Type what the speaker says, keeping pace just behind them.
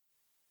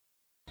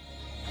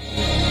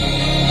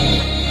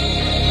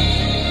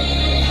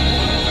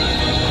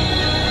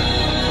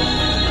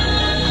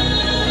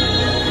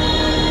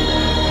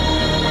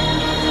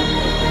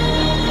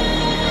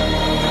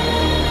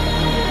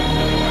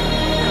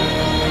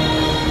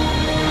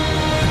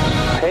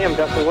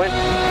Dustin Wynn.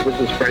 This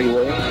is Freddie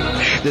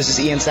Williams. This is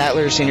Ian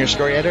Sattler, Senior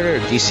Story Editor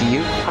at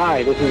DCU.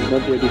 Hi, this is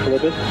Nunzio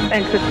DeFilippis.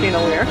 And Christina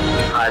Weir.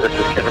 Hi, this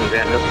is Kevin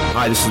Vandal.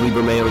 Hi, this is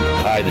Libra Mayo.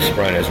 Hi, this is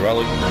Brian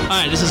Azarelli.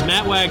 Hi, this is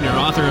Matt Wagner,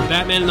 author of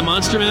Batman and the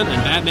Monster Man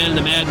and Batman and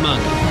the Mad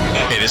Monk.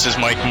 Hey, this is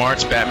Mike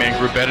Martz, Batman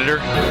Group Editor.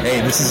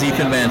 Hey, this is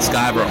Ethan Van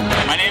Sciver.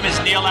 My name is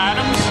Neil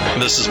Adams.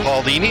 This is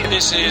Paul Dini.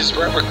 This is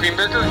Robert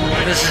Greenberger.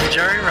 This is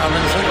Jerry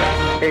Robinson.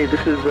 Hey,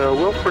 this is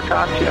Will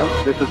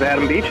Portaccio. This is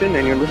Adam Beechin,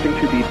 and you're listening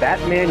to the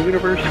Batman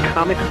Universe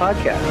Comics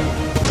Podcast.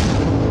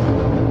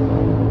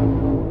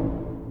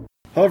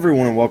 Hello,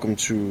 everyone, and welcome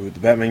to the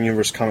Batman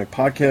Universe Comic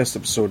Podcast,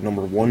 episode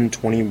number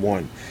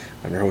 121.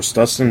 I'm your host,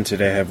 Dustin.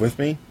 Today I have with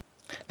me...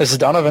 This is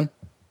Donovan.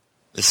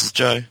 This is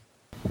Joe.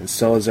 And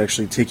Stella's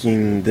actually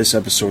taking this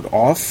episode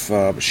off,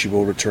 but she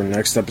will return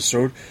next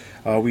episode.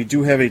 We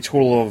do have a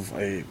total of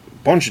a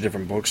bunch of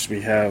different books.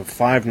 We have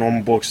 5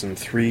 normal books and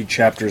 3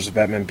 chapters of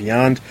Batman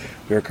Beyond.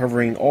 We are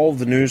covering all of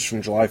the news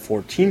from July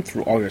 14th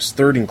through August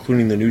 3rd,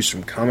 including the news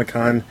from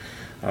Comic-Con.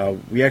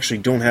 We actually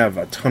don't have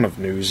a ton of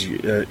news,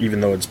 even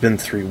though it's been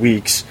 3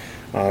 weeks.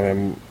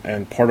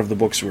 And part of the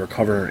books we are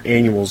covering are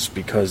annuals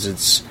because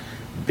it's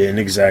been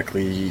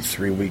exactly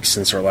 3 weeks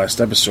since our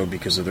last episode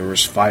because there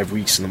was 5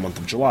 weeks in the month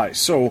of July.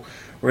 So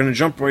we're going to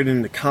jump right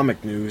into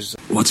comic news.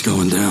 What's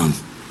going down?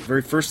 The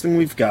very first thing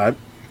we've got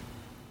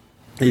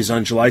is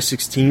on July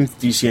 16th,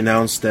 DC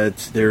announced that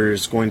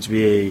there's going to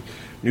be a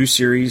new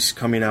series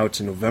coming out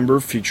in November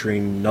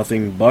featuring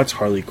nothing but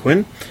Harley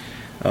Quinn.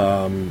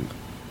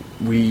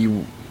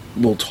 We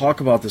will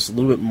talk about this a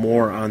little bit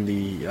more on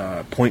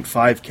the Point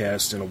 5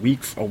 cast in a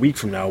week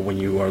from now when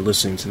you are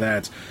listening to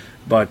that.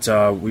 But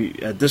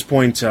at this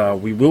point,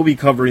 we will be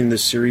covering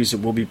this series.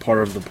 It will be part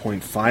of the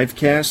Point 5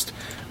 cast.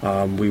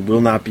 We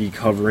will not be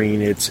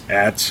covering it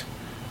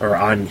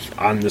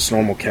on this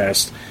normal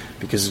cast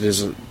because it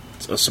is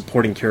a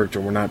supporting character.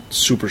 We're not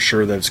super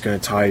sure that it's going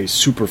to tie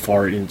super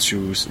far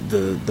into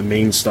the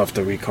main stuff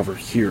that we cover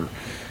here.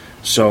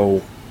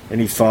 So,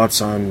 any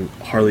thoughts on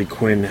Harley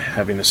Quinn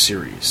having a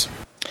series?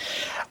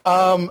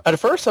 At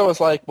first I was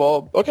like,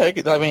 well, okay.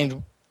 I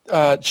mean,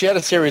 she had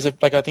a series I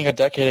think a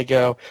decade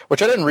ago,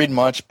 which I didn't read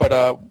much,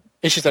 but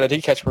issues that I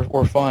did catch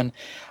were fun.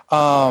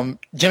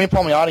 Jimmy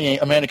Palmiotti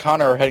and Amanda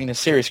Conner are heading the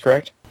series,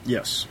 correct?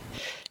 Yes.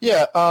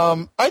 Yeah,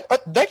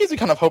 that gives me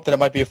kind of hope that it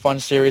might be a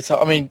fun series. So,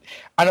 I mean,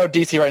 I know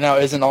DC right now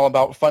isn't all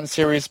about fun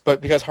series,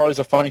 but because Harley's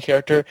a funny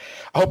character,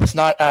 I hope it's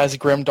not as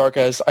grimdark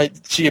as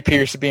she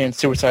appears to be in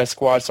Suicide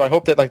Squad. So I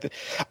hope that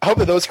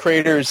those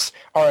creators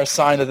are a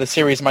sign that the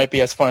series might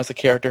be as fun as the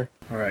character.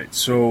 All right,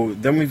 so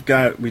then we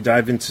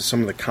dive into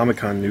some of the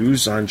Comic-Con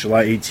news. On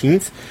July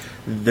 18th,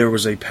 there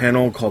was a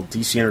panel called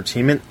DC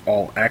Entertainment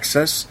All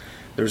Access.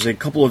 There's a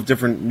couple of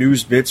different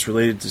news bits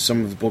related to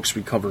some of the books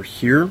we cover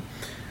here,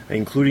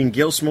 including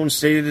Gail Simone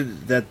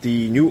stated that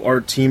the new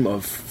art team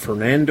of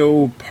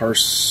Fernando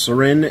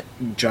Parcerin,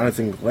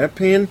 Jonathan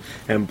Glapian,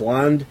 and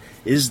Blonde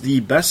is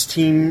the best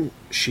team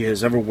she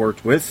has ever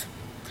worked with.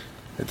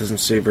 It doesn't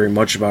say very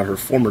much about her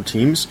former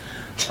teams.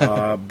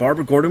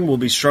 Barbara Gordon will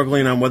be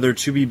struggling on whether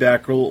to be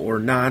Batgirl or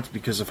not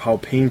because of how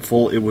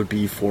painful it would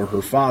be for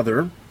her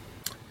father.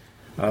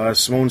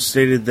 Simone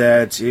stated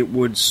that it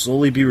would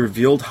slowly be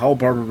revealed how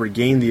Barbara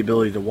regained the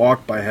ability to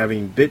walk by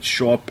having bits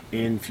show up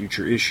in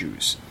future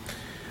issues.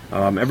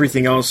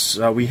 Everything else,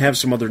 we have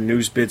some other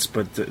news bits,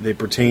 but they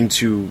pertain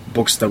to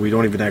books that we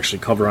don't even actually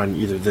cover on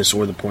either this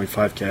or the Point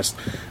 5 cast.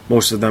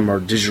 Most of them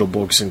are digital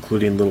books,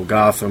 including Little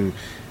Gotham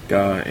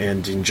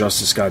and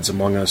Injustice Gods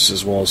Among Us,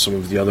 as well as some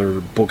of the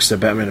other books that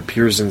Batman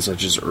appears in,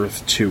 such as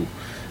Earth 2.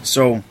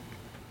 So,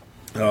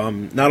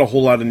 not a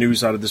whole lot of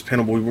news out of this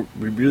panel, but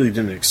we really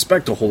didn't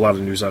expect a whole lot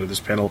of news out of this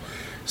panel,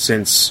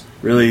 since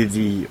really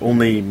the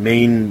only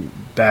main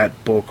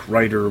Bat book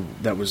writer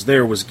that was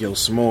there was Gail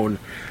Simone.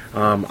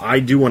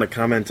 I do want to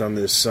comment on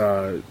this,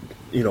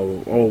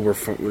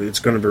 it's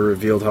going to be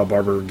revealed how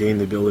Barbara gained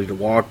the ability to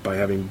walk by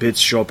having bits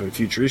show up in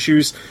future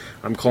issues.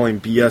 I'm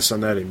calling BS on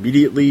that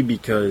immediately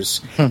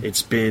because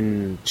it's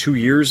been 2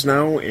 years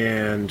now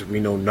and we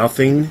know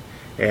nothing,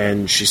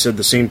 and she said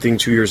the same thing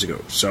 2 years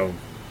ago, so,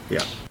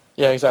 yeah.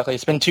 Yeah, exactly.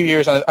 It's been 2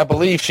 years, and I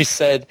believe she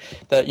said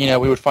that, we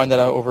would find that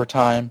out over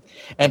time.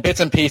 And bits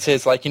and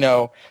pieces,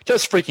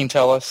 just freaking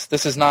tell us.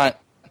 This is something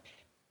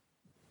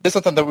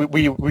that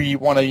we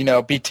want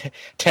to, be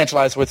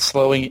tantalized with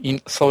slowly. We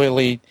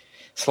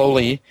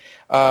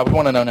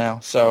want to know now,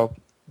 so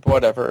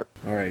whatever.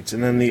 All right,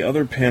 and then the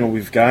other panel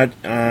we've got,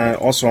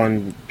 also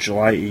on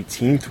July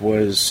 18th,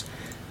 was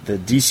the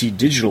DC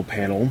Digital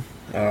panel.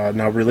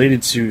 Now,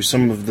 related to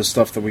some of the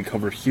stuff that we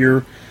covered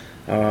here,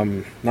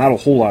 not a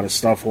whole lot of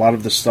stuff. A lot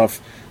of the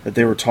stuff that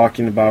they were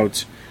talking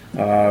about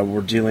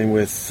we're dealing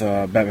with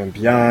Batman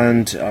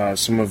Beyond,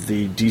 some of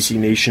the DC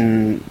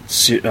Nation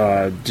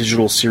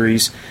digital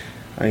series.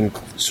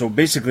 So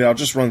basically, I'll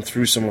just run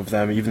through some of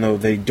them, even though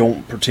they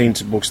don't pertain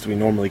to books that we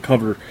normally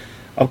cover.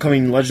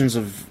 Upcoming Legends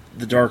of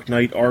the Dark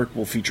Knight arc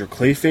will feature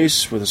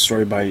Clayface with a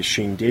story by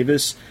Shane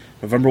Davis.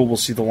 November will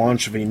see the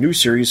launch of a new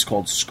series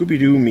called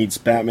Scooby-Doo Meets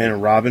Batman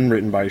and Robin,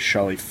 written by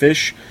Shelley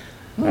Fish.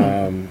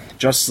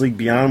 Justice League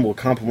Beyond will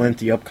complement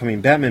the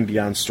upcoming Batman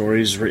Beyond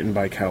stories written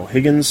by Kyle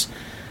Higgins.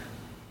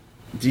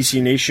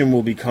 DC Nation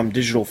will become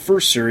digital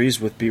first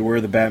series with Beware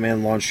the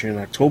Batman launching in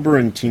October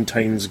and Teen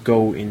Titans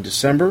Go in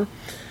December.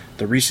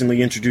 The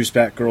recently introduced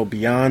Batgirl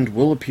Beyond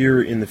will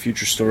appear in the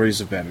future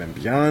stories of Batman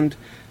Beyond.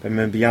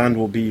 Batman Beyond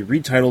will be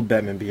retitled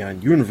Batman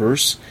Beyond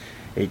Universe.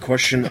 A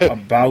question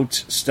about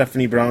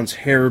Stephanie Brown's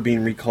hair being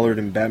recolored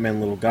in Batman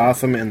Little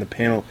Gotham, and the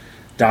panel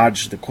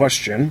dodged the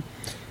question.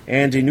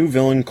 And a new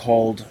villain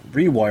called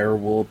Rewire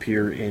will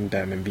appear in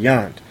Batman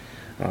Beyond.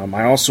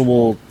 I also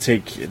will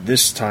take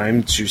this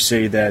time to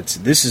say that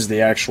this is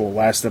the actual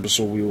last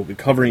episode we will be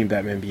covering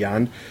Batman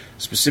Beyond,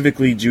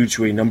 specifically due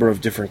to a number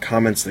of different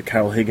comments that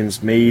Kyle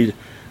Higgins made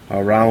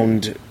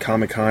around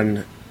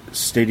Comic-Con,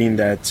 stating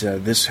that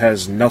this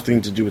has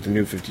nothing to do with the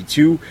New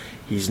 52.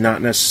 He's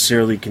not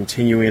necessarily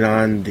continuing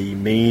on the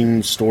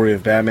main story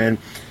of Batman.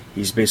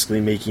 He's basically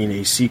making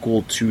a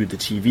sequel to the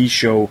TV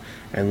show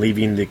and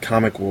leaving the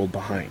comic world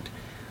behind.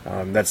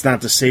 That's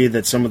not to say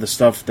that some of the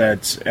stuff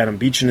that Adam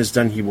Beechin has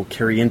done he will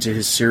carry into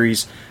his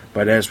series,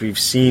 but as we've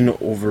seen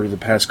over the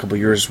past couple of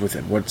years with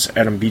what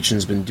Adam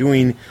Beechin's been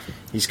doing,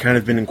 he's kind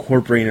of been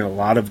incorporating a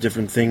lot of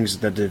different things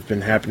that have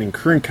been happening in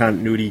current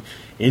continuity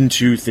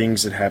into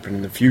things that happen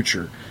in the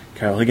future.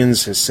 Kyle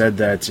Higgins has said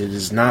that it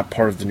is not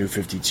part of the New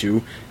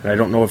 52, and I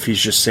don't know if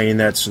he's just saying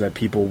that so that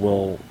people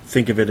will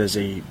think of it as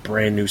a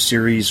brand new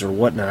series or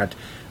whatnot,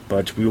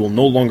 but we will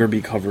no longer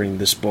be covering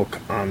this book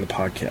on the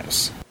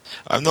podcast.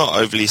 I'm not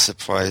overly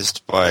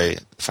surprised by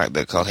the fact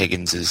that Kyle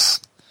Higgins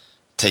is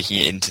taking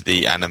it into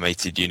the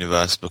animated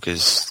universe,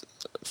 because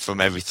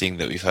from everything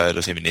that we've heard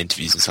of him in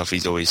interviews and stuff,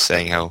 he's always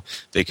saying how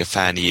big a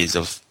fan he is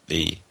of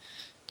the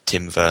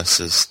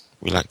Timverse, as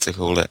we like to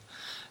call it.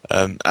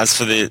 As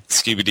for the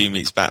Scooby-Doo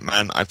meets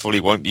Batman, I probably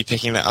won't be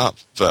picking that up,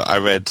 but I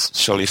read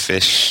Sholly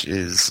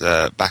Fish's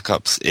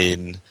backups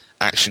in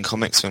Action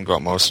Comics when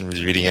Grant Morrison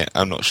was reading it.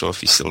 I'm not sure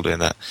if he's still doing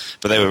that,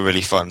 but they were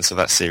really fun, so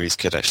that series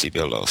could actually be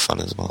a lot of fun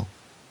as well.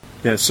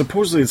 Yeah,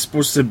 supposedly it's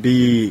supposed to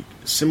be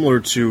similar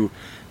to,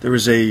 there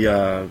was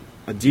a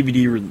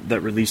DVD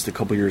that released a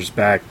couple years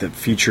back that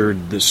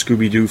featured the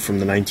Scooby-Doo from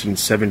the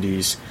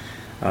 1970s,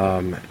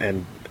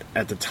 and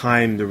at the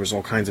time there was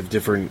all kinds of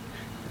different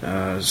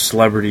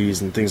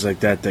celebrities and things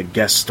like that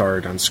guest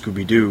starred on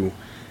Scooby-Doo,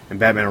 and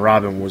Batman and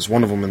Robin was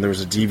one of them, and there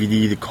was a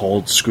DVD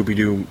called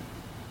Scooby-Doo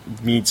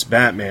Meets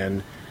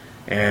Batman,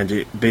 and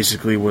it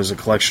basically was a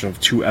collection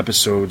of 2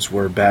 episodes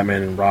where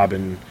Batman and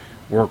Robin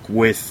work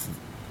with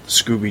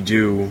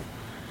Scooby-Doo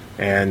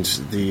and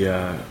the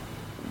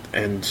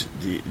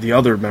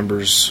other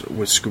members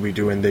with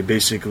Scooby-Doo, and they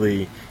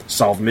basically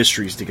solve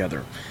mysteries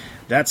together.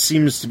 That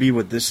seems to be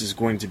what this is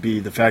going to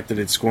be. The fact that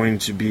it's going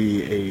to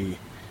be a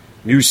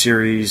new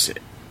series,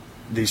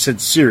 they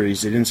said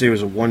series, they didn't say it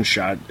was a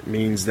one-shot,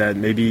 means that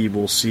maybe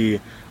we'll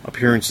see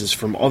appearances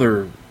from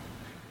other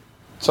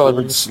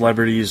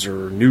celebrities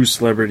or new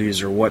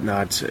celebrities or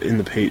whatnot in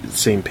the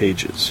same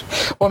pages.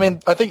 Well, I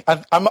mean, I think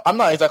I'm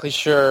not exactly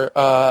sure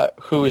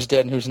who is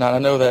dead and who's not. I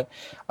know that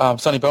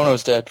Sonny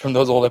Bono's dead from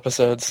those old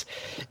episodes.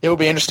 It would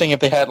be interesting if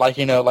they had like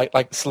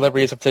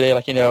celebrities of today,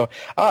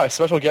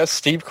 special guest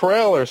Steve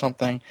Carell or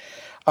something.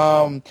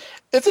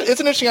 It's an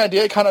interesting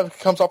idea. It kind of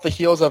comes off the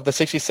heels of the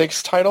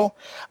 66 title.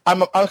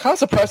 I'm kind of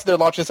surprised that they're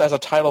launching this as a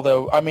title,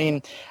 though. I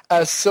mean,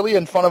 as silly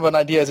and fun of an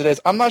idea as it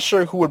is, I'm not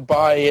sure who would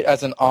buy it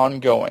as an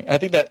ongoing. And I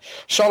think that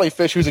Sholly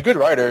Fish, who's a good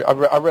writer,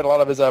 I read a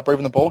lot of his Brave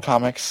and the Bold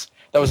comics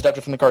that was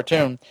adapted from the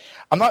cartoon.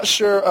 I'm not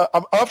sure.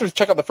 I'll have to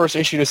check out the first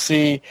issue to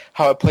see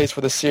how it plays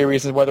for the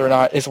series and whether or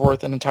not it's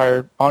worth an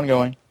entire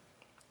ongoing.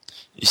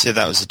 You said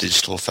that was a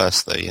digital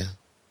first, though, yeah?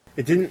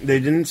 They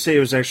didn't say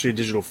it was actually a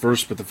digital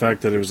first, but the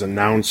fact that it was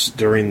announced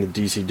during the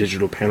DC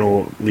Digital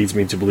panel leads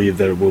me to believe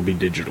that it will be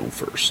digital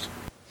first.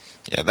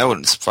 Yeah, that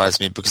wouldn't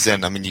surprise me, because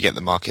then, I mean, you get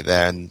the market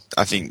there, and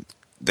I think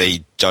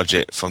they judge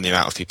it from the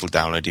amount of people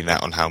downloading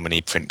that on how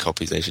many print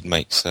copies they should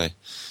make. So,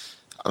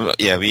 yeah,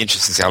 it'll be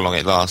interesting to see how long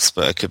it lasts,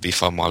 but it could be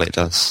fun while it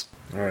does.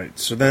 All right,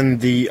 so then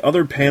the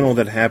other panel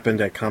that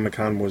happened at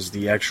Comic-Con was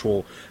the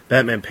actual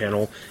Batman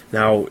panel.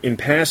 Now, in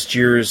past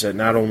years at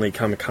not only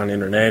Comic-Con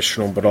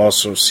International, but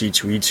also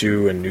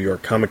C2E2 and New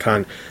York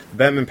Comic-Con, the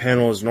Batman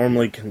panel is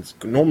normally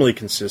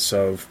consists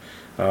of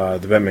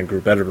the Batman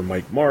Group editor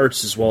Mike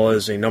Martz, as well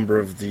as a number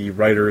of the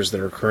writers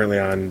that are currently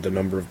on the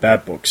number of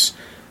Bat books.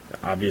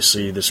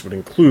 Obviously, this would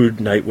include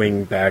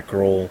Nightwing,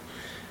 Batgirl,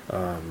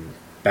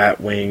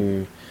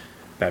 Batwing,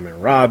 Batman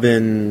and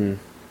Robin,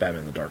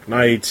 Batman the Dark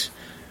Knight,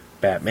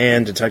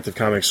 Batman, Detective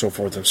Comics, so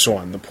forth and so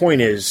on. The point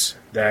is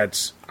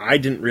that I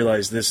didn't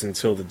realize this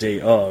until the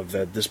day of,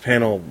 that this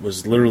panel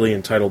was literally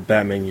entitled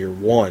Batman Year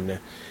 1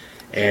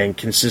 and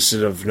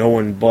consisted of no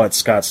one but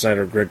Scott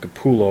Snyder, Greg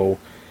Capullo,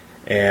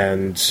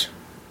 and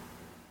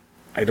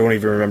I don't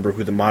even remember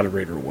who the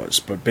moderator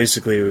was, but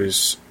basically it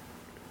was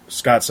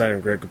Scott Snyder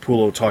and Greg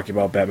Capullo talking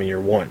about Batman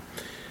Year 1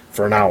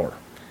 for an hour.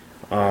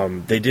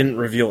 They didn't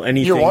reveal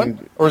anything. Year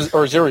 1? Or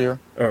 0 year?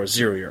 Or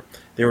 0 year.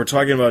 They were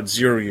talking about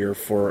 0 year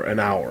for an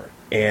hour.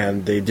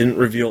 and they didn't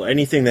reveal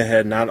anything that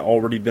had not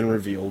already been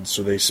revealed,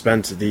 so they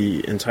spent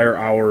the entire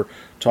hour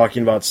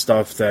talking about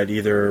stuff that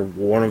either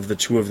one of the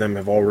two of them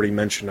have already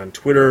mentioned on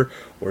Twitter,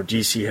 or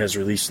DC has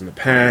released in the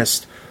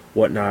past,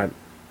 whatnot,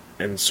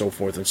 and so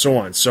forth and so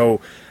on. So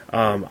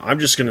I'm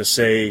just going to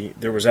say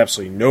there was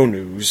absolutely no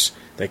news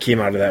that came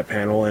out of that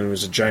panel, and it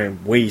was a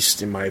giant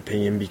waste, in my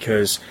opinion,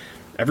 because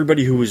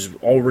everybody who was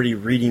already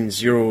reading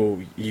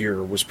Zero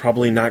Year was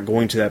probably not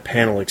going to that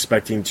panel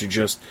expecting to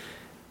just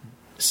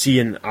see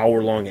an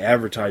hour-long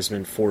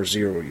advertisement for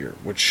Zero Year,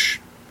 which,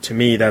 to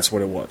me, that's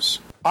what it was.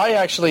 I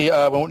actually,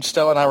 when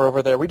Stella and I were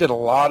over there, we did a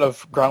lot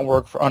of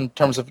groundwork in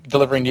terms of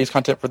delivering news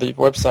content for the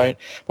website,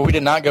 but we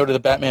did not go to the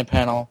Batman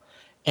panel.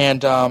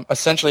 And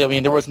essentially, I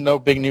mean, there was no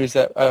big news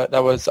that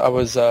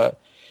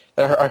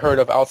I heard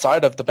of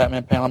outside of the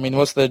Batman panel. I mean,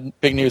 most of the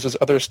big news was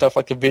other stuff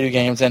like the video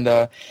games and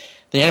the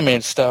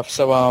animated stuff.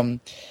 So I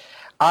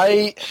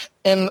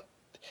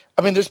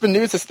mean, there's been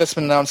news that's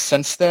been announced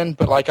since then,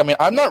 but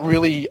I'm not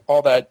really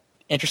all that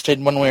interested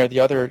in one way or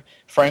the other,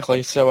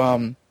 frankly.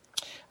 So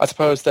I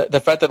suppose that the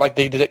fact that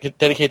they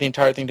dedicate the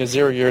entire thing to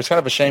Zero Year is kind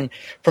of a shame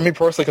for me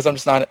personally, because I'm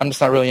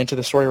just not really into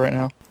the story right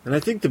now. And I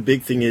think the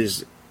big thing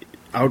is,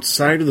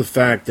 outside of the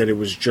fact that it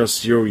was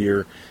just Zero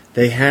Year,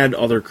 they had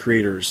other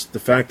creators. The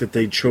fact that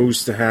they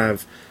chose to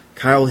have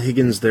Kyle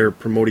Higgins there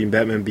promoting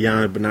Batman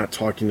Beyond but not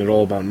talking at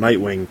all about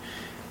Nightwing,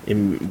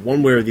 in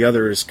one way or the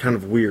other, is kind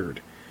of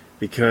weird.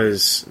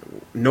 Because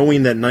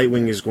knowing that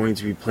Nightwing is going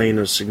to be playing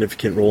a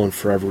significant role in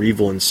Forever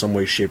Evil in some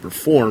way, shape, or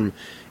form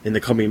in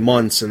the coming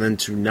months, and then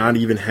to not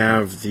even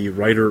have the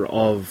writer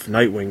of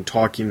Nightwing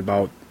talking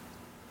about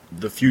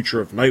the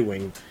future of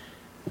Nightwing,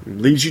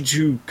 leads you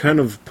to kind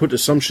of put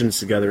assumptions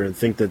together and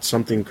think that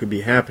something could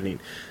be happening.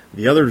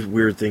 The other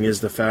weird thing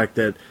is the fact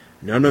that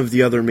none of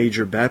the other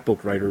major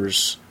Batbook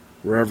writers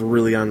were ever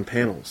really on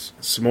panels.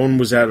 Simone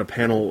was at a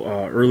panel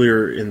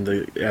earlier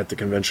at the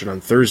convention on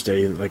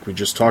Thursday, like we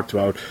just talked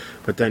about,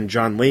 but then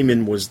John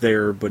Layman was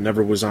there but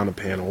never was on a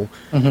panel.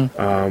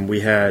 Mm-hmm.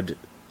 We had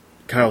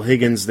Kyle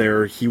Higgins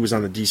there. He was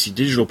on the DC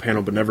Digital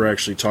panel but never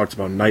actually talked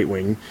about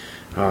Nightwing.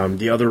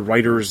 The other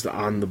writers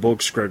on the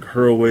books, Greg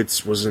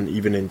Hurwitz, wasn't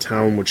even in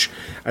town, which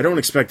I don't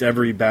expect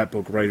every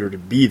Batbook writer to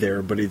be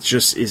there, but it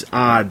just is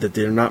odd that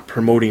they're not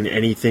promoting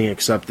anything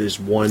except this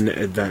one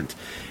event.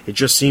 It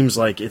just seems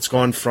like it's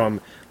gone from,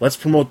 let's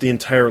promote the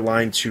entire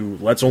line, to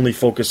let's only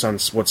focus on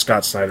what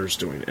Scott Snyder's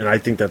doing, and I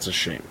think that's a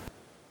shame.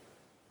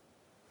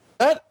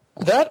 I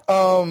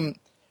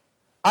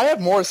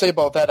have more to say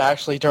about that,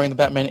 actually, during the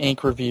Batman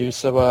Inc. review,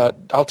 so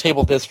I'll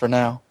table this for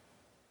now.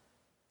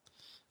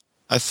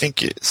 I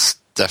think it's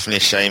definitely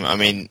a shame. I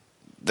mean,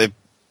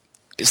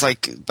 it's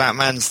like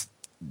Batman's,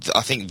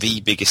 I think,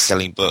 the biggest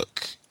selling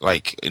book,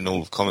 in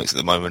all of comics at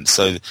the moment.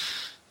 So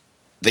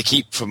they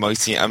keep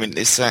promoting it. I mean,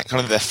 it's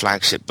kind of their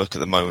flagship book at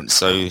the moment.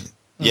 So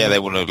yeah, they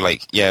want to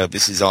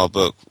this is our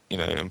book,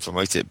 and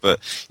promote it. But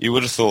you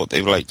would have thought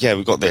they were yeah,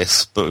 we've got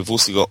this, but we've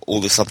also got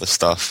all this other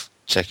stuff.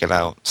 Check it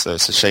out. So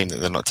it's a shame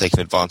that they're not taking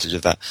advantage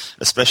of that,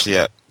 especially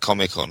at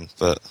Comic-Con.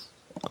 But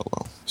oh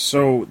well.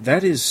 So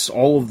that is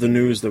all of the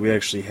news that we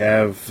actually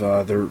have.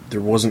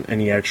 There wasn't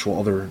any actual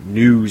other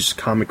news,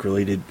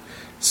 comic-related,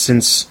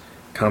 since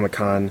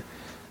Comic-Con.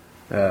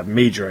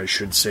 Major, I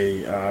should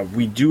say.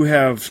 We do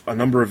have a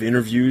number of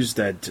interviews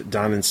that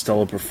Don and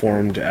Stella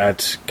performed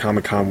at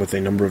Comic-Con with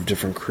a number of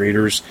different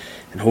creators,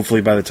 and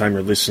hopefully by the time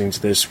you're listening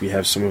to this, we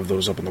have some of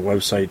those up on the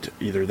website,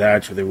 either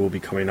that or they will be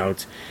coming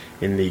out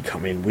in the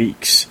coming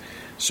weeks.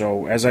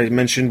 So, as I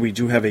mentioned, we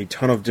do have a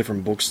ton of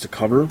different books to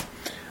cover.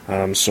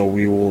 So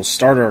we will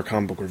start our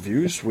comic book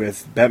reviews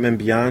with Batman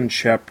Beyond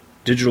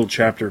Digital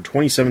Chapter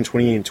 27,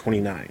 28, and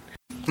 29.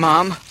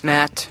 Mom,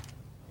 Matt,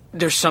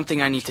 there's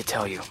something I need to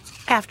tell you.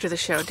 After the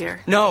show,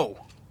 dear. No,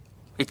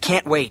 it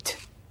can't wait.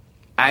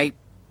 I'm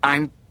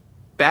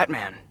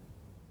Batman.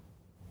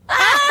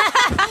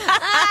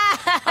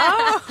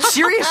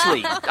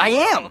 Seriously,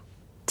 I am.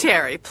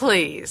 Terry,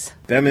 please.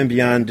 Batman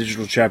Beyond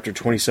Digital Chapter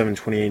 27,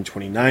 28, and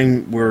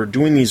 29. We're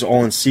doing these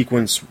all in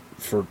sequence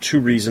for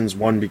two reasons.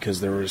 One, because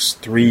there was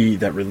 3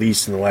 that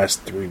released in the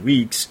last 3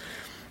 weeks.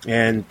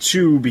 And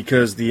 2,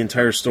 because the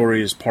entire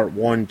story is part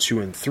 1,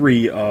 2, and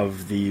 3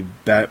 of the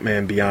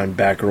Batman Beyond,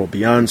 Batgirl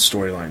Beyond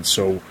storyline.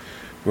 So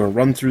we're going to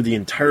run through the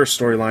entire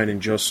storyline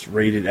and just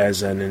rate it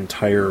as an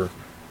entire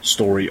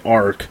story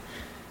arc,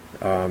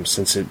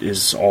 since it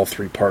is all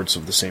 3 parts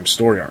of the same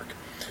story arc.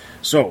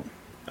 So,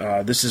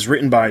 this is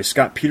written by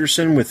Scott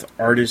Peterson with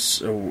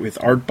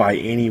art by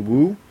Annie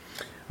Wu.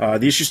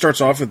 The issue starts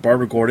off with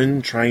Barbara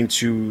Gordon trying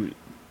to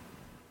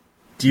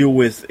deal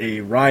with a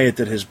riot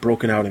that has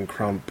broken out in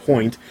Crown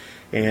Point,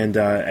 and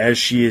as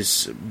she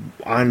is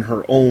on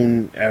her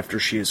own after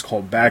she is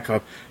called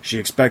backup, she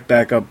expects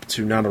backup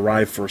to not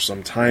arrive for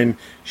some time.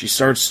 She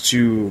starts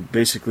to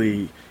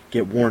basically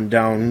get worn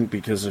down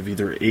because of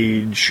either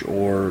age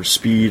or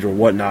speed or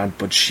whatnot,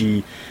 but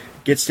she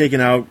gets taken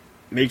out,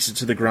 makes it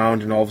to the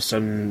ground, and all of a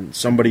sudden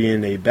somebody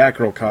in a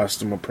Batgirl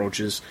costume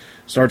approaches,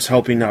 starts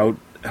helping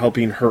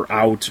her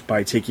out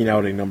by taking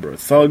out a number of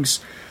thugs.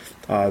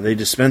 They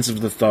dispense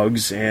of the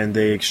thugs, and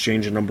they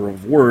exchange a number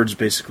of words.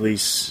 Basically,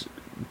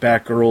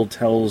 Batgirl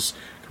tells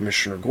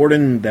Commissioner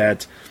Gordon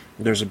that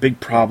there's a big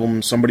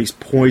problem. Somebody's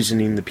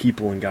poisoning the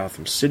people in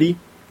Gotham City,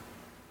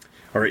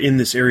 or in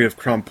this area of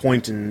Crown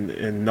Point,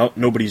 and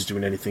nobody's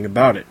doing anything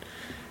about it.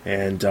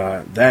 And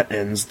that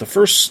ends the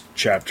first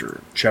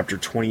chapter. Chapter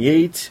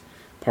 28,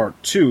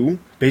 Part 2,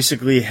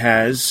 basically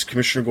has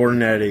Commissioner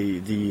Gordon at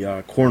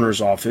the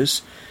coroner's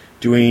office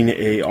doing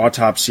a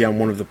autopsy on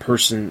one of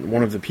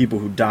the people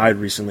who died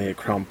recently at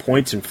Crown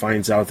Point, and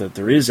finds out that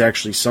there is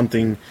actually some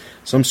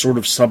sort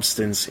of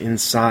substance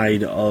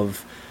inside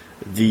of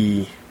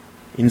the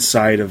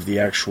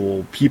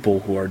actual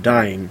people who are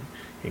dying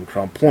in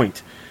Crown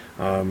Point.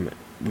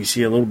 We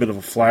see a little bit of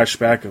a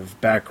flashback of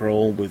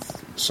Batgirl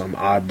with some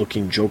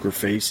odd-looking Joker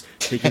face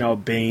taking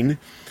out Bane,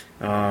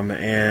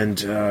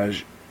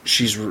 and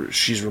she's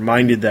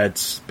reminded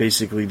that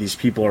basically these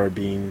people are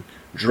being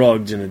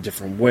drugged in a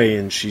different way,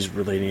 and she's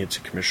relating it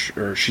to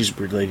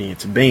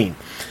Bane.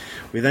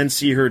 We then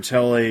see her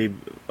tell a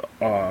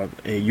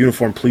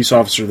uniformed police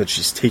officer that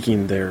she's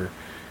taking their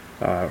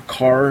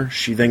car.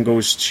 She then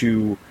goes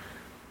to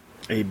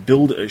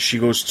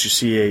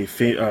see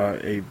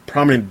a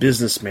prominent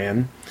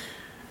businessman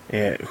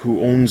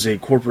who owns a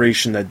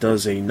corporation that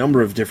does a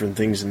number of different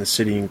things in the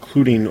city,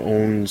 including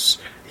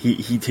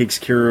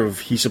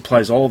he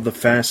supplies all of the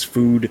fast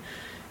food,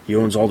 he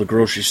owns all the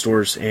grocery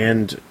stores,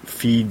 and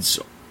feeds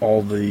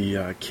all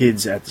the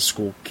kids at the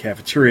school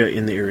cafeteria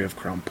in the area of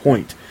Crown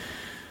Point.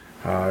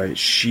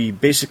 She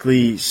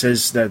basically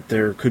says that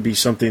there could be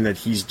something that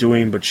he's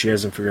doing, but she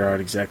hasn't figured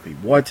out exactly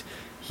what.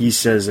 He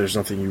says there's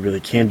nothing you really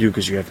can do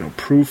because you have no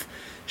proof.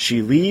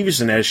 She leaves,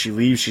 and as she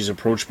leaves, she's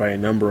approached by a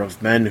number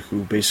of men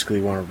who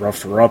basically want to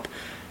rough her up.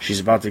 She's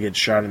about to get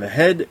shot in the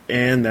head,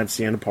 and that's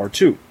the end of Part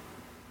 2.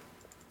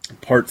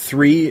 Part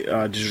 3,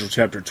 Digital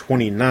Chapter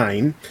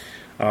 29,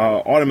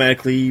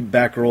 automatically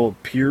Batgirl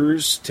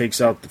appears,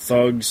 takes out the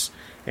thugs,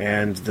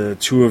 and the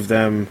two of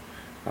them,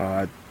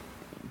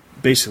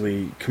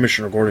 basically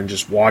Commissioner Gordon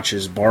just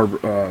watches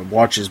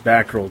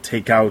Batgirl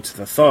take out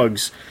the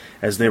thugs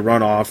as they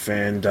run off,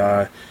 and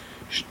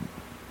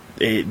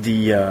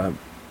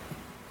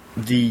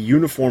the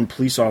uniformed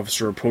police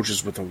officer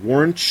approaches with a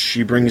warrant.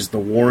 She brings the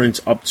warrant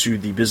up to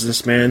the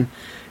businessman,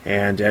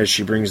 and as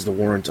she brings the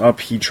warrant up,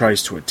 he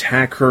tries to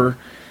attack her.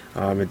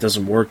 It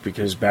doesn't work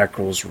because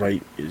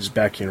Batgirl is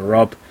backing her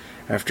up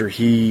after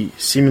he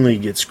seemingly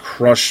gets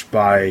crushed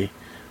by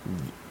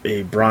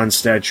a bronze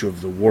statue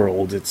of the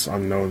world. It's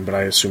unknown, but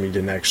I assume he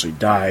didn't actually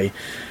die.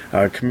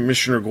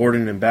 Commissioner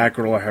Gordon and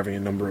Batgirl are having a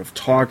number of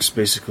talks.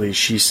 Basically,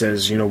 she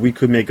says, we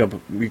could make a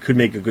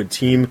good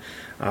team.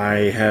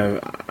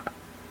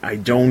 I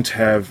don't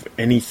have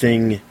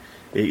anything.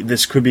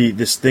 This could be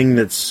this thing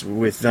that's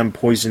with them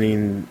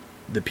poisoning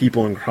the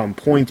people in Crown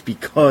Point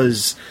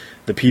because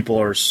the people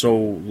are so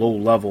low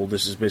level.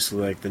 This is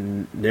basically like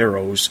the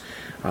Narrows.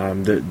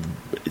 It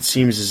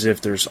seems as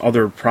if there's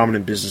other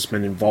prominent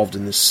businessmen involved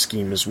in this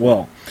scheme as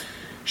well.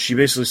 She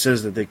basically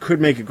says that they could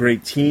make a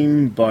great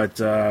team, but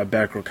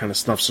Batgirl kind of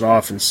snuffs it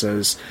off and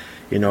says,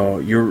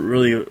 you're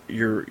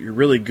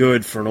really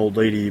good for an old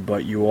lady,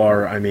 but you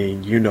are,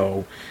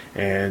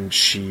 and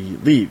she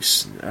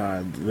leaves.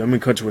 Then we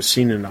cut to a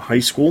scene in a high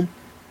school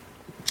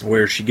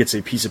where she gets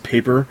a piece of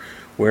paper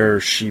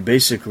where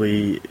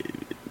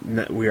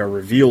we are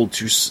revealed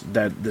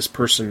that this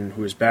person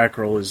who is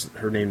Batgirl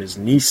her name is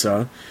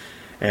Nisa,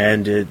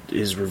 and it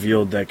is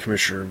revealed that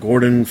Commissioner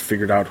Gordon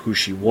figured out who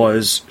she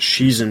was.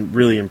 She's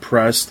really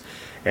impressed,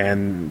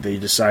 and they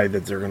decide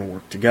that they're going to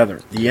work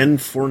together. The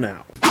end for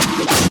now.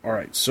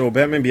 Alright, so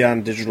Batman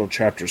Beyond Digital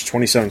Chapters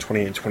 27,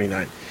 28, and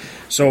 29.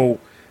 So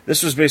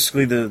this was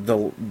basically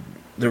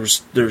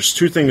there's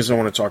two things I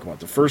want to talk about.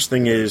 The first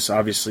thing is,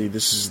 obviously,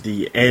 this is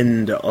the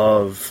end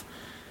of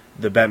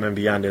the Batman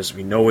Beyond as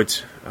we know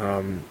it.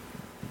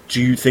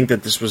 Do you think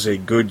that this was a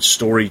good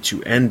story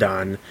to end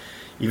on?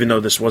 Even though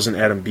this wasn't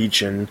Adam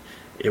Beechin,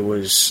 it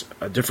was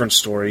a different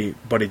story,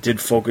 but it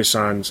did focus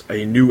on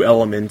a new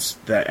element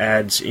that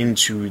adds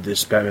into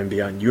this Batman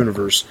Beyond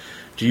universe.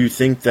 Do you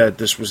think that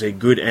this was a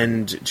good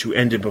end to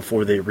end it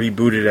before they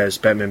reboot it as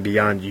Batman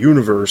Beyond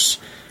Universe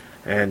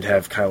and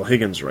have Kyle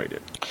Higgins write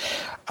it?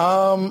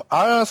 I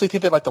honestly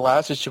think that the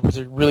last issue was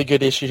a really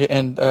good issue to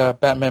end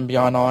Batman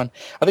Beyond on.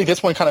 I think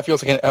this one kind of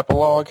feels like an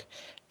epilogue,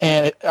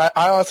 and I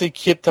honestly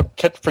kept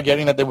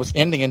forgetting that it was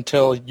ending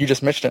until you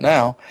just mentioned it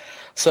now.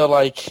 So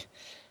this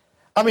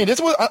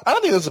was. I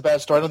don't think this is a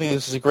bad story. I don't think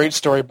this is a great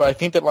story, but I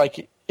think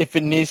that if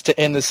it needs to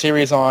end the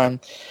series on,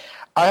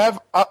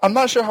 I'm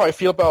not sure how I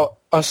feel about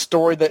a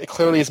story that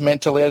clearly is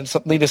meant to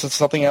lead us to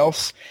something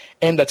else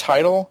in the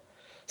title.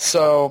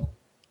 So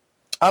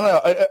I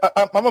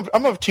don't know.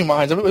 I'm of two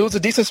minds. It was a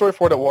decent story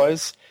for what it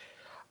was.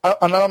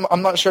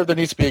 I'm not sure if there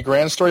needs to be a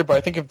grand story, but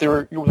I think if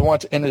we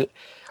want to end it,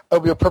 it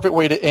would be a perfect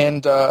way to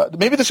end.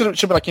 Maybe this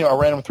should be a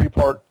random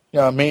 3-part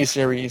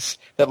miniseries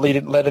that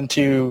led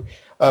into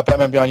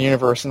Batman Beyond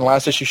Universe, and the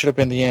last issue should have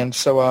been the end.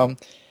 So I'm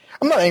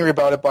not angry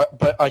about it,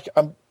 but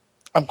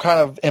I'm kind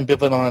of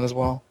ambivalent on it as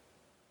well.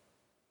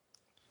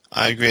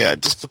 I agree.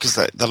 Just because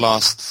the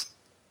last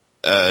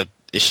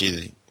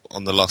issue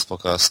on the last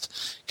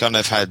podcast kind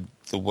of had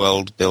the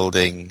world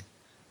building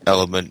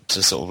element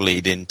to sort of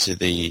lead into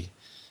the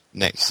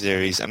next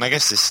series, and I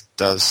guess this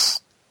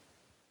does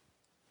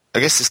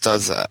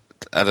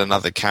add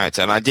another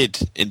character, and I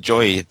did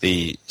enjoy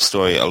the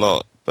story a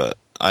lot, but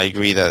I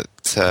agree that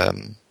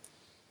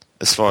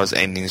as far as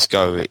endings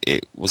go,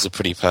 it was a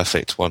pretty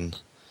perfect one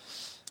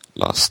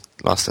last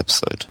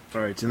episode.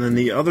 All right, and then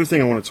the other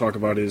thing I want to talk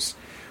about is,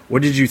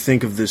 what did you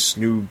think of this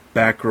new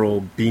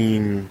Batgirl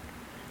being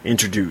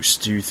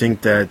introduced? Do you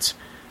think that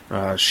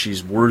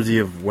she's worthy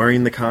of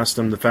wearing the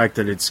costume? The fact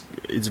that it's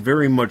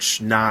very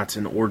much not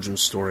an origin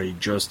story,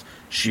 just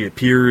she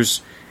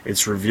appears,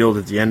 it's revealed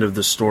at the end of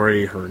the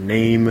story her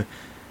name,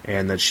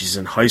 and that she's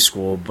in high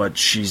school, but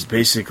she's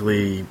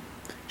basically,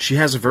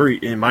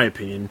 in my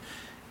opinion,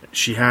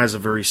 she has a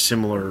very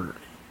similar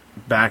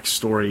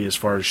backstory as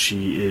far as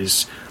she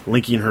is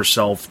linking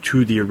herself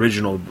to the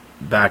original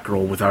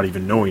Batgirl without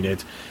even knowing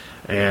it,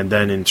 and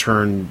then in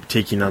turn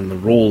taking on the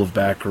role of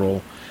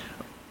Batgirl.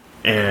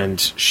 And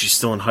she's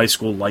still in high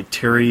school like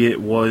Terry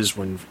was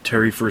when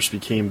Terry first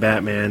became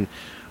Batman.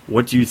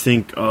 What do you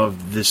think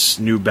of this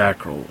new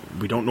Batgirl?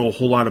 We don't know a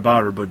whole lot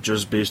about her, but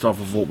just based off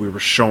of what we were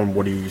shown,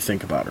 what do you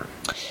think about her?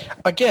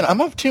 Again, I'm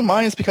of two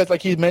minds because,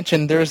 like you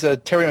mentioned, there's a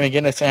Terry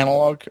McGinnis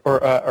analog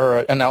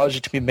or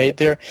analogy to be made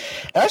there.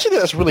 And I actually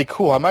think that's really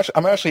cool. I'm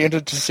actually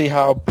interested to see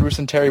how Bruce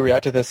and Terry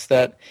react to this.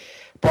 That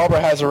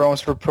Barbara has her own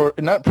sort of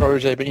not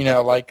protege, but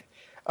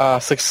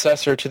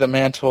successor to the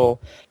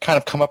mantle, kind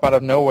of come up out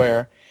of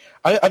nowhere.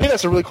 I think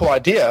that's a really cool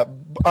idea.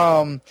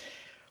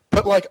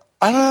 But like,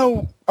 I don't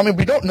know. I mean,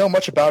 we don't know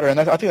much about her, and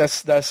I think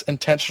that's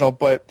intentional.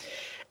 But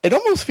it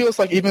almost feels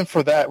like even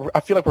for that, I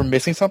feel like we're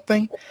missing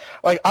something.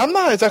 Like, I'm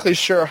not exactly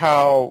sure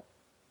how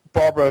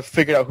Barbara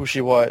figured out who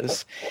she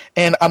was,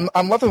 and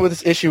I'm left with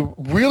this issue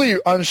really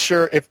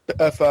unsure if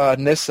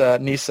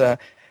Nisa,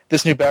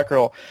 this new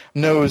Batgirl,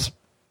 knows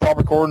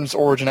Barbara Gordon's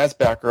origin as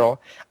Batgirl.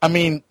 I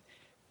mean,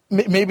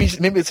 maybe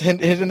it's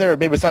hidden there,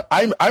 maybe it's not.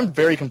 I'm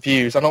very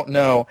confused. I don't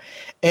know,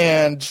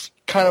 and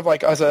kind of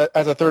like as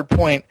a third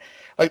point,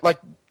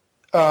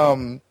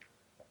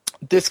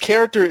 this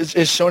character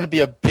is shown to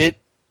be a bit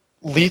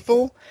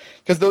lethal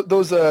because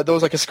those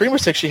like a screamer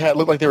stick she had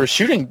looked like they were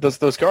shooting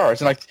those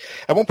guards, and like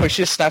at one point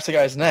she just snaps the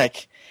guy's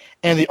neck,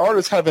 and the art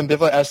is kind of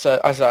ambivalent as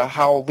to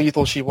how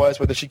lethal she was,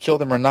 whether she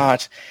killed him or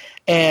not,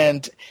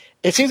 and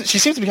she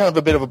seems to be kind of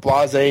a bit of a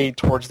blasé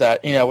towards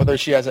that, whether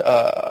she has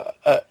a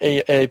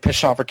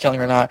penchant for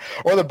killing or not,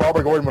 or that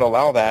Barbara Gordon would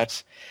allow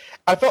that.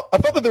 I felt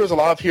that there was a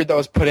lot of here that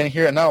was put in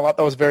here, and not a lot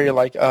that was very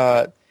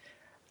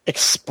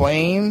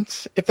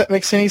explained, if that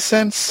makes any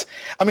sense.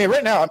 I mean,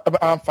 right now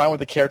I'm fine with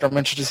the character. I'm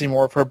interested to see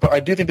more of her, but I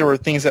do think there were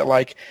things that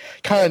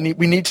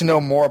we need to know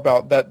more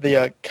about that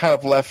they kind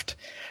of left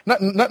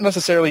not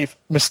necessarily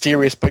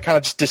mysterious, but kind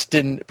of just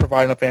didn't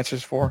provide enough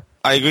answers for.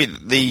 I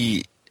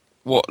agree.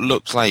 What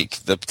looked like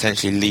the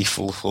potentially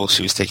lethal force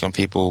she was taking on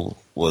people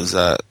was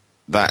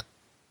that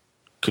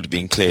could have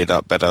been cleared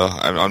up better.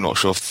 I'm not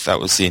sure if that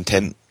was the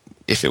intent.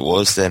 If it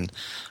was, then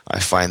I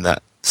find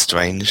that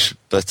strange.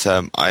 But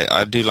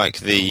I do like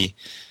the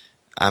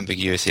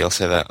ambiguity, I'll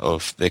say that,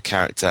 of the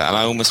character. And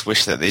I almost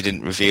wish that they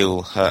didn't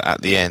reveal her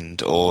at the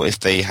end, or if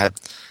they had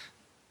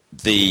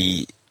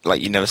you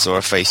never saw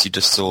her face, you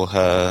just saw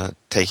her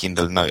taking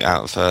the note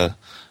out of her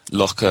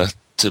locker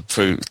to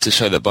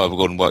show that Barbara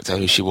Gordon worked out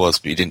who she was,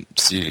 but you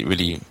didn't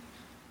really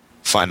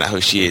find out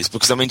who she is.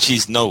 Because, I mean,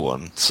 she's no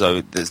one,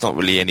 so there's not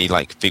really any,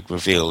 big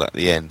reveal at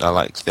the end. I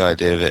like the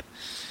idea of it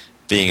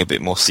being a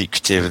bit more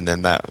secretive and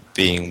then that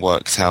being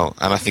worked out.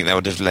 And I think that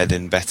would have led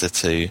in better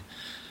to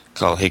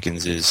Carl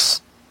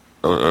Higgins's,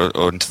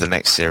 or into the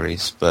next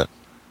series. But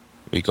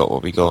we got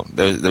what we got.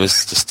 There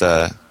was just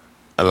a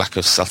lack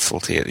of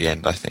subtlety at the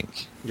end, I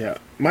think. Yeah.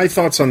 My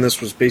thoughts on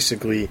this was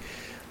basically,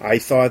 I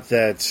thought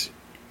that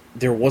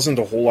there wasn't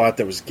a whole lot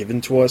that was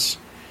given to us.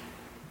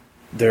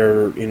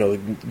 They're,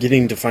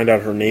 getting to find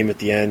out her name at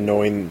the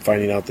end,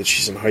 finding out that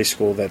she's in high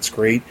school, that's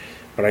great.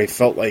 But I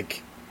felt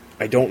like,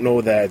 I don't know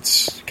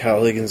that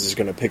Kyle Higgins is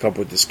going to pick up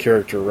with this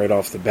character right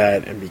off the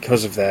bat, and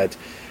because of that,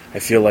 I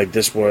feel like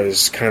this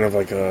was kind of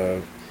like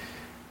a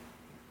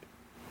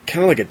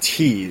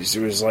tease.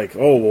 It was like,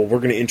 oh, well, we're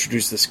going to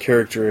introduce this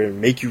character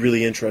and make you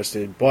really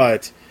interested,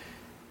 but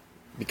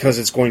because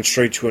it's going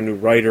straight to a new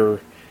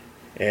writer,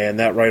 and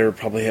that writer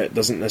probably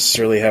doesn't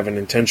necessarily have an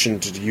intention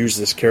to use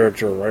this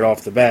character right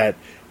off the bat,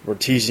 we're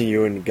teasing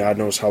you, and God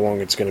knows how long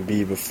it's going to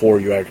be before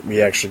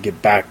we actually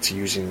get back to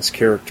using this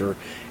character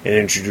and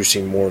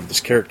introducing more of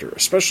this character,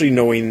 especially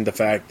knowing the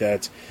fact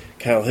that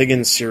Kyle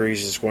Higgins'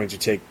 series is going to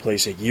take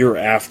place a year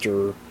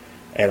after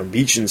Adam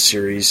Beecham's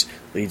series,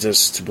 leads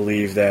us to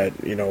believe that,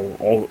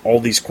 all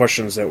these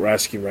questions that we're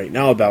asking right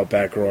now about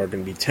Batgirl are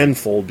going to be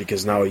tenfold,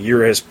 because now a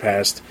year has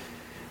passed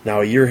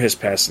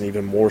and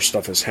even more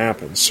stuff has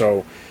happened.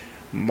 So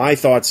my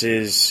thoughts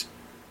is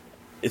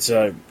it's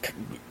an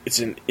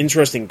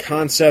interesting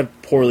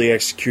concept, poorly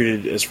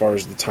executed as far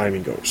as the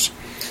timing goes.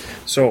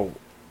 So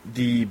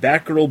the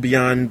Batgirl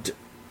Beyond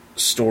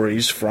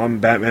stories from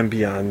Batman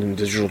Beyond in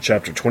Digital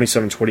Chapter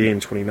 27, 28,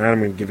 and 29. I'm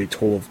going to give a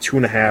total of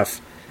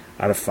 2.5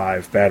 out of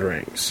 5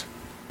 Batarangs.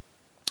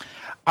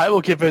 I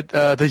will give it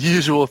the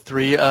usual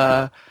 3.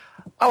 I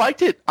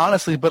liked it,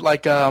 honestly, but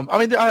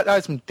I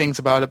had some things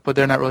about it, but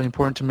they're not really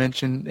important to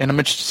mention, and I'm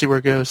interested to see where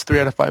it goes. 3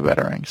 out of 5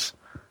 Batarangs.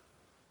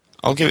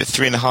 I'll give it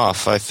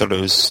 3.5. I thought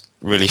it was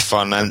really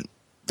fun, and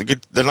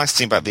the nice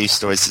thing about these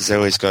stories is they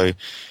always go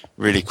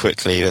really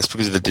quickly. That's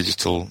because of the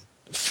digital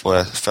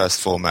first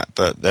format,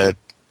 but they're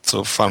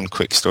sort of fun,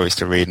 quick stories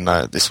to read, and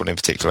this one in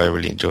particular I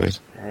really enjoyed.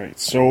 Alright,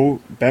 so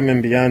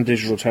Batman Beyond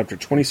Digital Chapter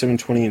 27,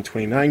 20, and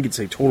 29 gets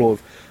a total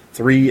of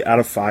 3 out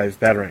of 5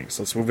 Batarangs.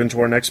 Let's move into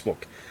our next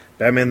book,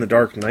 Batman the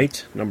Dark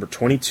Knight, number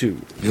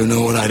 22. You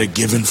know what I'd have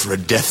given for a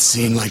death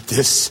scene like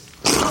this?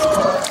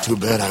 Too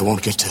bad I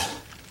won't get to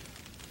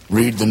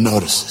read the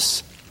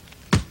notices.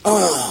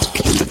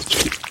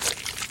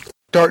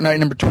 Dark Knight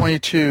number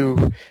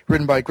 22,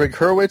 written by Greg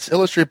Hurwitz,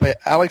 illustrated by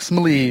Alex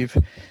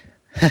Maleev.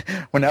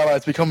 When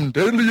allies become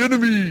deadly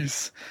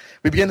enemies.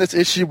 We begin this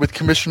issue with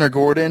Commissioner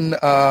Gordon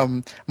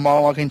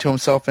monologuing to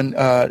himself in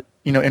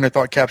inner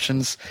thought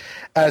captions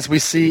as we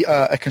see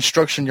a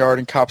construction yard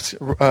and cops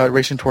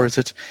racing towards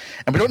it.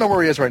 And we don't know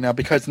where he is right now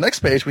because the next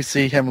page we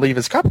see him leave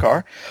his cop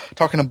car,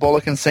 talking to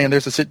Bullock and saying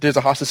there's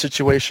a hostage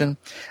situation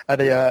at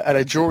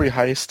a jewelry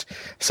heist.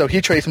 So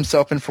he trades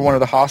himself in for one of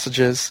the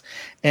hostages.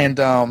 And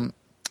when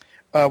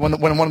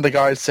one of the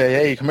guys say,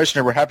 "Hey,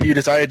 Commissioner, we're happy you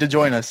decided to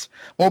join us."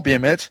 "Won't be a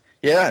minute."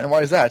 "Yeah, and why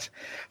is that?"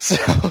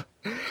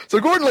 So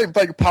Gordon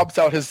like pops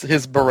out his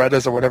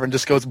Berettas or whatever and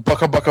just goes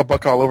bucka bucka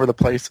bucka all over the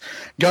place,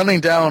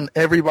 gunning down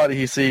everybody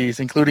he sees,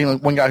 including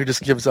one guy who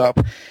just gives up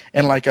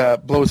and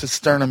blows his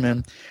sternum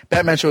in.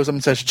 Batman shows up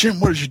and says, "Jim,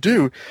 what did you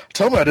do?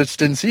 Tell me I just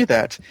didn't see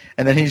that."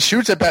 And then he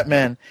shoots at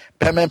Batman.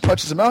 Batman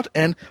punches him out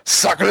and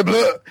sacre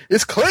bleu,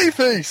 it's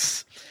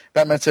Clayface.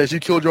 Batman says, "You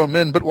killed your own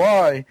men, but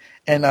why?"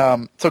 And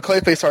so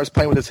Clayface starts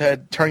playing with his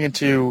head, turning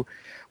into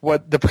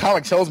what the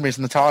comic tells me is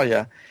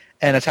Natalia,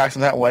 and attacks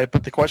him that way.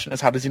 But the question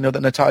is, how does he know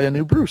that Natalia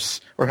knew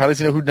Bruce? Or how does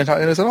he know who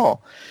Natalia is at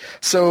all?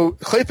 So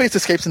Clayface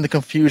escapes in the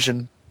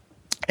confusion.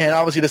 And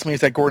obviously this means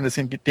that Gordon is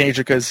in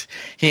danger because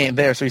he ain't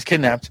there, so he's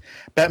kidnapped.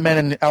 Batman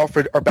and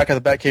Alfred are back at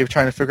the Batcave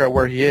trying to figure out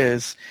where he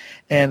is.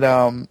 And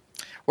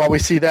while we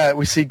see that,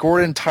 we see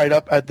Gordon tied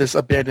up at this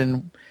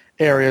abandoned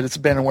area, this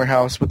abandoned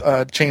warehouse with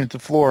chained to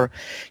the floor.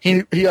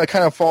 He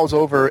kind of falls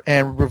over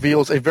and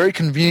reveals a very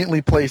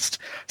conveniently placed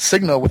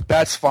signal with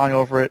bats flying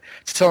over it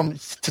to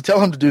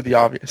tell him to do the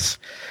obvious.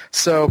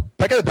 So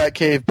back at the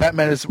Batcave,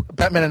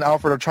 Batman and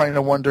Alfred are trying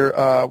to wonder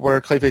where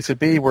Clayface could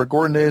be, where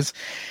Gordon is,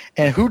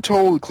 and who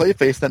told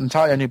Clayface that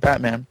Natalia knew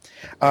Batman.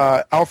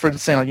 Alfred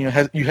is saying, you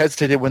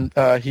hesitated when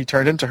he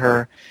turned into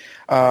her.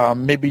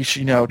 Maybe you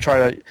should,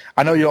 try to.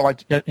 I know you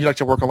like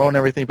to work alone and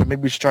everything, but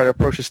maybe we should try to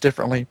approach this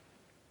differently.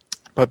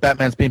 But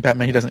Batman's being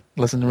Batman, he doesn't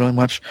listen really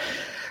much.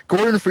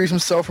 Gordon frees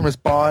himself from his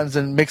bonds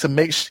and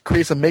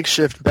creates a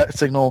makeshift bat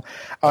signal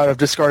out of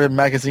discarded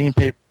magazine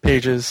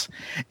pages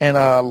and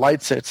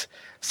lights it.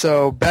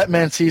 So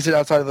Batman sees it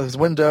outside of his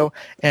window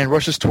and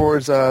rushes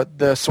towards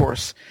the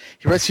source.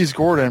 He rescues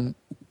Gordon,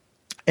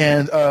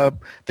 and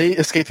they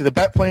escape through the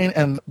Batplane.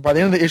 And by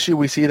the end of the issue,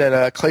 we see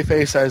that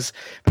Clayface has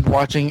been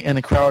watching in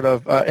a crowd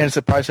of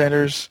innocent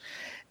bystanders.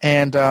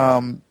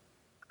 And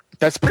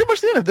that's pretty much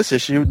the end of this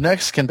issue.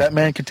 Next, can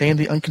Batman contain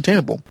the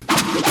uncontainable?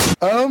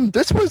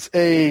 This was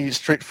a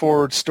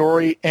straightforward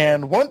story,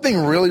 and one thing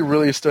really,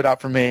 really stood out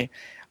for me.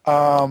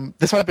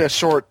 This might be a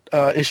short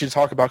issue to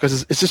talk about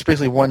because it's just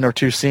basically 1 or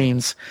 2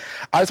 scenes.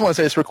 I just want to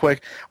say this real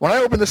quick. When I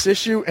opened this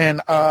issue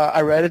and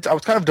I read it, I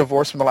was kind of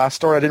divorced from the last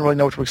story. I didn't really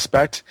know what to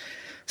expect.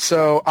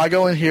 So I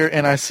go in here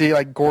and I see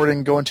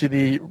Gordon go into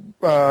the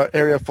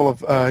area full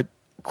of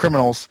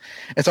criminals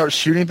and start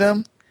shooting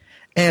them.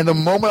 And the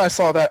moment I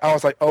saw that, I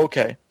was like,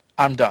 okay,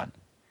 I'm done.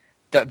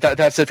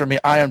 That's it for me.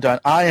 I am done.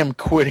 I am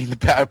quitting the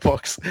Bat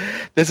books.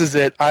 This is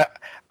it. I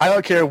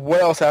don't care what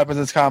else happens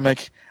in this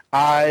comic.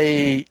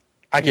 I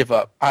give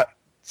up.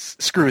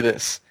 Screw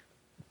this.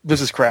 This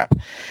is crap.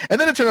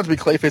 And then it turned out to be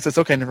Clayface. That's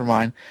okay, never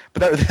mind.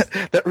 But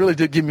that really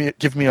did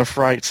give me a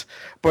fright.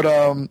 But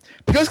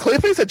because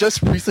Clayface had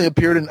just recently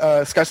appeared in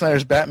Scott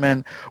Snyder's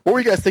Batman, what were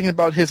you guys thinking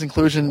about his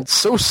inclusion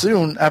so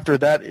soon after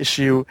that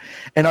issue?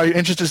 And are you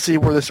interested to see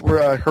where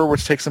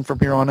Hurwitz takes him from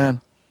here on in?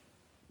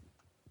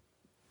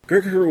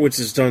 Greg Hurwitz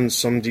has done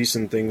some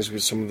decent things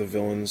with some of the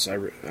villains.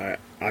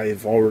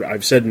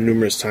 I've said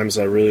numerous times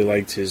that I really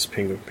liked his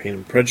Pain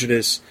and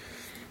Prejudice.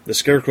 The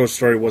Scarecrow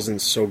story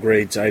wasn't so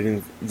great.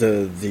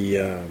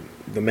 The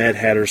Mad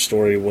Hatter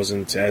story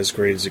wasn't as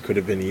great as it could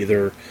have been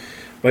either.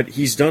 But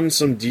he's done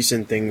some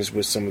decent things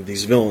with some of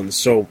these villains.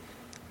 So,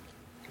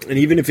 and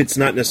even if it's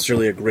not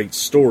necessarily a great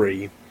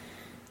story,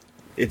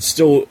 it's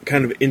still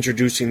kind of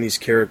introducing these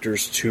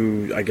characters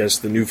to, I guess,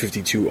 the New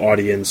 52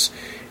 audience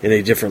in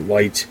a different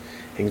light,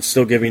 and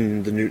still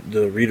giving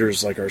the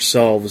readers like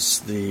ourselves,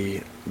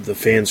 the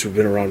fans who've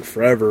been around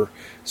forever,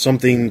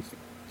 something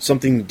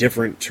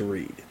different to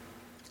read.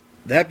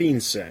 That being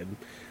said,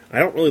 I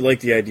don't really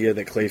like the idea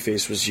that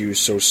Clayface was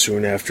used so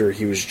soon after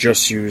he was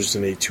just used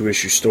in a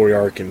 2-issue story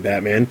arc in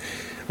Batman.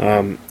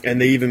 And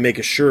they even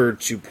make sure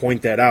to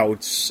point that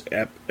out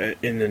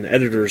in an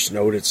editor's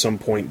note at some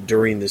point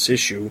during this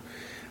issue.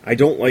 I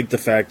don't like the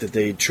fact that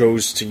they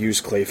chose to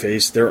use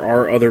Clayface. There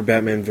are other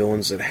Batman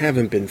villains that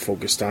haven't been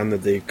focused on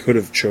that they could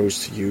have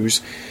chose to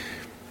use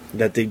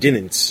that they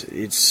didn't.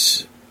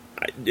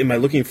 Am I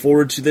looking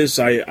forward to this?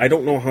 I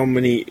don't know how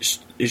many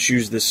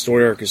issues this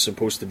story arc is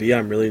supposed to be.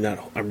 I'm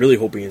really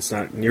hoping it's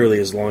not nearly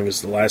as long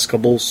as the last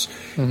couple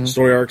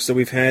story arcs that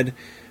we've had,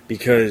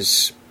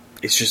 because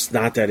it's just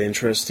not that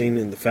interesting.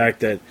 And the fact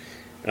that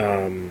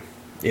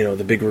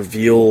the big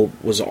reveal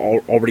was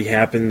already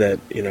happened, that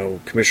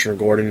Commissioner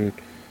Gordon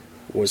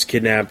was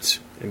kidnapped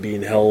and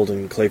being held,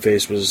 and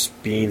Clayface was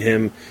being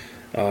him.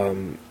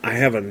 I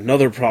have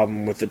another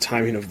problem with the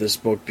timing of this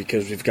book,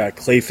 because we've got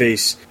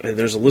Clayface, and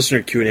there's a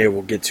listener Q&A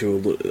we'll get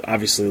to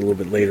obviously a little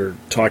bit later,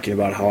 talking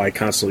about how I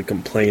constantly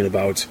complain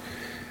about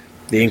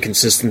the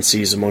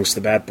inconsistencies amongst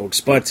the Bat books,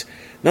 but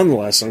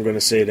nonetheless, I'm going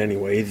to say it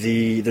anyway.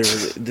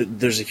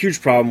 There's a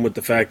huge problem with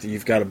the fact that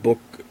you've got a book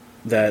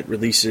that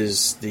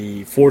releases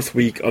the 4th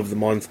week of the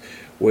month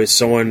with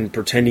someone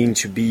pretending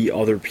to be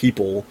other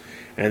people,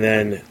 and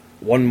then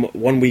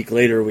one week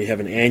later we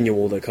have an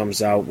annual that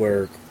comes out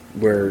where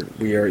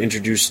we are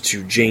introduced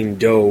to Jane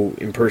Doe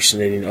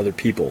impersonating other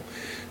people.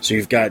 So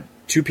you've got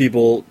two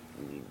people,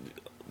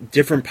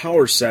 different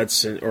power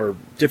sets, or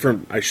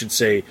different, I should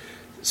say,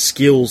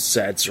 skill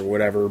sets or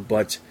whatever,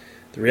 but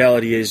the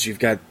reality is you've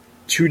got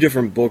two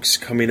different books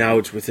coming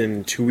out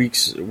within 2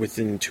 weeks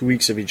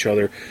of each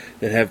other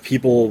that have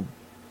people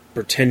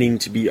pretending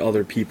to be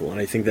other people, and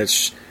I think that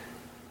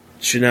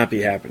should not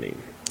be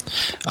happening.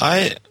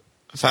 I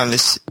found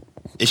this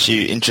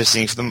issue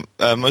interesting for them,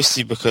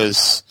 mostly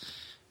because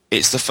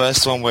it's the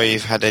first one where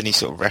you've had any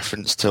sort of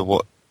reference to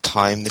what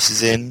time this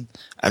is in,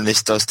 and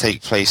this does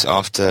take place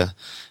after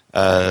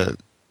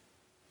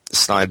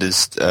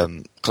Snyder's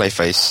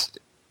Clayface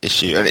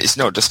issue. And it's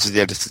not just because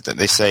the editor that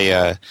they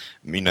say,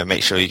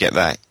 make sure you get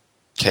that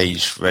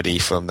cage ready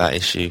from that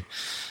issue.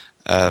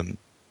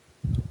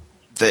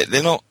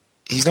 They're not.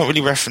 He's not really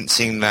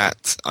referencing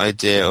that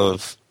idea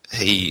of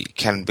he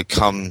can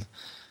become.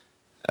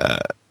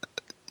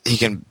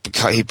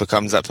 He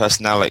becomes that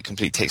person now, like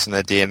completely takes on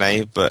their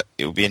DNA, but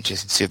it will be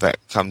interesting to see if that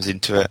comes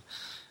into it.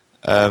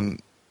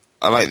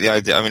 I like the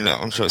idea, I mean,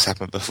 I'm sure it's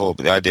happened before,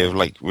 but the idea of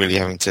like really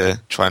having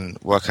to try and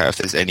work out if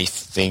there's any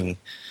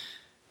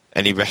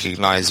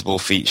recognisable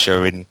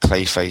feature in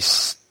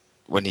Clayface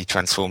when he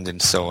transformed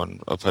into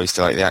someone, opposed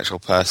to like the actual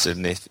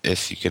person,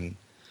 if you can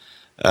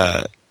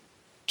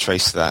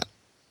trace that.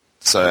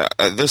 So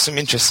there's some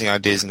interesting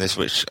ideas in this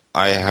which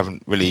I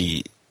haven't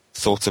really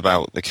thought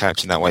about the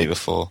character in that way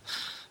before.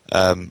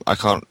 I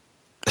can't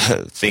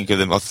think of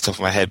them off the top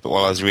of my head, but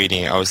while I was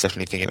reading it, I was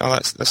definitely thinking,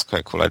 that's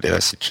quite a cool idea,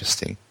 that's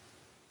interesting.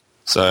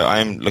 So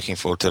I'm looking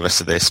forward to the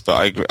rest of this,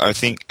 but I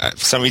think for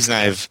some reason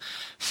I have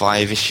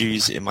 5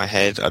 issues in my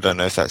head. I don't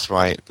know if that's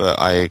right, but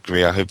I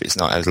agree. I hope it's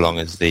not as long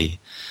as the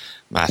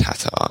Mad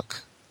Hatter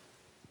arc.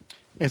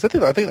 Yes, I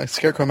think like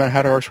Scarecrow and Mad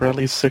Hatter arcs were at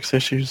least 6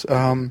 issues.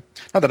 Not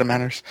that it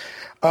matters.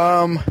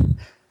 My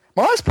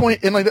last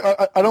point, and like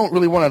I don't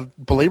really want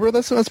to belabor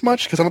this as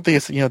much because I don't think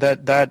it's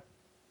that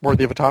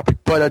worthy of a topic,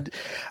 but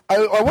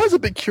I was a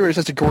bit curious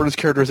as to Gordon's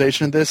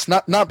characterization in this.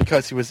 Not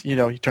because he was he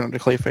turned into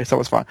Clayface, that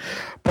was fine,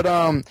 but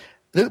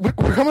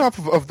we're coming off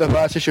of the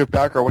last issue of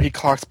Batgirl where he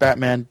clocks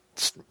Batman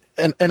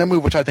in a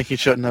move which I think he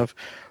shouldn't have,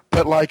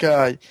 but like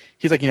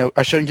he's like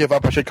I shouldn't give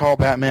up, I should call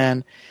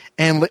Batman.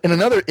 And in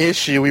another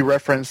issue we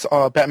reference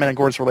Batman and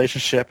Gordon's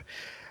relationship.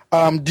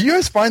 Do you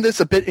guys find this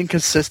a bit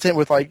inconsistent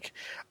with like,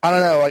 I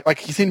don't know, like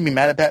he seemed to be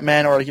mad at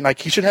Batman, or like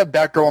he should have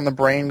Batgirl on the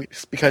brain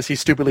because he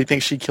stupidly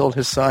thinks she killed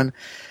his son?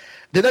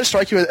 Did that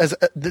strike you as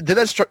did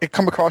that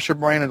come across your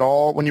brain at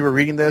all when you were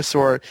reading this,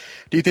 or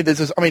do you think this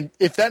is? I mean,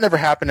 if that never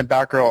happened in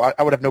Batgirl,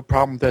 I would have no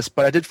problem with this,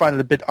 but I did find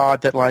it a bit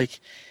odd that like,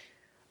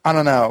 I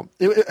don't know.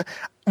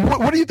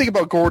 What do you think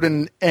about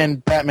Gordon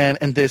and Batman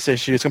in this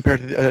issue as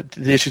compared to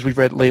the issues we've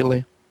read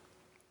lately?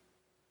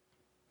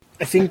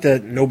 I think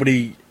that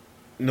nobody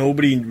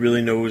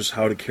really knows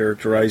how to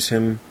characterize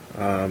him,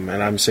 and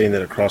I'm saying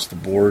that across the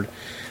board.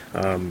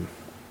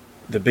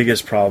 The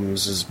biggest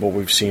problems is what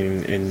we've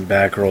seen in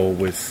Batgirl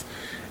with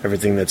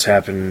everything that's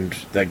happened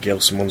that Gail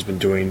Simone's been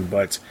doing,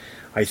 but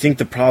I think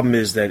the problem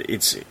is that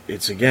it's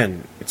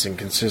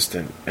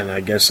inconsistent, and I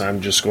guess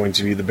I'm just going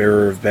to be the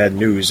bearer of bad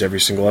news every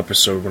single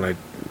episode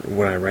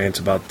when I rant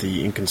about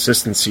the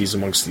inconsistencies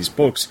amongst these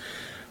books.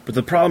 But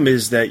the problem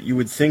is that you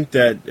would think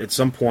that at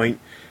some point,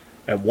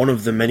 at one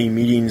of the many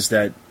meetings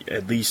that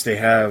at least they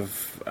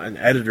have an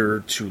editor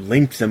to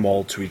link them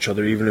all to each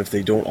other, even if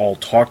they don't all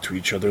talk to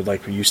each other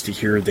like we used to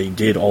hear they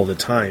did all the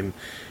time,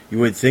 you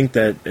would think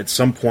that at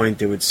some point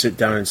they would sit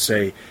down and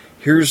say,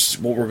 here's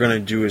what we're going to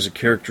do as a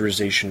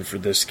characterization for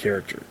this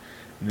character.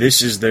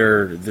 This is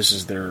their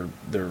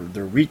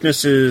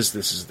weaknesses,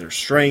 this is their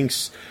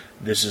strengths,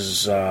 this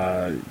is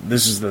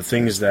the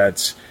things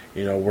that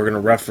we're going to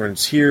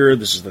reference here.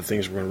 This is the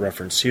things we're going to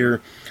reference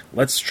here.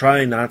 Let's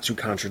try not to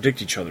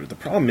contradict each other. The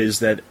problem is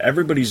that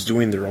everybody's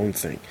doing their own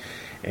thing,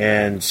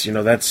 and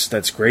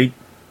that's great,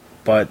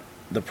 but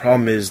the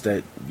problem is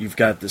that you've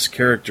got this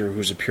character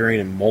who's appearing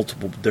in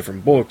multiple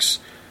different books,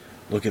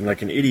 looking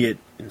like an idiot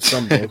in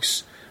some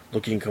books,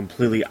 looking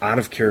completely out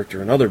of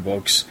character in other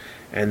books,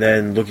 and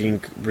then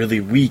looking really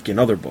weak in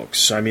other books.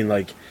 So, I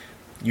mean,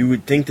 you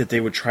would think that they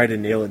would try to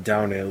nail it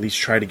down and at least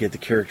try to get the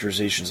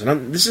characterizations.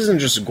 And this isn't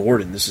just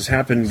Gordon. This has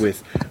happened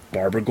with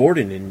Barbara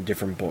Gordon in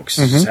different books.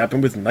 This has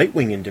happened with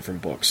Nightwing in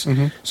different books.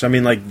 So, I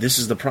mean, this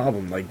is the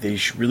problem. They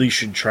really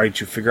should try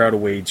to figure out a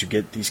way to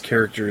get these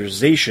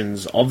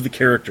characterizations of the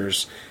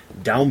characters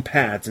down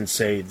pat and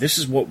say, this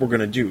is what we're going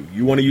to do.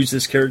 You want to use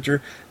this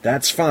character?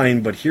 That's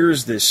fine, but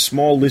here's this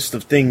small list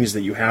of things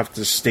that you have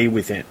to stay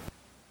within.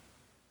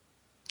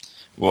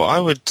 What I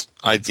would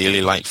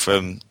ideally like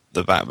from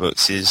the Bat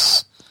books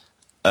is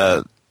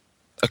a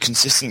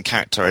consistent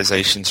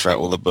characterization throughout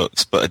all the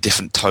books, but a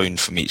different tone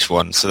from each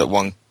one, so that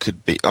one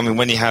could be... I mean,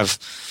 when you have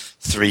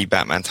 3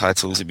 Batman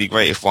titles, it'd be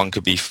great if one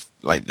could be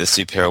like the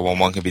superhero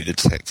one could be the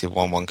detective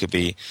one could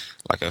be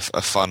like a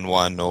fun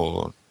one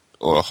or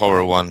a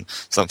horror one,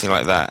 something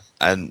like that.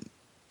 And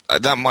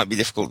that might be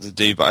difficult to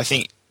do, but I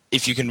think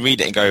if you can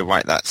read it and go,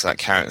 right, that's that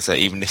character,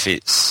 even if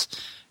it's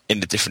in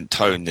a different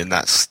tone, then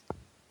that's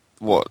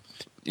what...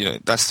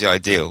 that's the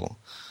ideal.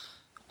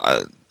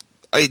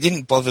 It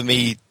didn't bother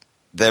me,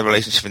 their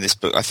relationship in this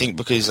book, I think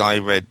because I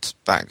read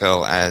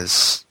Batgirl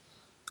as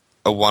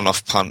a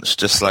one-off punch,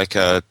 just like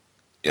I've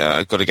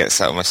got to get this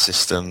out of my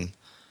system.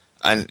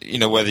 And,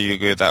 whether you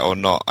agree with that or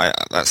not,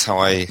 that's how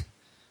I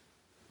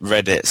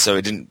read it, so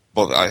it didn't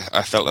bother.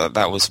 I felt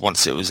that was,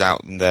 once it was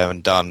out and there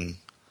and done,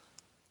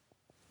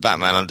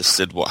 Batman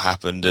understood what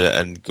happened,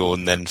 and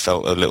Gordon then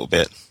felt a little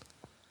bit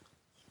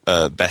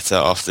better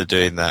after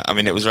doing that. I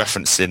mean, it was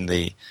referenced in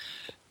the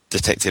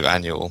Detective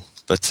Annual,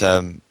 but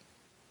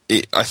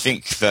I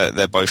think that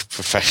they're both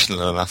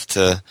professional enough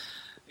to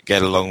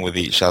get along with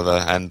each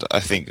other, and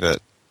I think that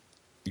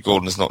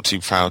Gordon's not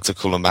too proud to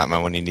call him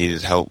Batman when he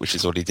needed help, which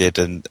is what he did,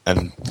 and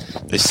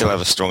they still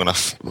have a strong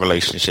enough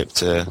relationship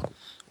to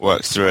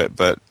work through it.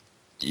 But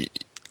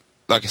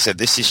like I said,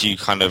 this issue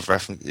kind of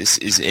this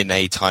is in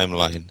a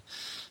timeline,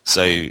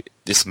 so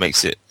this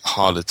makes it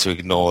harder to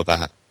ignore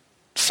that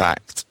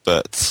fact,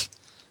 but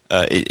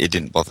it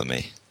didn't bother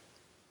me.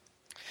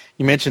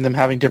 You mentioned them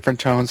having different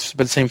tones,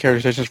 but the same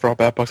characterizations for all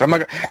Bat books.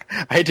 I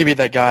hate to be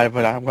that guy,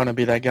 but I'm going to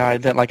be that guy.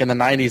 That, in the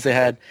 90s, they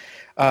had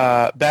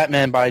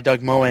Batman by Doug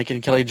Moench,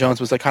 and Kelly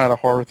Jones was kind of the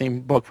horror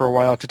themed book for a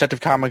while.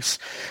 Detective Comics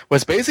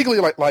was basically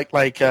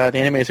like the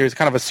animated series,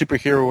 kind of a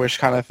superhero-ish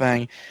kind of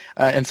thing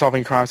in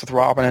solving crimes with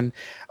Robin.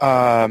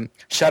 And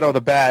Shadow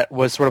the Bat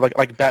was sort of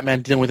like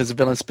Batman dealing with his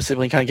villains,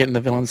 specifically kind of getting the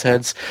villains'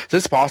 heads. So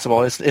it's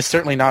possible. It's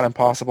certainly not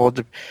impossible.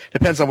 It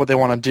depends on what they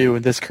want to do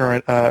in this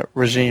current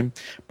regime.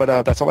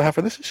 But that's all I have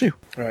for this issue.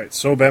 All right,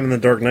 so Batman the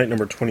Dark Knight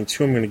number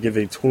 22, I'm going to give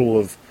a total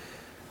of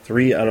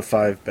 3 out of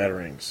 5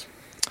 Batarangs.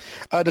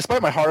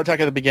 Despite my heart attack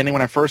at the beginning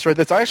when I first read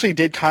this, I actually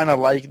did kind of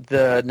like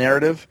the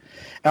narrative.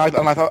 And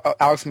I thought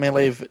Alex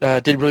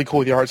Maleev did really cool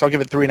with the art, so I'll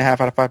give it 3.5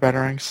 out of 5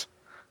 Batarangs.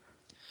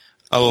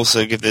 I'll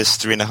also give this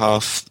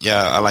 3.5.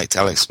 Yeah, I liked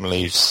Alex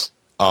Maleev's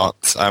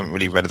art. I haven't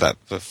really read that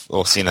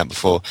or seen that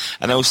before.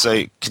 And I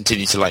also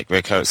continue to like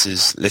Greg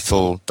Kurtz's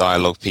little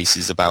dialogue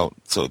pieces about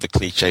sort of the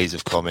cliches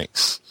of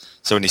comics.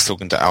 So when he's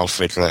talking to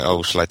Alfred, like,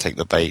 oh, shall I take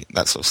the bait?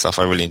 That sort of stuff.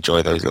 I really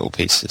enjoy those little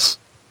pieces.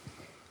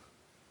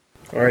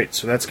 All right,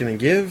 so that's going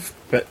to give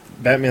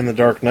Batman the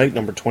Dark Knight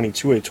number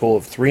 22 a total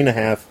of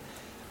 3.5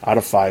 out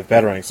of 5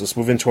 Batarangs. Let's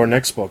move into our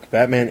next book,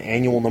 Batman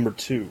Annual number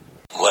 2.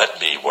 Let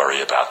me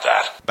worry about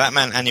that.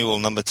 Batman Annual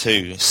number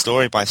 2,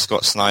 story by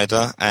Scott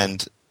Snyder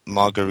and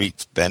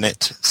Marguerite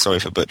Bennett, sorry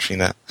for butchering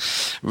that,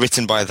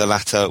 written by the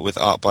latter with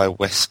art by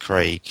Wes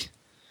Craig.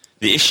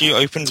 The issue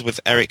opens with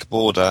Eric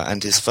Border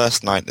and his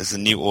first night as the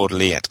new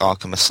orderly at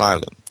Arkham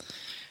Asylum.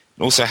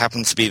 It also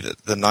happens to be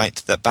the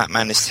night that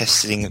Batman is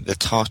testing the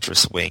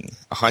Tartarus Wing,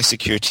 a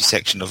high-security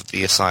section of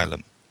the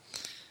asylum.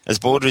 As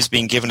Border is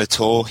being given a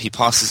tour, he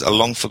passes a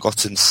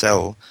long-forgotten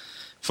cell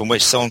from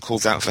which someone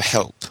calls out for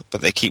help, but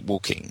they keep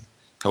walking.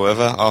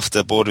 However,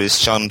 after Border is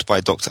shunned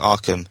by Dr.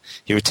 Arkham,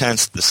 he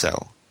returns to the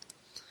cell.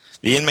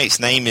 The inmate's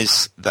name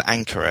is the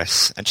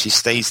Anchoress, and she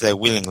stays there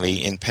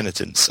willingly in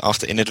penitence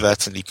after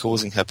inadvertently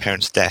causing her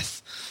parents'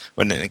 death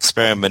when an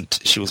experiment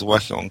she was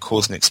working on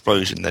caused an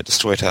explosion that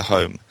destroyed her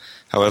home.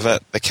 However,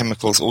 the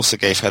chemicals also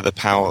gave her the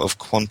power of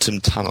quantum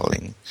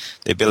tunneling,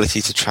 the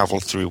ability to travel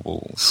through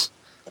walls.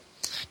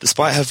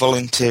 Despite her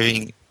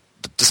voluntary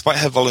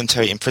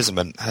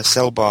imprisonment, her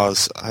cell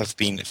bars have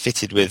been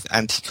fitted with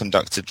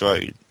anti-conductor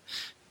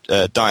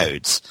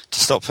diodes to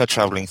stop her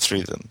traveling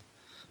through them.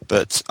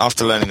 But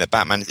after learning that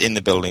Batman is in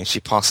the building, she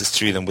passes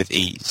through them with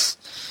ease.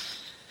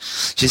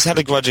 She's had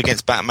a grudge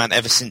against Batman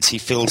ever since he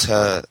filled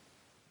her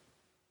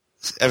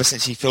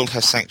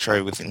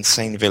sanctuary with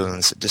insane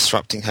villains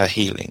disrupting her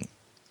healing.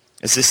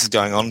 As this is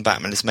going on,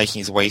 Batman is making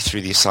his way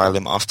through the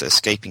asylum after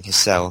escaping his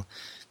cell,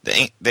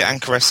 The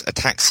Anchoress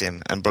attacks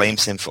him and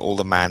blames him for all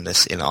the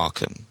madness in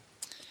Arkham.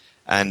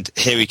 And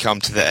here we come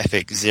to the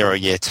epic 0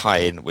 Year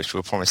tie-in, which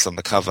we're promised on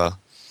the cover.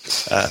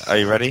 Are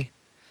you ready?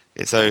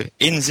 So,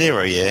 in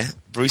 0 Year,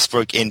 Bruce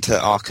broke into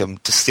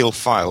Arkham to steal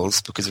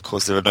files because, of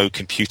course, there were no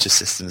computer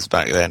systems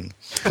back then.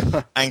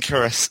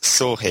 Anchoress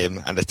saw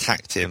him and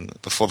attacked him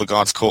before the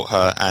guards caught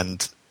her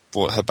and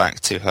brought her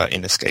back to her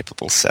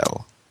inescapable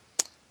cell.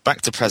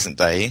 Back to present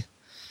day.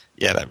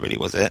 Yeah, that really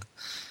was it.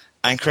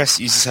 Anchoress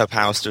uses her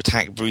powers to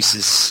attack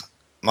Bruce's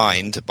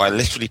mind by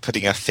literally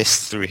putting her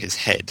fist through his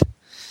head.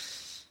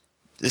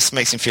 This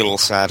makes him feel all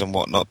sad and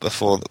whatnot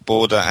before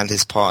Border and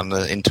his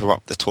partner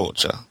interrupt the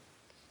torture.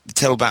 They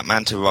tell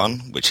Batman to run,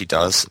 which he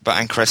does, but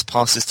Anchoress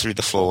passes through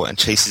the floor and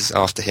chases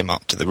after him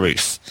up to the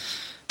roof.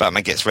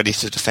 Batman gets ready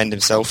to defend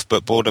himself,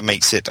 but Border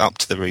makes it up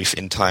to the roof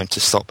in time to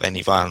stop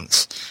any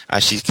violence,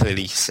 as she's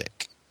clearly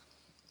sick.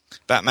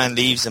 Batman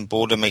leaves and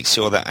Border makes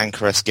sure that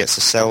Anchoress gets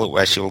a cell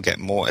where she will get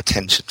more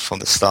attention from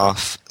the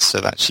staff so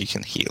that she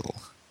can heal.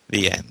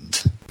 The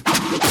end.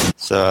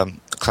 So,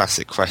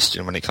 classic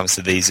question when it comes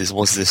to these is,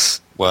 was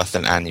this worth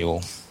an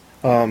annual?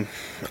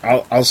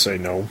 I'll say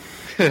no.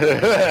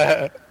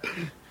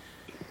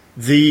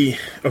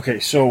 Okay,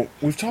 so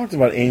we've talked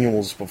about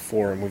annuals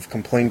before, and we've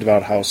complained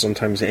about how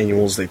sometimes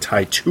annuals, they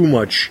tie too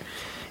much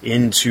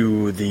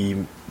into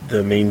the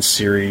main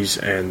series,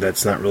 and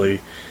it's not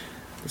really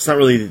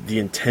the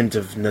intent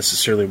of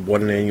necessarily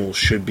what an annual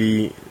should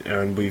be.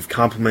 And we've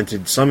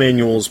complimented some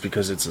annuals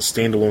because it's a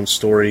standalone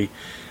story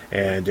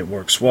and it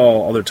works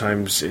well. Other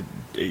times it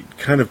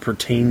kind of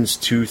pertains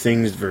to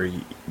things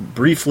very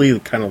briefly,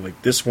 kind of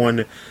like this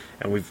one,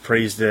 and we've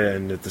praised it,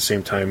 and at the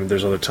same time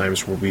there's other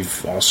times where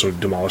we've also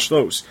demolished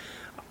those.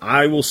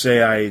 I will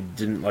say I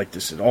didn't like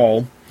this at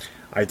all.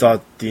 I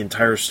thought the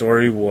entire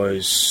story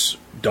was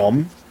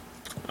dumb.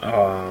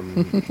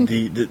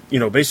 Basically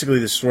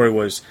the story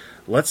was,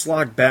 let's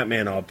lock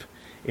Batman up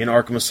in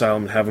Arkham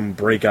Asylum and have him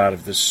break out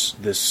of this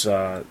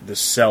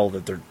cell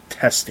that they're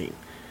testing.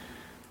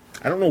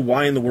 I don't know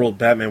why in the world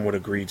Batman would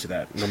agree to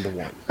that, number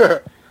one.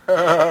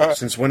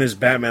 Since when is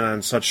Batman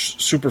on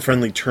such super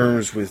friendly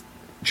terms with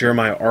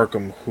Jeremiah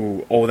Arkham,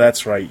 who, oh,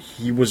 that's right,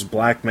 he was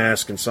Black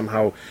Mask and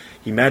somehow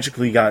he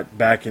magically got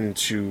back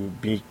into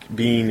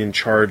being in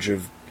charge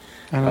of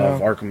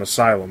Arkham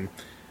Asylum.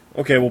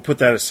 Okay, we'll put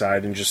that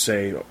aside and just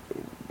say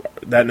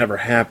that never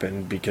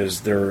happened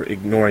because they're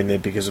ignoring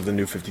it because of the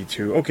New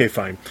 52. Okay,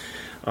 fine.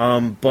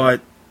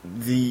 But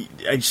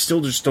I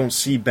still just don't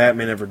see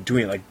Batman ever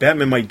doing it. Like,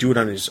 Batman might do it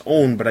on his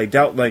own, but I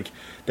doubt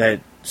that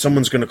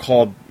someone's going to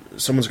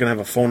have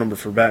a phone number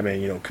for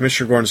Batman.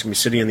 Commissioner Gordon's going to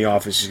be sitting in the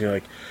office. He's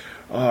going to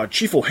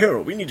Chief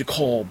O'Hara, we need to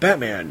call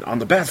Batman on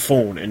the Bat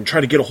phone and try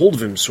to get a hold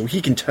of him so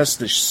he can test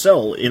this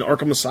cell in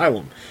Arkham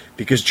Asylum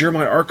because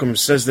Jeremiah Arkham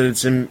says that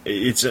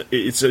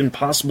it's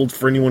impossible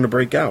for anyone to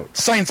break out.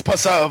 Science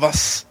preserve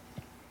us.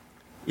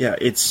 Yeah,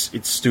 it's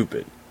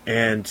stupid.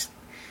 And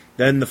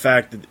then the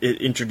fact that it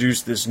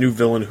introduced this new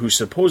villain who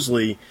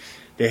supposedly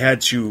they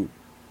had to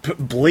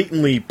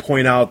blatantly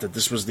point out that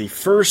this was the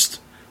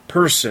first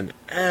person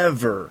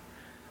ever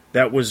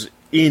that was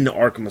in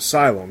Arkham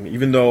Asylum,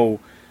 even though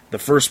the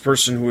first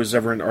person who was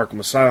ever in Arkham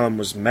Asylum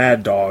was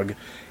Mad Dog,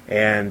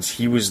 and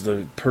he was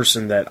the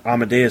person that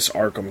Amadeus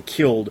Arkham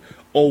killed.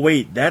 Oh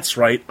wait, that's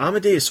right,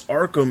 Amadeus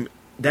Arkham,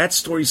 that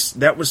story,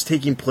 that was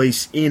taking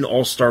place in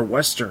All-Star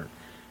Western.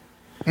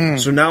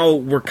 So now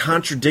we're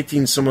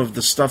contradicting some of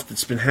the stuff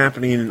that's been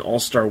happening in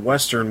All-Star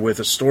Western with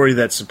a story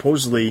that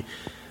supposedly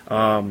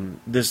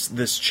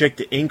this chick,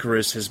 the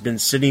Anchoress, has been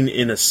sitting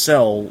in a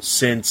cell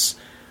since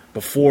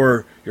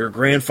before your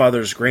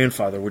grandfather's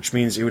grandfather, which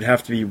means it would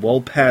have to be well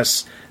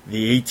past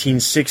the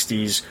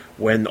 1860s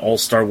when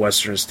All-Star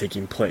Western is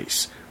taking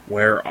place,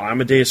 where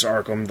Amadeus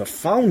Arkham, the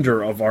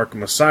founder of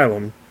Arkham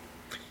Asylum,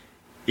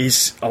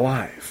 is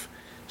alive.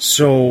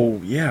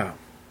 So, yeah.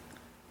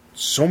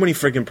 So many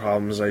freaking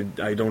problems, I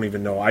don't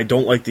even know. I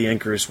don't like the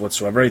Anchoress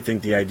whatsoever. I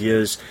think the idea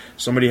is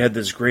somebody had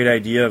this great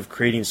idea of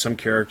creating some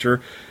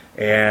character,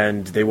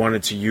 and they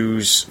wanted to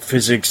use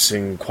physics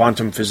and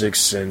quantum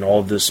physics and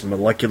all this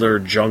molecular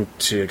junk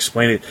to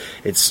explain it.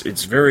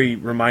 It's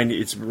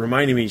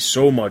reminding me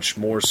so much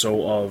more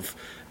so of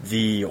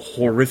the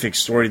horrific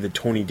story that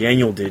Tony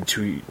Daniel did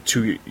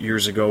two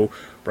years ago,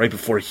 right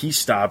before he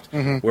stopped,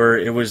 where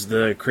it was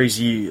the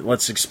crazy,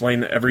 let's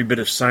explain every bit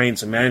of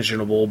science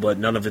imaginable, but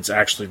none of it's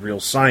actually real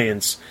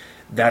science.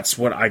 That's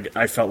what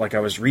I felt like I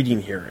was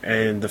reading here.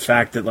 And the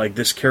fact that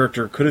this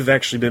character could have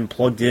actually been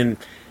plugged in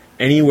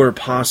anywhere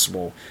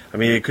possible. I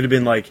mean, it could have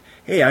been like,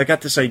 hey, I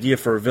got this idea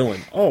for a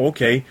villain. Oh,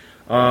 okay.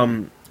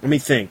 Let me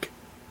think.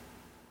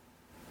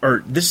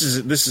 Or this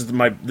is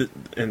my,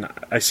 and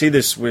I say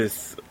this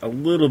with a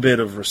little bit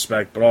of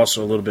respect, but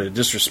also a little bit of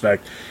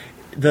disrespect.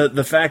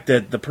 The fact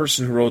that the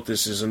person who wrote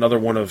this is another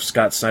one of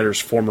Scott Snyder's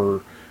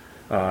former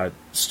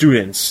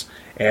students,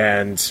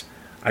 and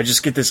I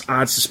just get this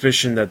odd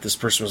suspicion that this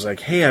person was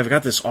like, hey, I've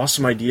got this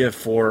awesome idea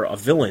for a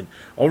villain.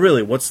 Oh,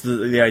 really? What's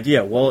the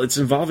idea? Well, it's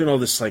involving all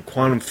this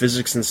quantum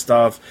physics and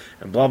stuff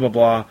and blah, blah,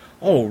 blah.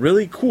 Oh,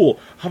 really? Cool.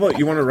 How about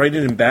you want to write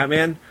it in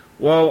Batman?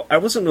 Well, I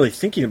wasn't really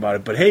thinking about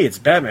it, but hey, it's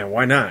Batman.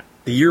 Why not?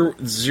 The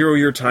 0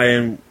 year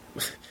tie-in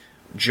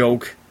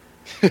joke.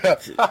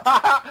 That's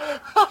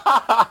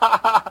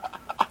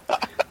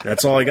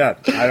all I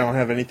got. I don't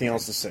have anything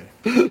else to say.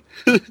 Man,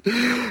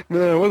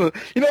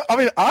 I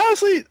mean,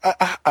 honestly,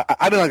 I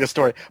didn't like the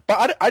story,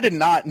 but I did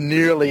not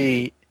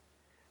nearly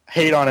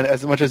hate on it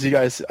as much as you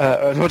guys,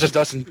 as much as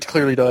Dustin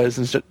clearly does,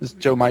 and as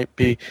Joe might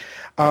be.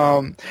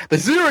 The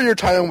 0 year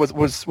tie-in was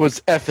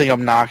effing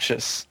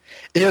obnoxious.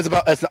 It was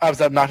about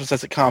as obnoxious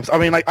as it comes. I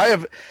mean, like I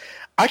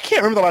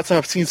can't remember the last time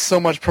I've seen so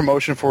much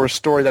promotion for a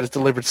story that is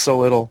delivered so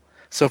little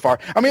so far.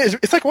 I mean,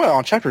 it's like, what,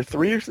 on chapter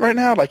 3 right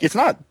now? Like, it's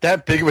not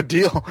that big of a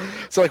deal.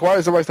 So, like, why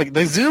is everybody like,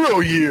 the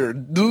 0 year?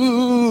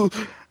 Oh,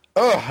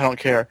 I don't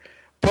care.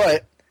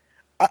 But,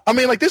 I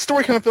mean, like, this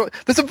story kind of felt,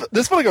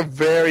 this felt like a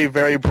very,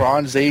 very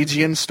Bronze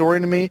Agean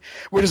story to me,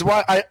 which is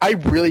why I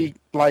really,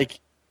 like,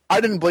 I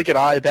didn't blink an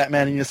eye at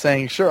Batman and just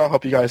saying, sure, I'll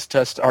help you guys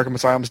test Arkham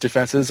Asylum's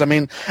defenses. I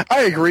mean,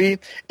 I agree.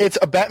 It's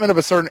a Batman of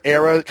a certain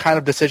era kind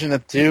of decision to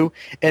do,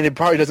 and it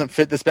probably doesn't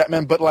fit this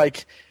Batman, but,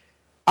 like,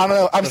 I don't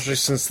know. Especially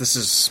since this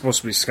is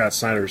supposed to be Scott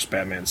Snyder's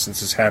Batman,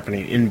 since it's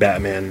happening in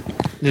Batman.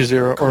 Year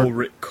Zero.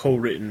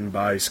 Co-written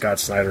by Scott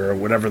Snyder, or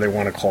whatever they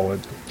want to call it.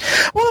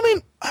 Well, I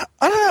mean, I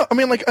don't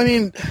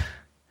know.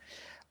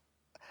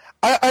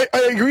 I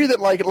agree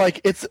that,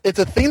 like it's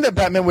a thing that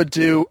Batman would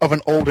do of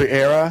an older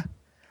era,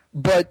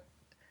 but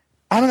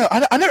I don't know.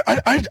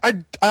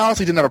 I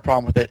honestly didn't have a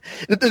problem with it.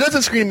 It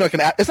doesn't scream like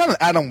it's not an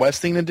Adam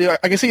West thing to do.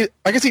 I can see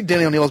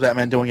Danny O'Neill's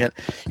Batman doing it,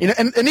 you know,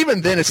 and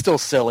even then it's still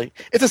silly.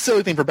 It's a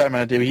silly thing for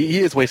Batman to do. He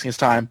is wasting his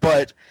time,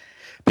 but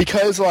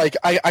because like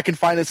I can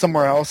find it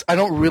somewhere else, I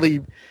don't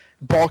really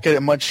balk at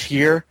it much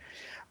here.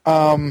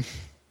 The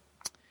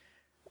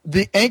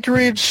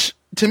Anchorage,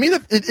 to me,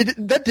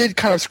 that did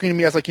kind of scream to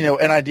me as like, you know,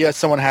 an idea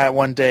someone had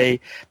one day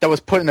that was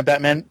put in a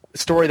Batman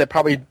story that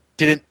probably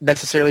didn't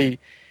necessarily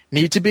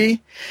need to be.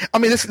 I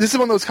mean, this is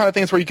one of those kind of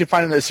things where you can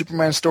find in a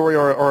Superman story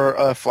or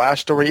a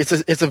Flash story.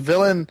 It's a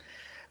villain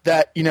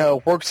that, you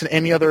know, works in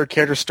any other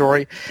character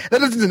story.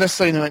 That doesn't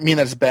necessarily mean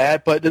that it's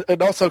bad, but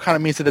it also kind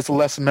of means that it's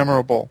less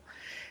memorable.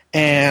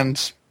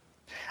 And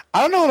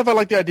I don't know if I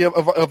like the idea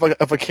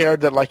of a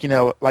character that, like, you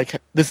know,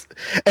 like this,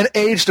 an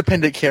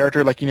age-dependent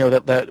character, like, you know,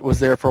 that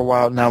was there for a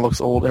while and now looks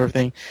old and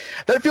everything.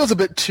 That feels a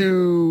bit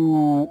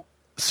too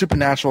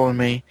supernatural to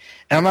me,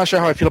 and I'm not sure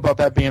how I feel about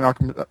that being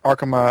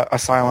Arkham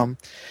Asylum.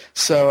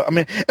 So, I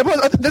mean,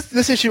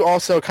 this issue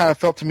also kind of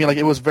felt to me like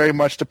it was very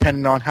much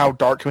dependent on how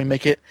dark can we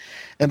make it,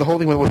 and the whole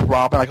thing with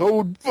Robin, like,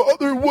 oh,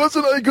 Father,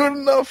 wasn't I good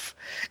enough?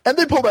 And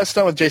they pulled that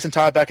stunt with Jason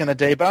Todd back in the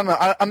day, but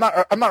I don't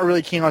know, I'm not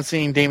really keen on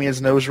seeing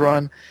Damian's nose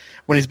run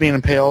when he's being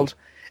impaled.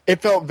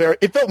 It felt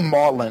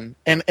maudlin,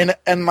 and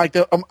like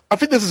I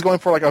think this is going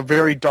for like a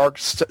very dark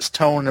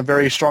tone and a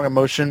very strong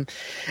emotion,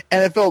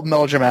 and it felt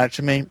melodramatic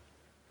to me.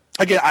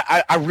 Again,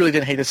 I really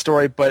didn't hate the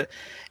story, but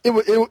it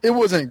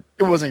wasn't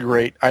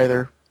great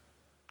either.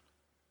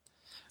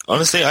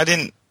 Honestly, I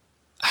didn't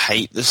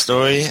hate the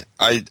story.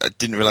 I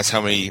didn't realize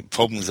how many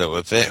problems there were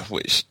with it,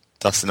 which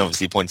Dustin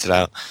obviously pointed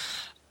out.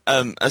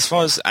 As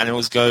far as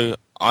annuals go,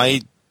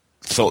 I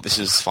thought this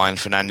was fine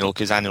for an annual,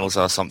 because annuals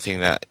are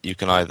something that you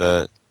can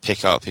either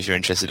pick up if you're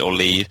interested or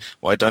leave.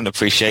 What I don't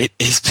appreciate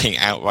is being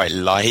outright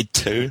lied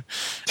to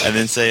and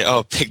then say,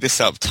 oh, pick this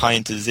up, tie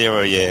into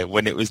 0 year,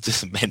 when it was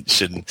just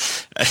mentioned.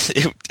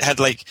 It had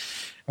like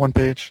one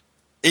page.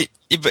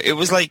 But it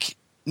was like,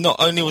 not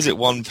only was it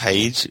one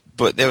page,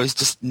 but there was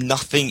just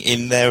nothing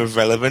in there of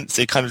relevance.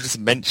 It kind of just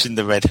mentioned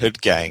the Red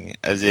Hood gang,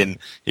 as in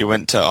he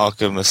went to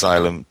Arkham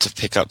Asylum to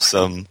pick up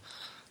some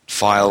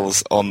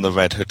files on the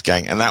Red Hood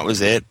gang, and that was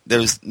it. There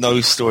was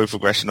no story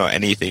progression or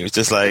anything. It was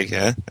just like,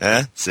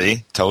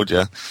 see, told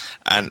you.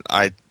 And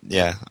I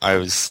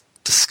was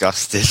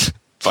disgusted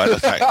by the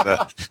fact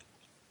that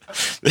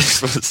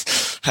this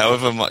was,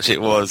 however much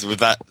it was, with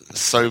that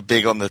so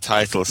big on the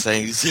title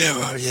saying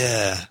 0,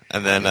 yeah,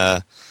 and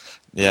then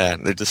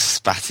they just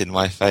spat in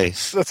my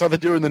face. That's how they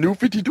do in the New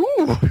 52.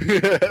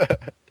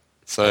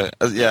 So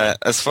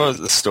as far as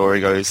the story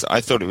goes, I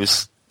thought it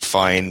was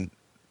fine.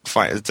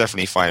 It's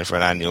definitely fine for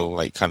an annual,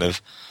 like, kind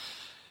of,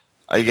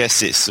 I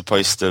guess it's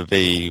supposed to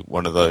be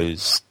one of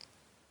those,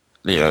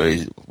 you know,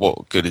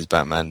 what good is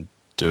Batman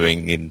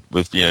doing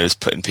with, you know, just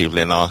putting people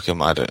in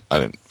Arkham? I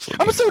don't.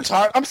 I'm so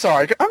tired. I'm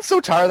sorry. I'm so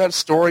tired of that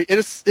story.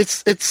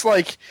 It's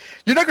like,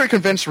 you're not going to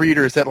convince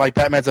readers that, like,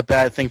 Batman's a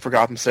bad thing for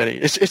Gotham City.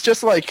 It's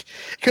just like,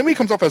 to me, it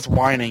comes off as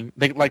whining,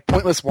 like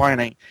pointless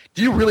whining.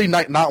 Do you really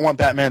not want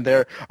Batman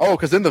there? Oh,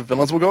 because then the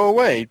villains will go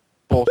away.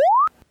 Bullshit.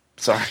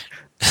 Sorry.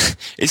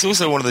 It's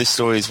also one of those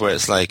stories where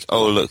it's like,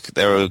 oh, look,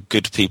 there are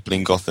good people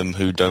in Gotham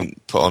who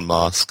don't put on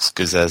masks,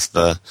 because there's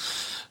the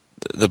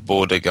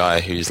border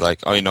guy who's like,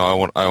 oh, you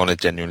know, I want to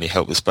genuinely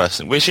help this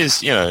person, which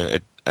is, you know,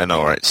 an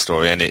alright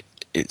story, and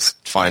it's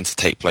fine to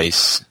take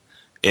place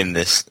in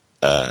this,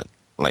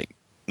 like,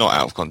 not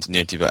out of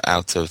continuity, but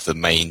out of the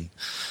main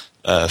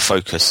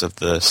focus of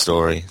the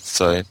story.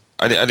 So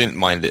I didn't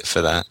mind it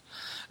for that.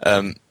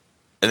 And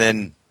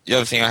then the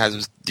other thing I had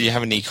was, do you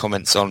have any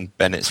comments on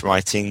Bennett's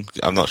writing?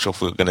 I'm not sure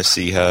if we're going to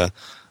see her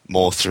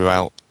more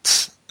throughout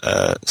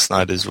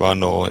Snyder's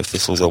run, or if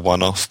this was a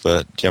one-off.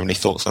 But do you have any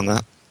thoughts on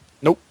that?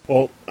 Nope.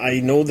 Well, I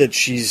know that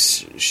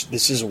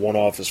this is a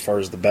one-off as far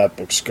as the Bat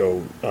books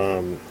go.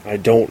 I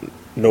don't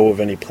know of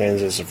any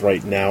plans as of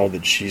right now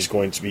that she's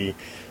going to be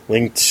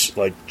linked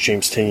like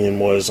James Tynion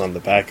was on the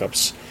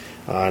backups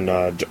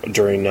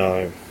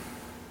during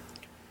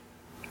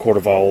Court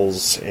of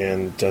Owls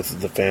and Death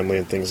of the Family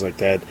and things like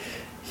that.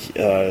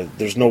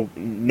 There's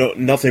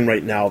nothing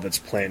right now that's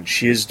planned.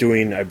 She is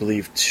doing, I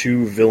believe,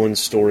 2 villain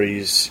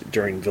stories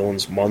during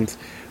Villains Month.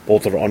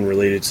 Both are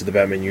unrelated to the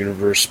Batman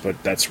universe,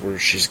 but that's where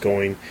she's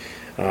going.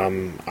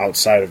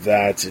 Outside of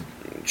that,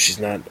 she's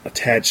not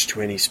attached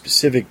to any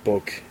specific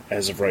book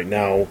as of right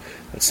now.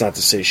 That's not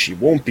to say she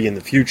won't be in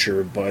the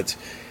future, but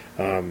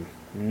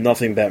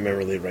nothing Batman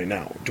related right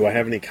now. Do I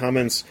have any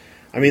comments?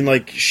 I mean,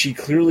 like, she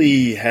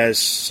clearly has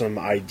some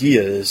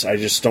ideas. I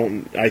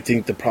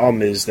think the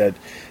problem is that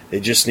they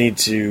need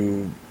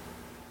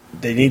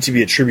to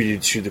be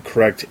attributed to the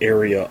correct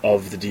area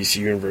of the DC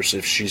universe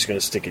if she's going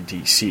to stick at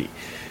DC.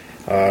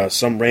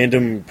 Some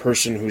random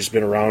person who's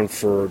been around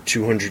for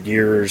 200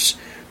 years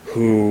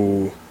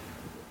who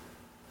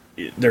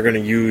they're going to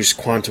use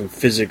quantum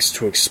physics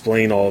to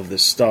explain all of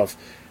this stuff.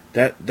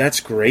 That's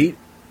great,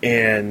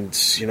 and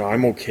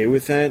I'm okay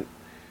with that,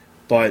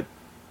 but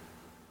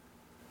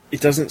it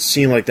doesn't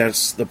seem like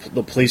that's the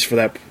place for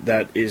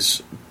that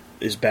is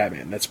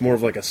Batman. That's more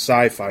of like a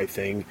sci-fi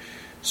thing,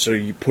 so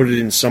you put it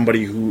in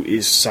somebody who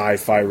is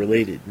sci-fi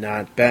related,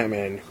 not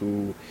Batman,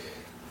 who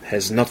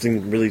has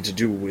nothing really to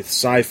do with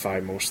sci-fi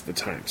most of the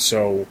time.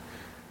 So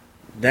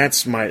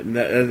that's my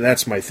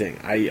thing.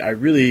 I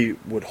really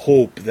would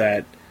hope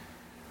that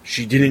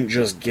she didn't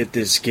just get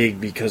this gig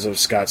because of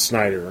Scott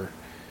Snyder,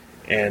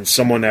 and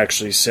someone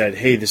actually said,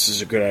 hey, this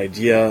is a good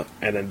idea,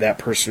 and then that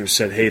person who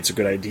said, hey, it's a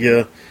good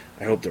idea,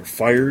 I hope they're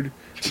fired,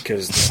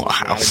 because this is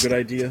not a good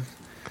idea.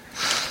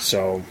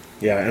 So,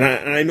 yeah,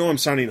 and I know I'm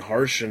sounding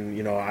harsh,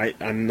 and,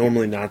 I'm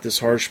normally not this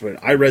harsh,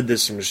 but I read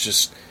this and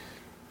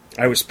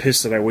I was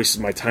pissed that I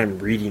wasted my time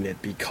reading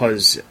it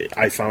because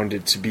I found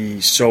it to be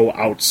so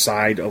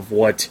outside of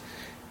what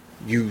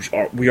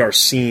we are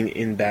seeing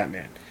in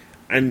Batman.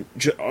 And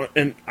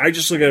I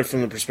just look at it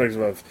from the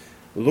perspective of,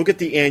 look at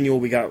the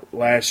annual we got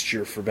last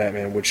year for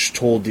Batman, which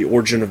told the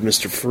origin of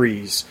Mr.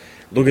 Freeze.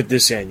 Look at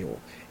this annual.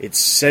 It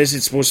says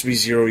it's supposed to be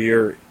 0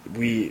 year.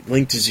 We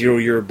linked to 0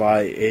 year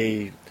by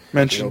a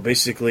mention,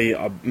 basically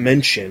a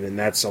mention, and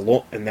that's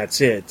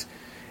it.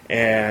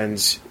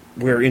 And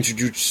we're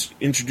introduced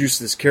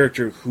this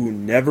character who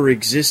never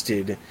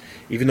existed,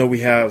 even though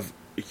we have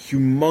a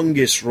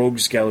humongous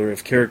rogues gallery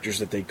of characters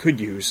that they could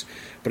use.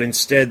 But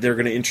instead, they're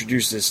going to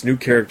introduce this new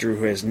character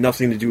who has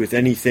nothing to do with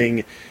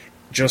anything,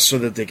 just so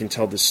that they can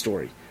tell this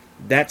story.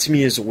 That to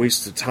me is a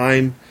waste of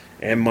time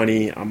and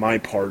money on my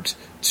part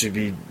to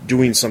be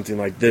doing something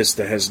like this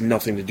that has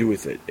nothing to do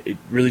with it. It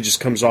really just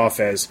comes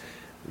off as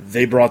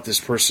they brought this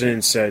person in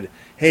and said,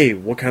 hey,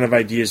 what kind of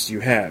ideas do you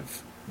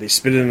have? They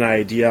spit an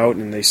idea out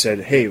and they said,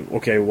 hey,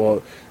 okay,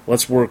 well,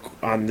 let's work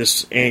on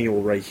this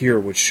annual right here,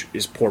 which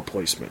is poor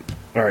placement.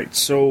 Alright,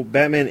 so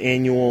Batman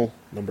Annual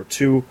number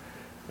 2.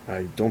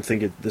 I don't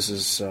think this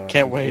is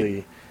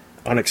completely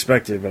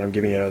unexpected, but I'm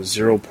giving it a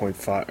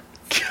 0.5.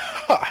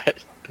 God.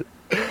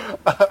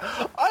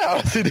 I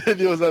honestly didn't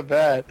think it was that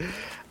bad.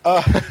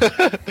 I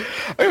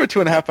give it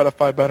 2.5 out of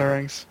 5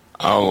 Batarangs.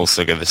 I'll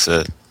also give this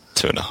a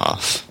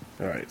 2.5.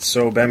 Alright,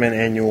 so Batman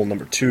Annual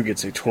number 2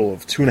 gets a total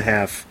of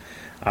 2.5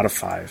 out of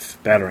 5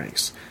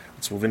 Batarangs.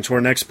 Let's move into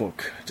our next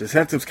book,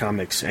 Detective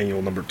Comics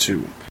Annual number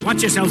 2.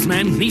 Watch yourselves,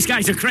 men. These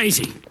guys are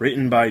crazy.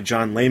 Written by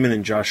John Layman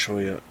and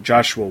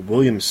Joshua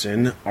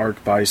Williamson,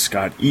 art by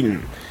Scott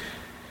Eaton.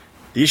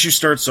 The issue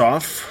starts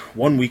off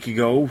 1 week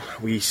ago.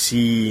 We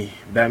see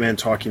Batman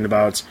talking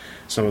about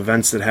some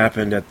events that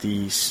happened at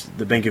the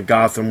Bank of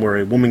Gotham, where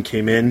a woman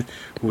came in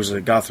who was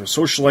a Gotham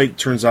socialite.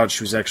 Turns out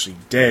she was actually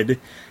dead,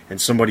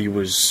 and somebody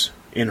was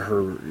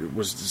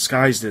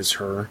disguised as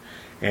her.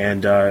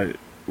 And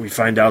we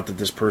find out that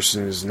this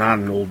person is not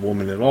an old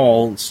woman at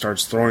all.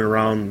 Starts throwing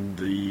around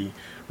the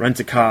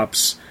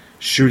rent-a-cops,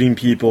 shooting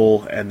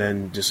people, and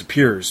then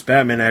disappears.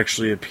 Batman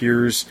actually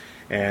appears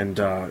and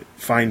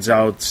finds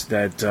out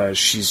that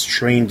she's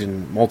trained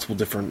in multiple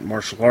different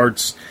martial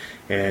arts,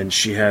 and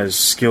she has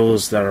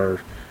skills that are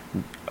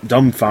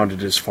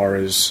dumbfounded as far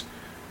as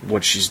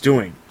what she's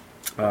doing.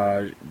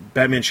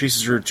 Batman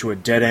chases her to a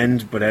dead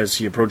end, but as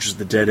he approaches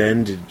the dead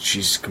end,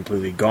 she's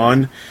completely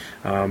gone.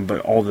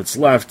 But all that's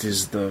left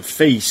is the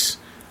face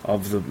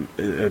of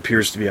it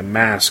appears to be a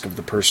mask of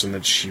the person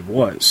that she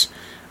was.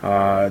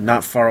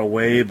 Not far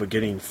away, but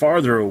getting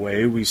farther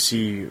away, we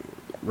see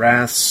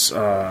Wrath's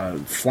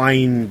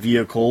flying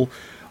vehicle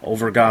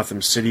over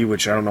Gotham City,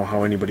 which I don't know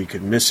how anybody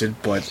could miss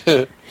it,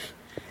 but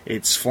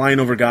it's flying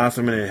over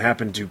Gotham, and it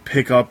happened to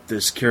pick up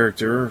this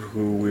character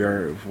who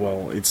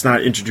it's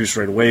not introduced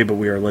right away, but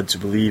we are led to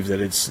believe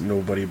that it's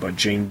nobody but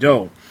Jane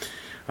Doe.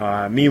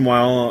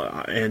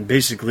 Meanwhile, and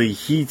basically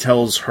he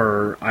tells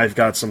her, I've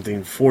got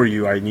something for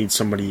you, I need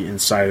somebody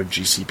inside of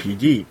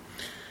GCPD.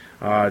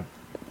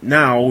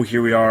 Now,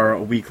 here we are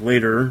a week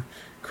later,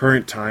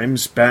 current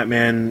times,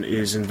 Batman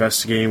is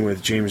investigating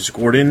with James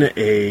Gordon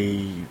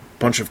a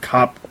bunch of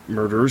cop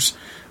murders,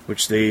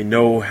 which they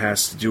know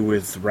has to do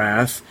with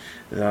Wrath.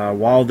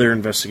 While they're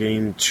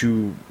investigating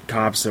 2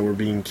 cops that were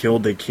being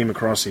killed, they came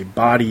across a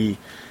body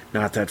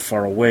not that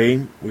far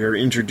away. We are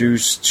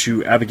introduced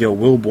to Abigail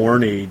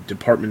Wilborn, a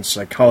department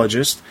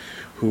psychologist,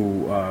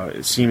 who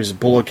it seems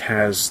Bullock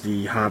has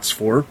the hots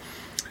for.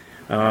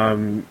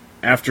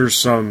 After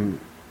some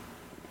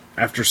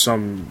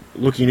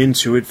looking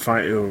into it,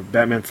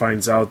 Batman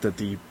finds out that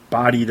the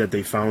body that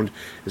they found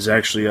is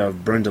actually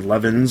of Brenda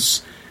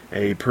Levins,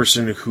 a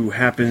person who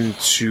happened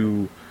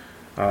to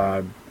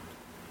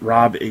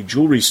rob a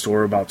jewelry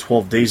store about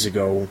 12 days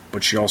ago,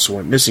 but she also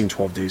went missing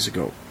 12 days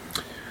ago.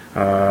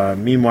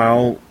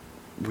 Meanwhile,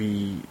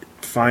 we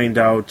find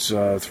out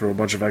through a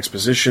bunch of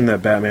exposition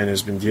that Batman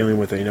has been dealing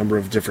with a number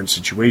of different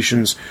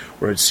situations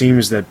where it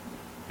seems that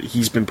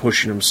he's been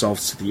pushing himself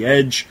to the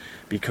edge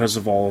because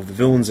of all of the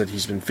villains that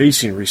he's been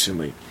facing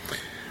recently.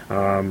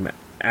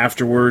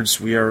 Afterwards,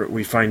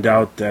 we find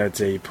out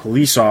that a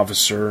police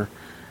officer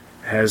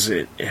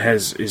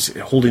is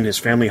holding his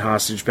family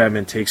hostage.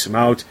 Batman takes him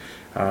out,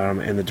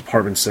 and the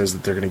department says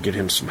that they're going to get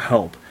him some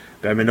help.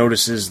 Batman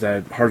notices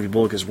that Harvey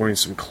Bullock is wearing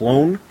some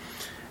cologne,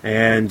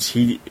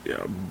 and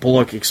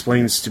Bullock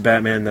explains to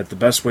Batman that the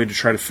best way to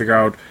try to figure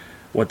out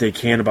what they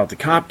can about the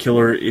cop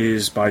killer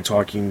is by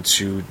talking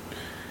to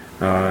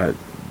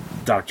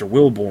Dr.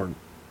 Wilborn,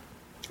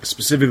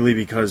 specifically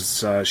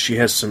because she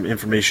has some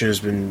information, has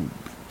been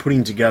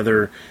putting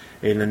together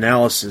an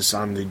analysis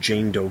on the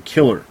Jane Doe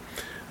killer.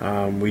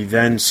 We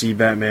then see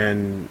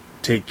Batman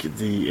take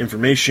the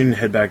information,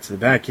 head back to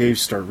the Batcave,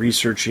 start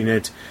researching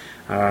it.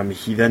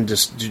 He then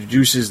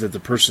deduces that the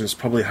person is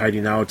probably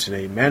hiding out in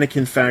a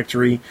mannequin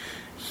factory.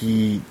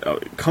 He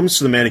comes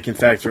to the mannequin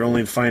factory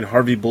only to find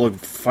Harvey Bullock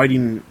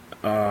fighting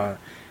Dr.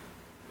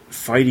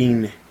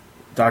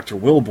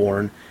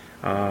 Wilborn.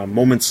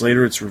 Moments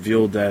later, it's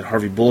revealed that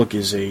Harvey Bullock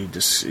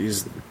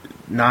is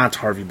not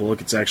Harvey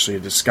Bullock. It's actually a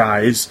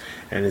disguise,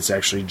 and it's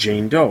actually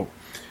Jane Doe.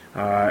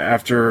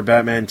 After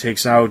Batman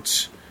takes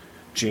out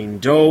Jane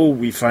Doe,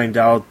 we find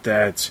out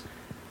that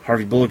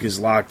Harvey Bullock is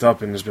locked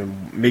up and has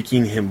been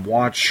making him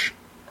watch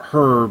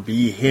her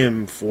be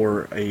him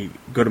for a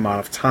good amount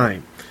of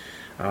time.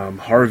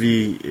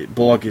 Harvey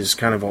Bullock is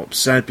kind of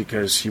upset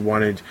because he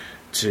wanted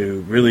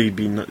to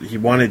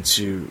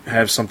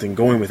have something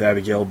going with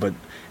Abigail, but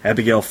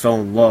Abigail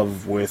fell in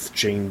love with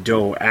Jane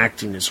Doe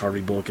acting as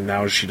Harvey Bullock, and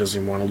now she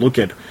doesn't even want to look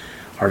at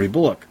Harvey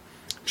Bullock.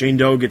 Jane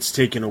Doe gets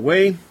taken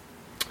away.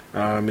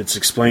 It's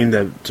explained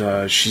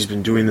that she's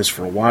been doing this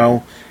for a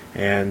while,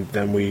 and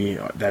then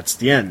that's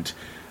the end.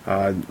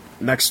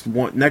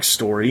 Next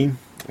story,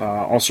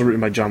 also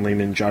written by John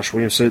Layman and Josh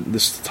Williamson.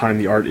 This time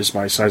the art is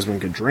by Seisman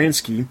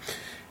Godransky.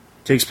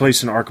 Takes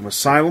place in Arkham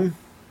Asylum.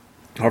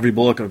 Harvey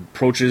Bullock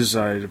approaches.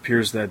 It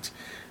appears that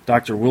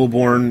Dr.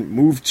 Wilborn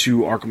moved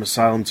to Arkham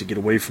Asylum to get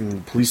away from the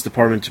police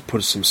department to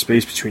put some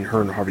space between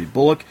her and Harvey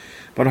Bullock,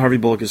 but Harvey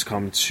Bullock has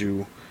come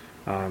to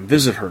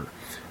visit her.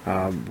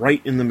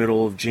 Right in the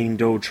middle of Jane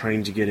Doe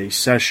trying to get a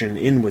session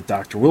in with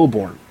Dr.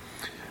 Wilborn.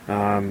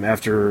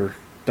 After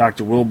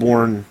Dr.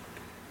 Wilborn,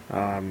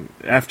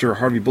 after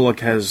Harvey Bullock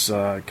has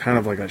kind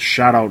of like a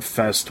shout-out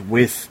fest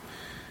with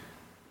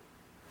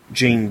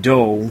Jane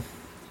Doe,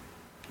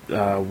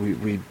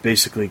 we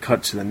basically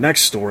cut to the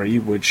next story,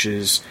 which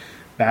is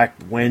back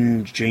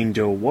when Jane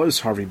Doe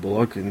was Harvey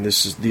Bullock, and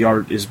the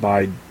art is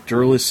by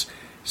Derlis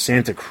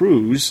Santa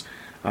Cruz.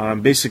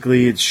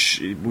 Basically,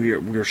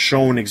 we're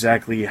shown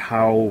exactly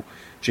how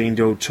Jane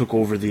Doe took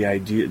over the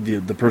idea,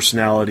 the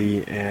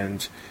personality,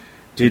 and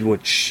did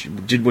what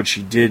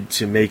she did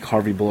to make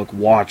Harvey Bullock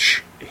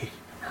watch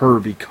her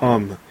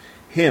become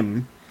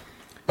him.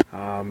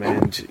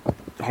 And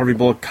Harvey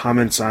Bullock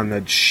comments on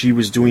that she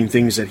was doing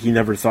things that he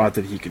never thought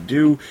that he could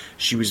do.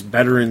 She was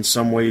better in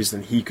some ways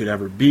than he could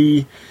ever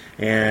be,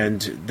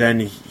 and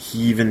then he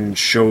even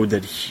showed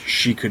that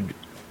she could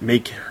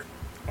make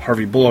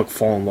Harvey Bullock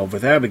fall in love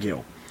with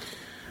Abigail.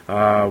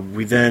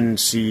 We then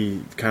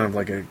see kind of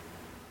like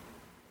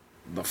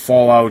the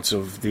fallout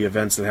of the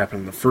events that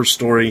happened in the first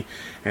story,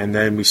 and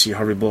then we see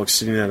Harvey Bullock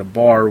sitting at a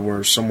bar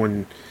where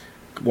someone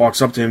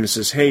walks up to him and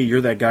says, "Hey,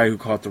 you're that guy who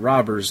caught the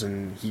robbers,"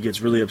 and he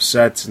gets really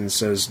upset and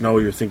says, "No,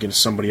 you're thinking of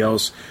somebody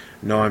else.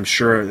 No, I'm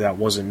sure that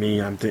wasn't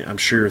me. I'm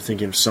sure you're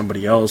thinking of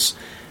somebody else,"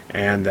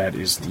 and that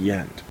is the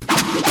end.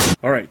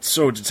 All right,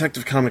 so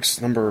Detective Comics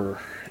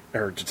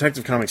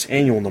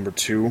Annual number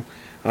 2.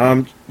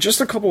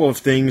 Just a couple of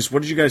things.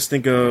 What did you guys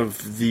think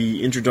of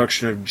the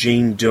introduction of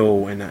Jane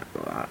Doe? And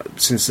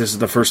since this is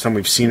the first time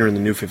we've seen her in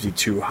the New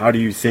 52, how do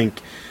you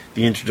think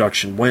the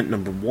introduction went,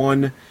 number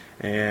 1?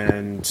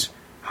 And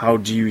how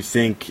do you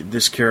think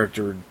this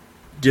character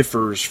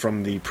differs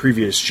from the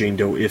previous Jane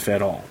Doe, if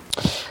at all?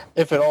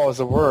 If at all is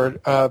a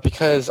word,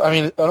 because, I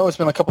mean, I know it's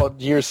been a couple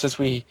of years since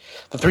the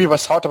three of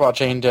us talked about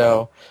Jane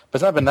Doe, but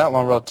it's not been that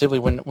long relatively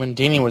when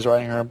Dini was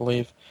writing her, I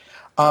believe.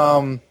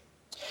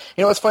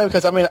 You know, it's funny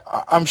because, I mean,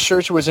 I'm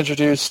sure she was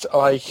introduced,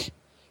 like,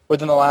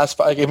 within the last,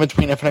 like, in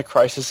between Infinite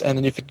Crisis and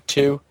the New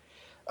 52.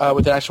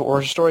 with an actual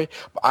origin story.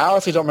 But I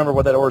honestly don't remember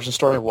what that origin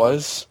story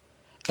was,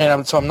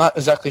 and so I'm not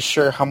exactly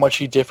sure how much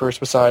he differs.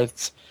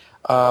 Besides,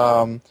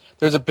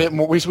 there's a bit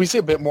more. We see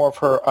a bit more of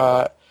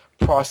her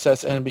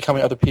process and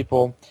becoming other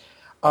people.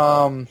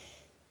 I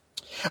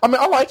mean,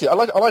 I liked it. I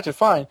liked it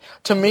fine.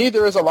 To me,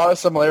 there is a lot of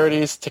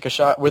similarities. Take a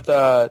shot with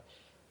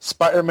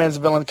Spider-Man's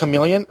villain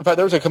Chameleon. In fact,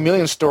 there was a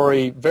Chameleon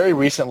story very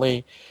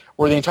recently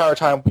where the entire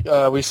time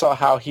we saw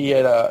how he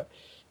had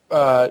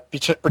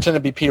pretended to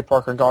be Peter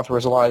Parker and gone through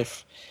his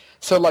life.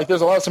 So, like,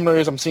 there's a lot of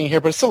similarities I'm seeing here,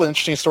 but it's still an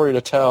interesting story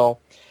to tell.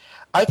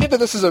 I think that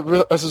this is a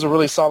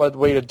really solid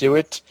way to do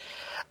it.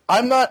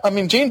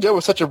 Jane Doe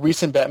was such a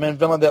recent Batman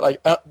villain that,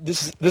 like,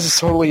 this is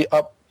totally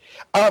up.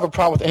 I don't have a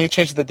problem with any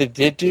changes that they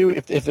did do,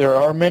 if there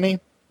are many.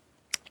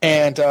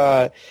 And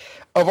of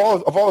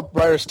all the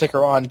writers to take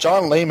her on,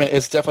 John Layman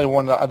is definitely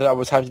one that I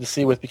was happy to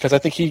see with, because I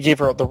think he gave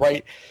her the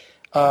right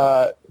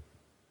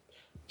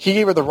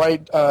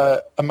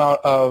amount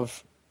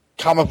of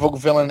comic book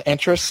villain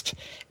interest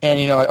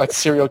and, like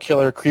serial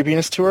killer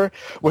creepiness to her,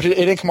 which it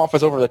didn't come off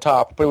as over the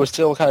top, but it was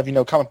still kind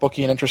of, comic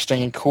booky and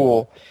interesting and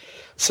cool.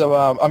 So,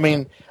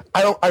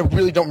 I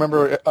really don't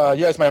remember.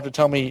 You guys might have to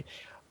tell me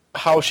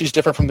how she's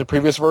different from the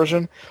previous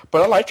version,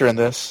 but I liked her in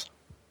this.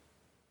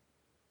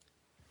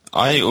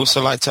 I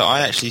also liked her.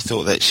 I actually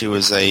thought that she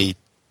was a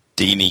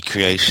Dini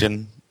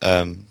creation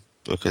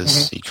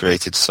because he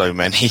created so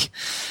many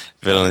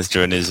villains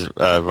during his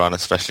run,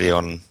 especially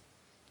on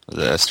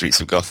the streets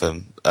of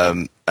Gotham.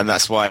 And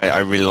that's why I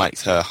really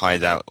liked her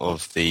hideout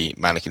of the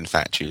Mannequin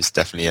Factory. It's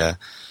definitely a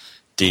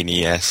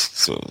Dini-esque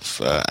sort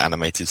of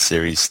animated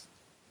series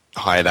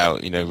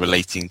hideout,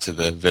 relating to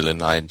the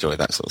villain. I enjoy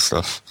that sort of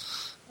stuff.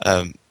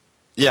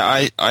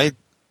 I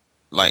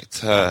liked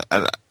her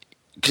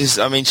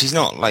because she's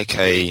not like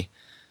an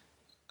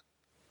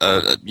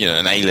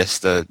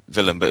A-lister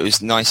villain, but it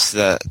was nice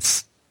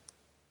that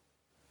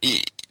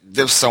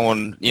there was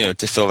someone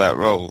to fill that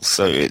role.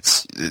 So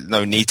it's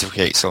no need to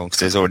create someone because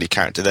there's already a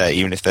character there,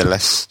 even if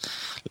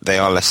they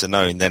are lesser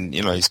known. Then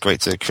it's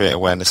great to create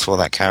awareness for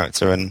that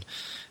character and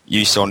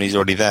use someone who's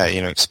already there.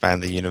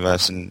 Expand the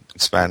universe and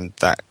expand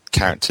that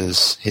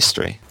character's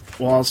history.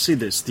 Well, I'll see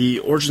this. The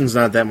origin's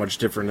not that much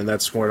different, and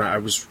that's what I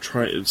was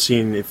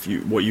seeing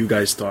what you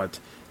guys thought.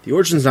 The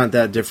origin's not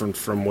that different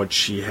from what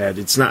she had.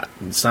 It's not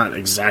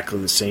exactly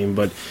the same,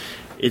 but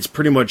it's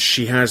pretty much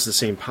she has the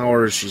same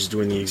powers. She's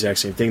doing the exact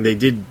same thing. They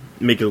did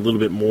make it a little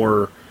bit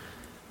more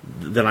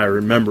than I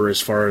remember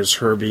as far as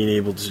her being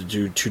able to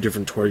do two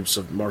different types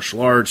of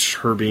martial arts,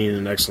 her being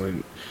an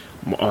excellent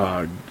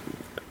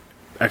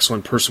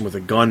person with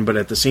a gun, but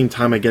at the same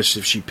time, I guess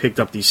if she picked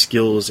up these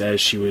skills as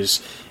she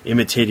was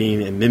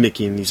imitating and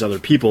mimicking these other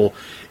people,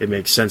 it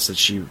makes sense that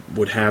she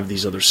would have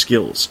these other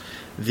skills.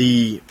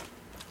 The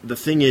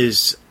thing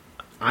is,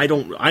 I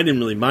didn't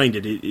really mind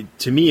it.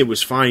 To me, it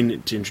was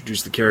fine to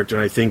introduce the character,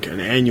 and I think an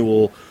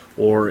annual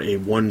or a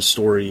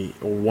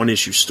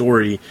one-issue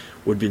story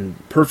would have been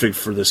perfect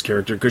for this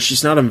character, because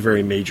she's not a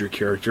very major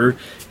character.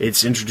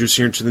 It's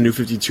introducing her to the New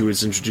 52,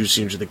 it's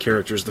introducing her to the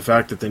characters. The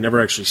fact that they never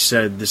actually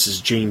said this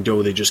is Jane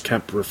Doe, they just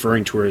kept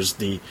referring to her as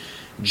the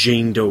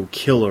Jane Doe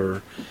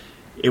killer.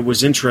 It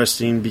was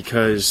interesting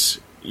because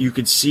you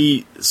could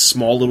see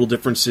small little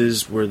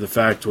differences where the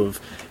fact of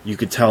you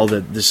could tell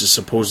that this is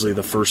supposedly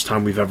the first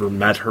time we've ever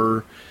met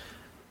her.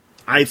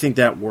 I think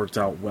that worked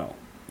out well.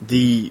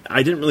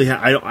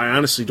 I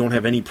honestly don't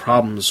have any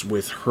problems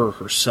with her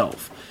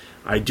herself.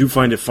 I do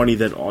find it funny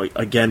that,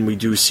 again, we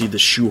do see the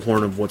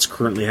shoehorn of what's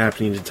currently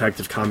happening in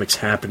Detective Comics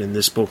happen in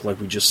this book,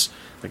 like I just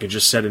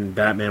said in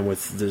Batman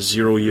with the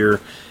 0 year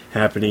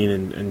happening,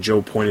 and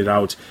Joe pointed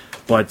out.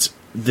 But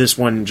this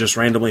one just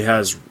randomly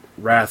has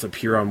Wrath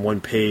appear on one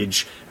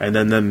page, and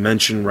then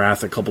mention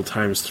Wrath a couple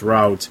times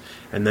throughout,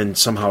 and then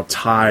somehow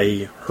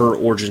tie her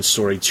origin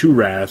story to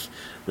Wrath,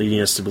 leading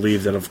us to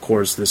believe that, of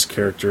course, this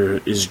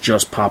character is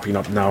just popping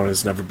up now and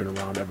has never been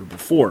around ever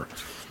before.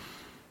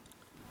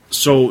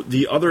 So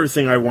the other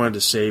thing I wanted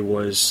to say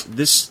was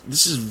this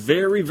is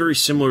very, very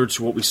similar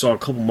to what we saw a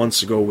couple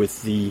months ago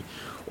with the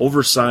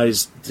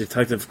oversized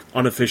Detective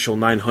Unofficial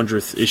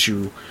 900th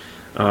issue.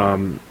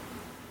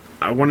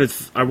 I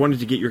wanted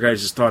to get your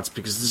guys' thoughts,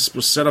 because this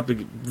was set up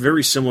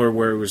very similar,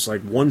 where it was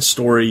like one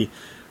story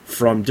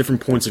from different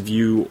points of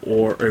view,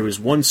 or it was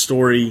one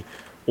story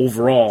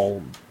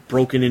overall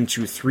broken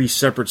into three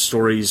separate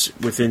stories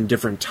within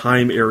different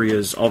time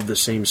areas of the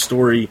same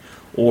story,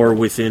 or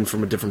within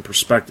from a different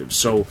perspective.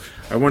 So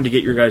I wanted to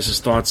get your guys'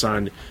 thoughts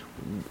on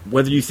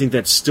whether you think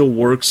that still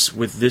works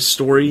with this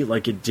story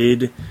like it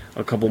did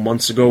a couple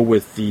months ago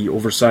with the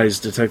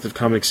oversized Detective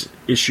Comics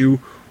issue,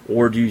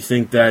 or do you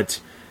think that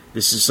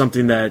this is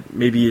something that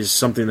maybe is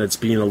something that's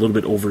being a little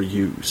bit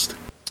overused?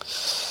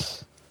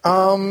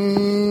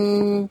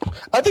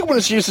 I think when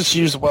it's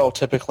used well,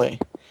 typically.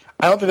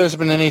 I don't think there's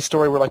been any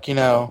story where,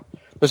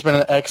 there's been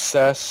an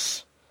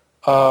excess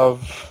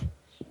of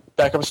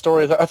backup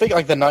stories. I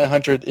think, the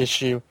 900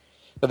 issue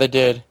that they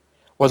did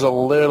was a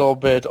little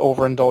bit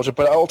overindulgent,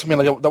 but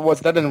ultimately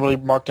that didn't really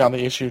mark down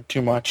the issue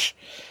too much.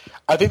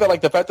 I think that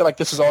like the fact that like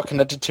this is all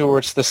connected to, or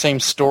it's the same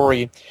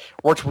story,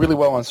 worked really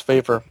well in his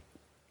favor.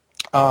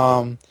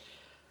 So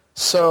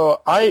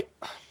I'm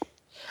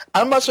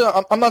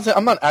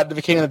not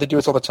advocating that they do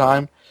this all the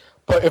time,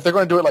 but if they're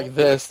going to do it like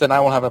this, then I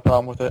won't have a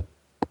problem with it.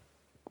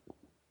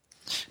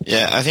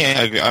 Yeah, I think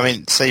I agree. I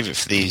mean, save it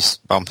for these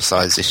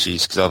bumper-sized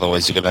issues, because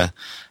otherwise you're going to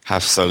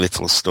have so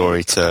little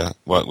story to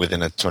work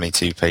within a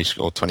 22-page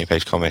or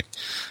 20-page comic.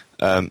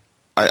 I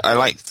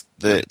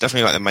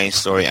definitely like the main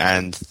story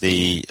and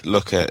the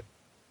look at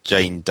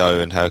Jane Doe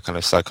and her kind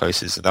of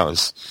psychosis. That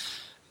was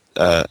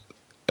a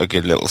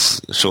good little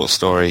short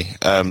story.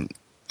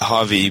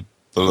 Harvey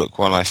Bullock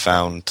one I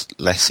found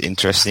less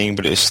interesting,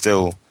 but it was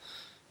still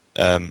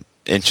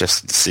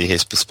interesting to see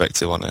his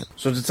perspective on it.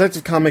 So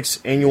Detective Comics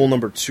Annual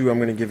number 2, I'm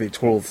going to give a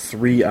total of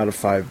 3 out of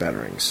 5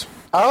 batarangs.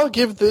 I'll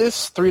give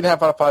this 3.5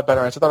 out of 5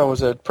 batarangs. I thought it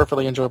was a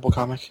perfectly enjoyable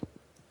comic.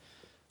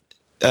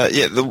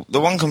 The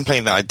one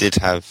complaint that I did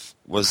have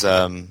was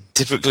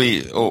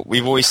typically,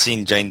 we've always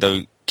seen Jane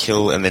Doe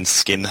kill and then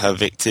skin her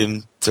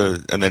victim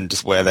and then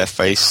just wear their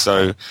face.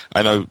 So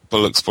I know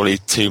Bullock's probably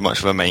too much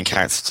of a main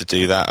character to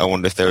do that. I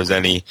wonder if there was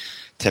any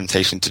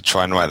temptation to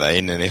try and write that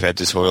in, and if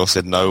editorial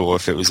said no, or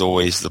if it was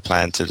always the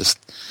plan to just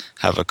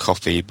have a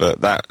copy.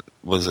 But that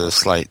was a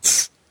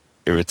slight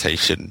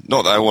irritation.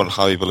 Not that I want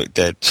Harvey Bullock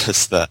dead,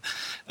 just that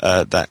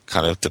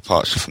kind of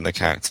departure from the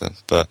character.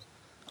 But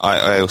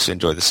I also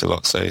enjoyed this a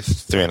lot, so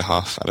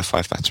 3.5 out of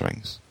 5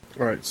 batarangs.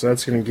 Alright, so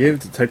that's going to give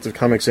Detective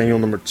Comics Annual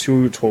number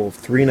 2 a total of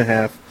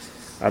 3.5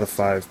 out of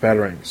 5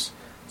 batarangs.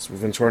 Let's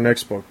move into our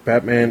next book,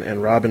 Batman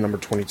and Robin number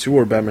 22,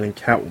 or Batman and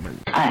Catwoman.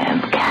 I am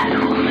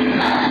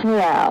Catwoman.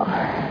 No.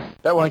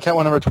 Batman and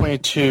Catwoman number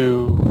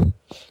 22,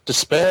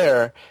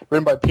 Despair,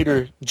 written by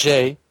Peter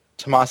J.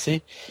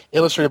 Tomasi,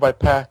 illustrated by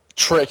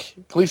Patrick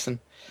Gleason.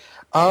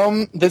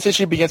 This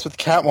issue begins with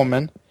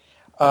Catwoman.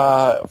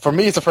 For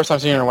me, it's the first time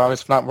seeing her in a while.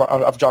 If not,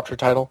 I've dropped her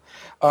title.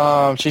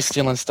 She's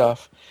stealing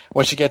stuff.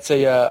 When she gets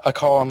a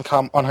call on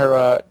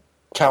her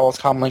Cowell's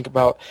comlink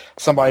about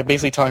somebody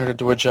basically telling her to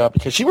do a job,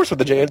 because she works with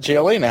the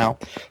JLA now,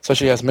 so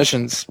she has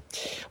missions.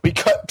 We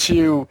cut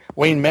to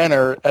Wayne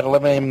Manor at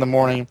 11 a.m. in the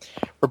morning,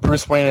 where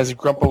Bruce Wayne is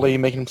grumpily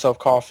making himself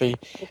coffee,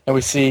 and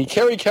we see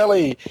Carrie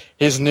Kelly,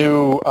 his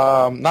new,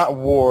 not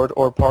ward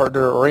or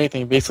partner or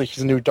anything, basically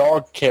his new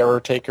dog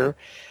caretaker,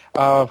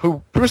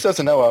 who Bruce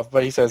doesn't know of,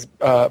 but he says,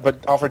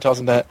 but Alfred tells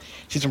him that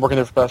she's been working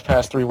there for the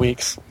past 3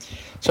 weeks.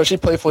 So she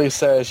playfully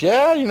says,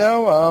 yeah,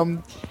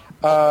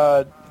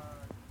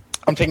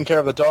 I'm taking care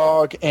of the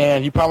dog,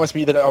 and you promised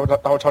me that I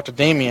would talk to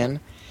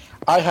Damien.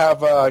 I have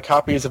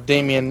copies of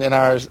Damien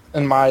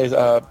in my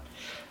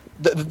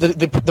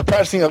the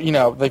practicing of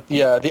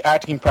the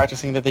acting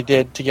practicing that they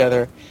did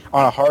together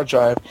on a hard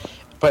drive.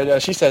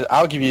 But she said,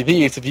 I'll give you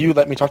these if you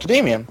let me talk to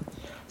Damien.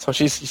 So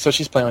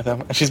she's playing with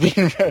him, and she's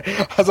being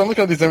as I'm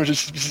looking at these images,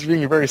 she's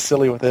being very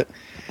silly with it.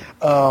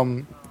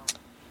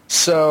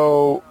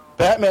 So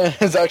Batman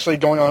is actually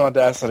going on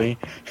Audacity,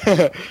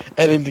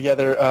 editing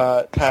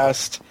together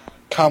past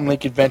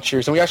Comlink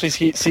adventures, and we actually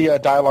see a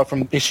dialogue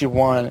from issue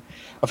 1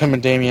 of him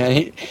and Damien.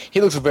 And he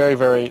looks very,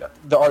 very.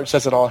 The art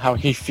says it all. How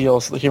he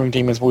feels hearing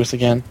Damien's voice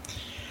again,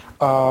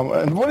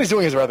 and what he's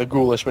doing is rather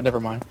ghoulish, but never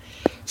mind.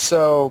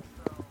 So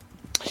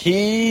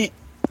he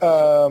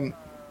sees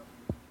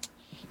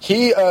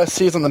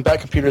on the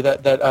back computer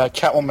that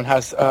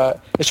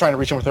Catwoman is trying to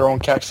reach him with her own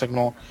CAC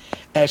signal,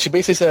 and she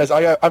basically says,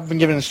 "I've been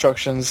given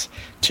instructions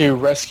to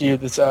rescue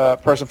this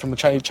person from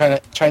the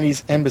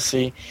Chinese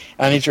embassy,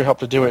 and I need your help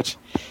to do it."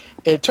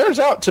 It turns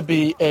out to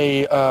be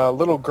a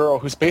little girl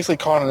who's basically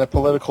caught in a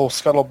political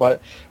scuttlebutt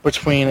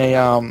between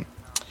a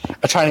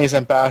Chinese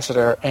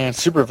ambassador and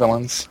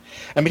supervillains.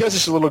 And because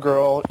she's a little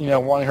girl,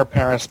 wanting her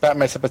parents,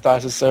 Batman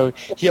sympathizes, so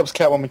he helps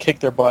Catwoman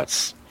kick their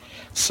butts.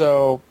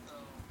 So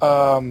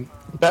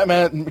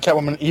Batman and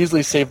Catwoman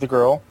easily save the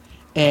girl,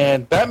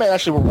 and Batman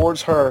actually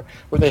rewards her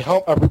with a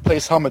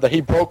replaced helmet that he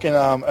broke in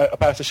a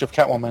past issue of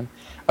Catwoman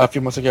a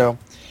few months ago.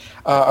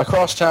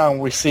 Across town,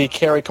 we see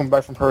Carrie come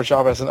back from her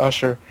job as an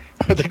usher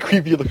with a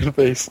creepy-looking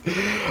face,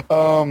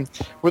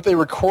 with a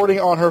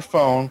recording on her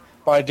phone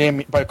by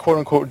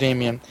quote-unquote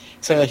Damien,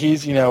 saying that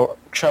he's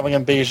traveling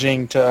in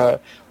Beijing to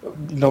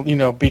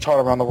be taught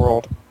around the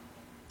world.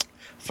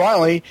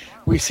 Finally,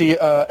 we see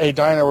a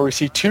diner where we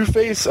see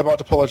Two-Face about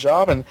to pull a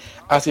job, and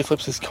as he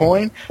flips his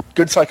coin,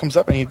 Goodside comes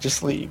up and he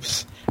just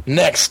leaves.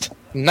 Next,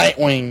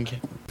 Nightwing.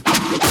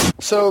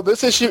 So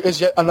this issue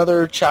is yet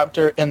another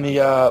chapter in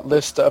the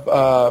list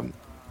of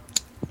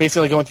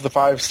basically going through the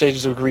 5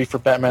 stages of grief for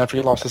Batman after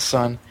he lost his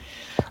son.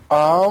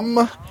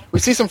 We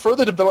see some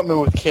further development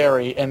with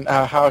Carrie and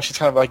how she's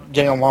kind of like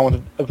getting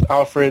along with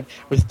Alfred,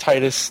 with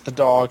Titus, the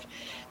dog,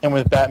 and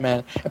with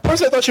Batman. And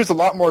personally, I thought she was a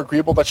lot more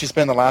agreeable than she's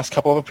been in the last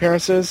couple of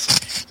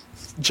appearances.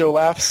 Joe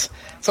laughs.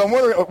 So I'm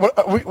wondering,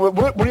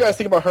 what do you guys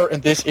think about her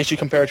in this issue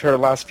compared to her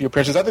last few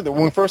appearances? I think that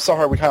when we first saw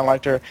her, we kind of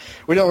liked her.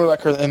 We don't really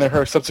like her in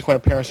her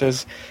subsequent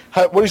appearances.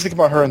 What do you think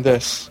about her in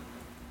this?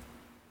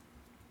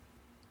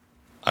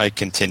 I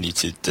continue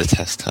to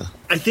detest her.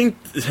 I think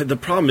the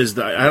problem is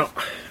that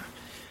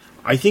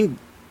I think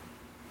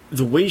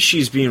the way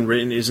she's being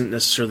written isn't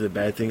necessarily a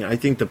bad thing. I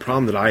think the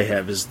problem that I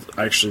have is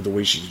actually the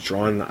way she's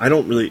drawn.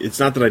 It's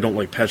not that I don't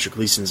like Patrick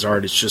Gleason's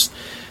art, it's just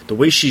the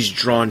way she's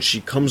drawn,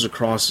 she comes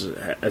across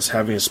as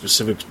having a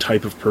specific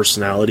type of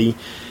personality.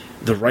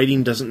 The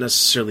writing doesn't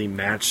necessarily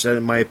match that,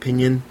 in my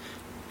opinion,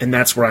 and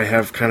that's where I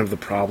have kind of the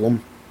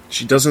problem.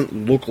 She doesn't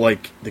look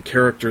like the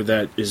character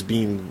that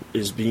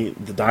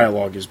the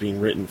dialogue is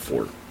being written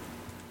for.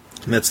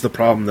 And that's the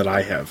problem that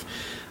I have.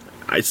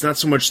 It's not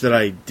so much that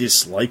I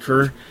dislike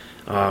her.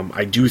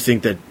 I do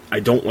think that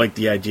I don't like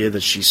the idea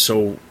that she's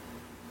so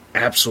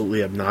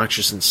absolutely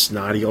obnoxious and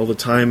snotty all the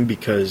time,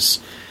 because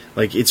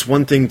like it's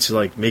one thing to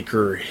like make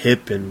her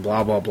hip and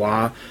blah blah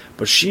blah,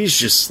 but she's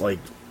just like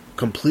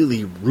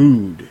completely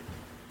rude,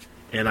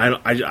 and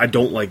I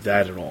don't like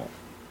that at all.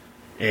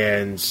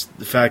 And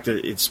the fact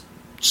that it's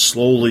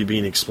slowly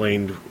being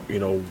explained,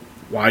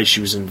 why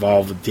she was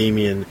involved with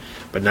Damien,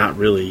 but not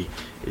really,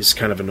 is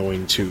kind of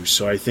annoying too.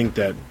 So I think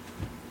that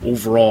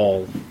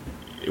overall,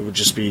 it would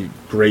just be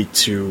great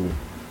to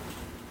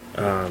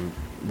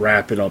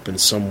wrap it up in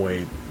some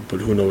way, but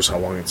who knows how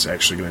long it's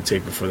actually going to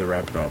take before they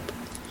wrap it up.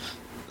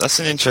 That's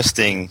an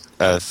interesting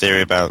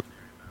theory about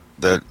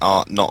the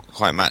art not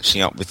quite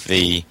matching up with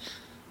the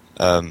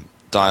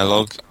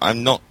dialogue.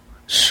 I'm not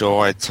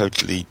sure I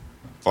totally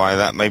buy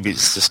that. Maybe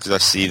it's just because I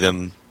see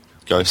them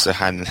go so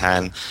hand in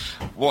hand.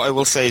 What I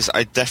will say is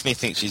I definitely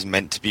think she's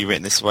meant to be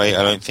written this way.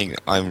 I don't think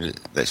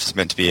that she's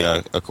meant to be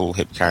a cool,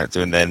 hip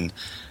character, and then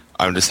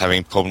I'm just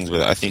having problems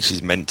with it. I think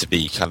she's meant to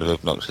be kind of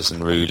obnoxious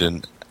and rude,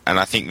 and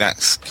I think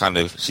that's kind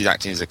of, she's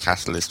acting as a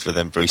catalyst for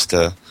them Bruce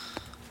to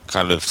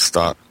kind of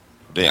start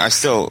doing. I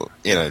still,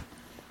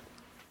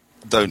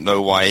 don't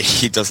know why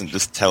he doesn't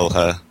just tell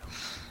her.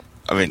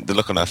 I mean, the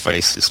look on her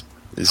face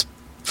is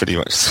pretty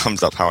much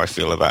sums up how I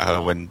feel about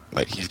her when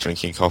he's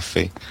drinking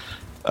coffee.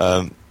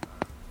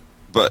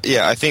 But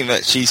yeah, I think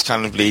that she's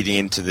kind of leading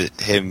into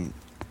him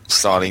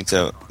starting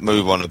to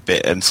move on a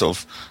bit and sort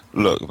of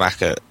look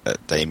back at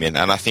Damien.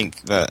 And I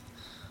think that,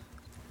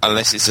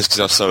 unless it's just because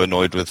I was so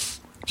annoyed with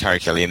Carrie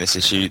Kelly in this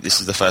issue, this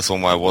is the first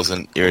one where I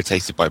wasn't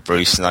irritated by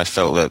Bruce, and I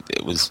felt that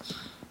it was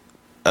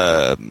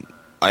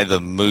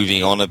either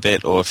moving on a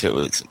bit, or if it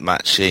was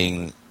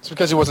matching it's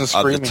because he wasn't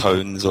screaming. Other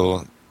tones,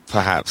 or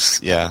perhaps,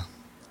 yeah.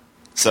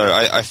 So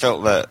I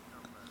felt that,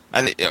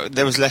 and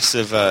there was less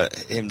of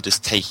him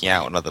just taking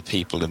out on other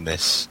people in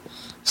this.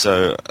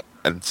 So,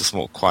 and just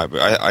more quiet.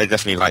 But I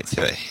definitely liked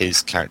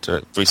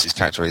Bruce's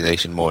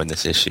characterization more in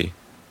this issue.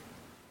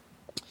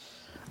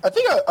 I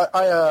think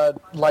I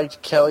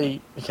liked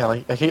Kelly.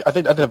 I think I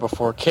did it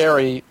before.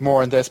 Carrie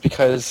more in this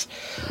because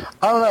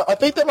I don't know. I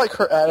think that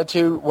her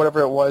attitude,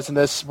 whatever it was in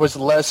this, was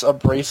less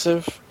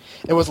abrasive.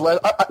 It was less.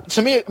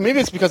 To me, maybe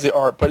it's because of the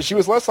art, but she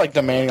was less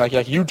demanding.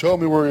 Like you tell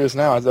me where he is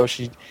now, as though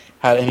she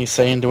had any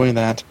say in doing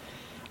that.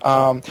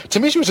 To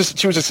me, she was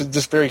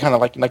just very kind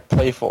of like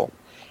playful,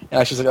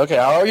 and she's like, okay,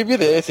 I'll give you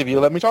this if you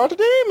let me talk to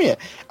Damien.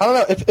 I don't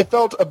know. It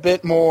felt a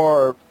bit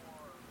more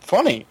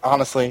funny,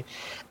 honestly.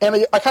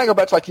 And I kind of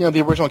go back to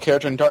the original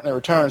character in Dark Knight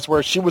Returns,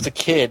 where she was a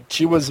kid.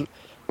 She was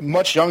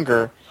much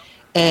younger,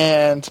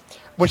 and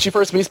when she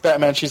first meets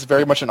Batman, she's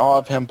very much in awe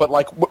of him. But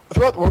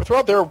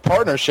throughout their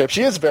partnership,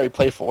 she is very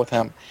playful with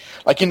him.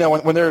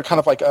 When they're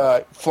kind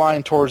of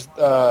flying towards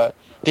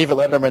David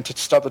Letterman to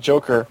stop the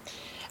Joker,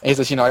 and he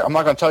says, I'm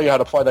not going to tell you how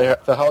to fly the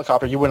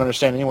helicopter. You wouldn't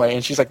understand anyway.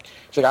 And she's like,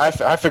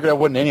 I figured I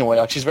wouldn't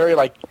anyway. She's very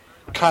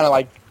kind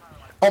of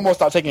almost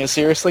not taking it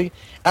seriously.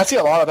 And I see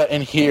a lot of that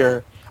in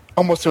here.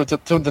 Almost to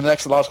the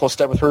next logical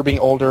step with her being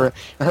older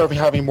and her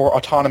having more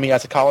autonomy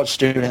as a college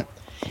student.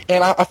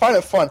 And I find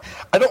it fun.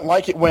 I don't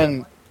like it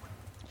when...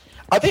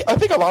 I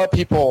think a lot of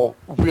people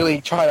really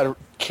try to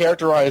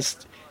characterize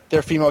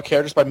their female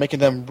characters by making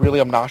them really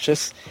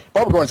obnoxious.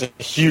 Barbara Gordon's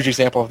a huge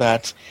example of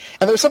that.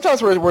 And there's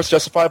sometimes where it's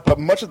justified, but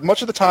much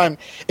of the time,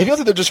 it feels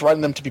like they're just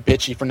writing them to be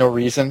bitchy for no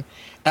reason.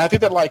 And I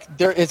think that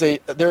there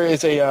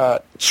is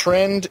a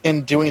trend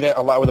in doing that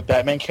a lot with the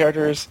Batman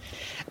characters.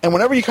 And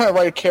whenever you kind of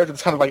write a character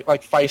that's kind of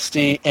like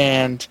feisty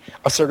and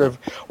assertive,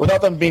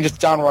 without them being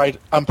just downright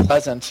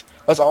unpleasant,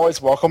 that's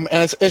always welcome.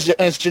 And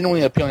it's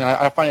genuinely appealing.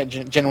 I find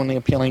it genuinely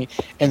appealing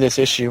in this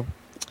issue.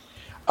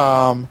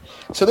 So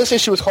this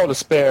issue is called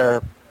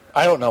Despair.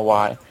 I don't know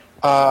why.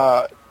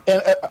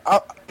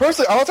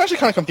 Personally, I was actually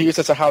kind of confused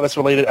as to how this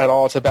related at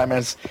all to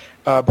Batman's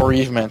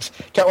bereavement.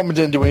 Catwoman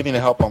didn't do anything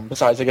to help him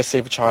besides, I guess,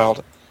 save a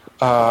child.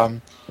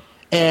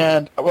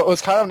 And what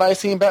was kind of nice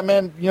seeing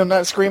Batman,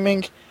 not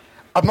screaming.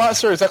 I'm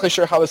not exactly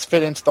sure how this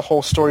fit into the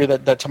whole story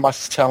that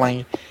Tomas is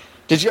telling.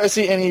 Did you guys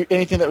see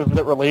anything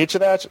that related to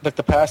that, like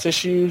the past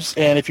issues?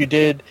 And if you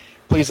did,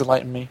 please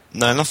enlighten me.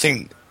 No,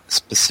 nothing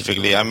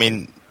specifically. I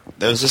mean,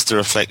 there was just a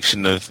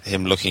reflection of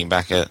him looking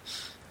back at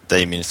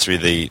Damien through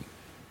the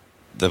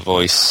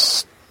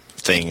voice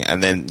thing,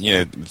 and then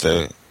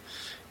the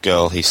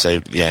girl he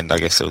saved at the end. I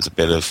guess there was a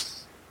bit of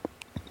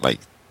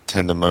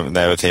tender moment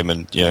there with him,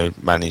 and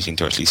managing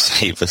to actually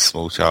save a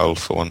small child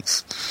for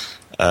once.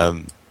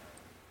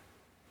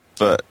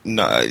 But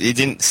no, it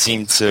didn't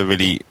seem to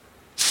really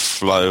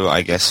flow,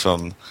 I guess,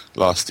 from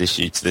last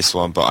issue to this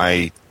one, but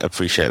I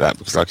appreciate that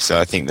because, like I said,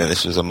 I think that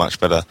this was a much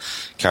better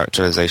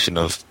characterization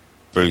of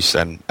Bruce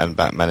and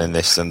Batman in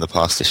this than the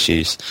past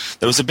issues.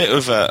 There was a bit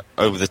of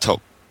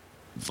over-the-top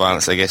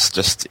violence, I guess,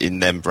 just in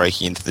them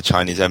breaking into the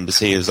Chinese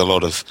embassy. There was a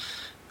lot of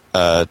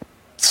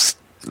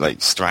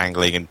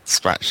strangling and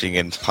scratching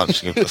and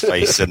punching of the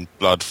face and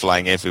blood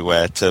flying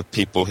everywhere to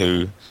people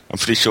who I'm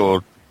pretty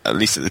sure, at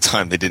least at the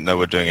time, they didn't know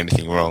were doing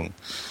anything wrong.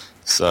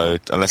 So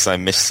unless I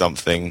missed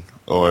something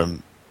or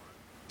am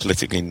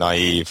politically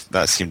naive,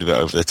 that seemed a bit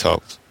over the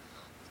top.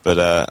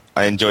 But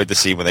I enjoyed the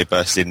scene when they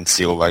burst in and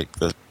see all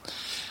the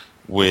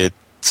weird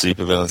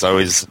supervillains. I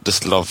always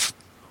just love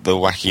the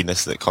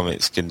wackiness that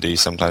comics can do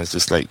sometimes,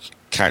 just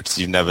characters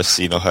you've never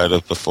seen or heard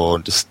of before,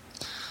 and just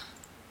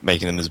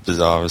making them as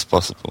bizarre as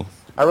possible.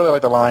 I really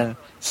like the line,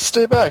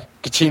 "Stay back,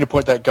 continue to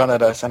point that gun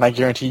at us, and I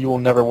guarantee you will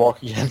never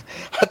walk again."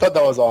 I thought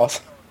that was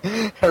awesome.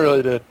 I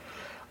really did.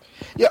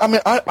 Yeah, I mean,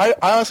 I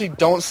honestly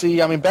don't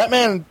see... I mean,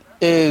 Batman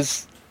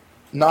is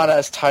not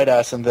as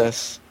tight-ass in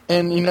this.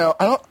 And,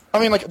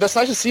 that's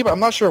nice to see, but I'm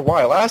not sure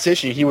why. Last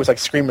issue, he was,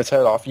 screaming his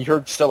head off. You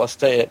heard Stella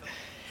say it.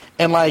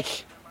 And,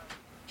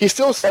 he's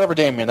still sad over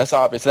Damian. That's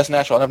obvious. That's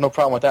natural. I have no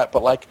problem with that.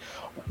 But,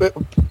 I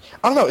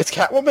don't know. Is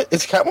Catwoman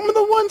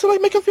the one to,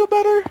 make him feel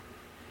better?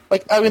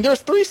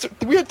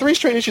 We had 3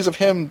 straight issues of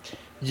him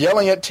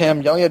yelling at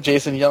Tim, yelling at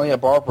Jason, yelling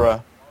at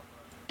Barbara.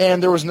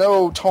 And there was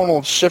no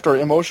tonal shift or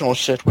emotional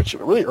shift, which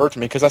really irked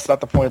me because that's not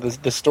the point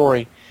of this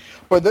story.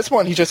 But this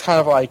one, he's just kind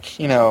of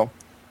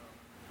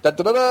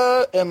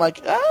da-da-da-da, and I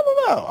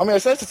don't know. I mean,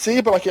 it's nice to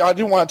see, but I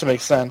do want it to make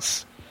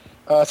sense.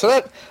 So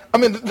that, I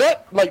mean,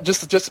 that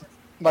just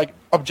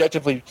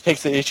objectively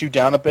takes the issue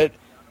down a bit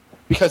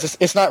because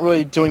it's not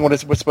really doing what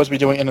it's supposed to be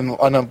doing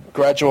in a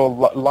gradual,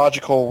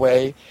 logical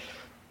way.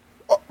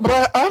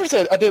 But I have to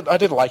say, I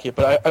did like it,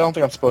 but I don't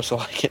think I'm supposed to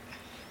like it.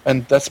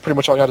 And that's pretty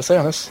much all I got to say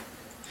on this.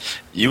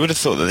 You would have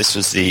thought that this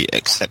was the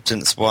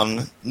acceptance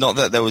one. Not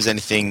that there was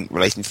anything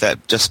relating to that,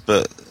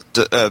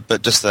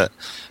 but just that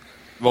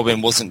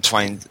Robin wasn't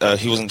trying.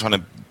 He wasn't trying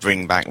to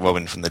bring back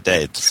Robin from the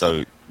dead.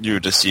 So you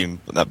would assume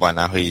that by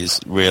now he's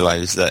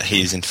realised that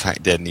he's in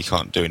fact dead and he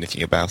can't do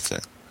anything about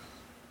it.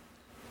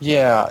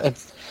 Yeah,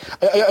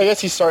 I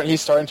guess he's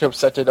starting to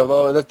accept it.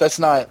 Although that's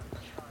not.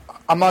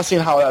 I'm not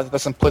seeing how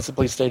that's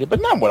implicitly stated,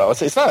 but not what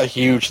else. It's not a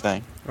huge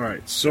thing. All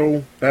right,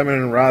 so Batman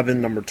and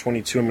Robin, number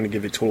 22, I'm going to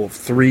give a total of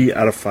 3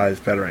 out of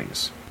 5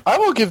 Batarangs. I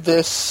will give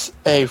this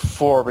a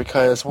 4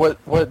 because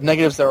what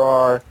negatives there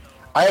are,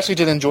 I actually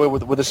did enjoy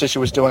what this issue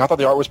was doing. I thought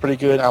the art was pretty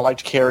good. I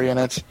liked Carey in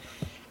it.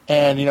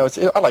 And,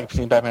 I like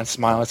seeing Batman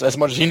smile. As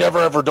much as he never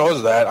ever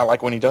does that, I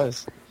like when he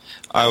does.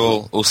 I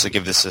will also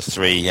give this a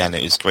 3, and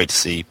it was great to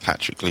see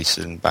Patrick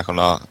Gleason back on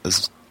art.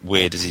 As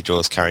weird as he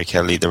draws Carey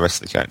Kelly, the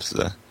rest of the characters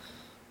there.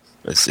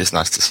 It's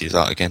nice to see his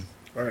art again.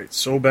 All right,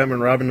 so Batman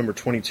and Robin number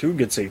 22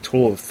 gets a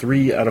total of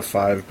 3 out of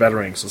 5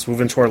 Batarangs. Let's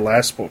move into our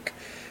last book,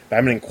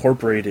 Batman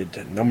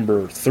Incorporated,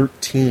 number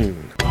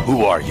 13.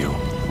 Who are you?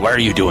 Why are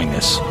you doing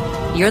this?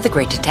 You're the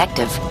great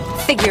detective.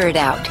 Figure it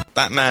out.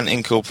 Batman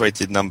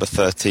Incorporated, number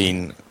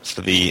 13,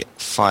 for the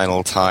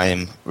final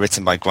time,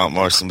 written by Grant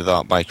Morrison with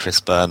art by Chris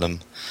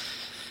Burnham.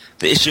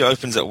 The issue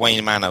opens at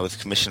Wayne Manor with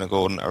Commissioner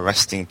Gordon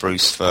arresting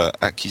Bruce for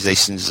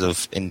accusations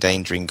of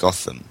endangering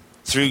Gotham.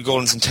 Through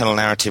Gordon's internal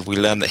narrative, we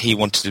learn that he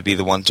wanted to be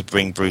the one to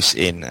bring Bruce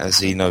in, as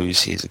he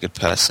knows he's a good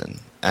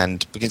person,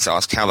 and begins to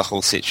ask how the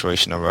whole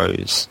situation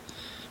arose.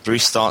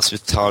 Bruce starts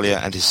with Talia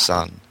and his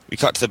son. We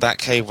cut to the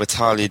Batcave where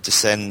Talia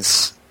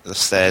descends the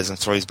stairs and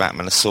throws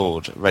Batman a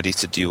sword, ready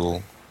to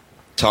duel.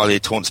 Talia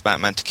taunts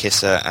Batman to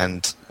kiss her,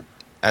 and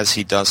as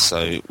he does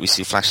so, we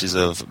see flashes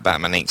of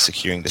Batman Inc.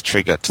 securing the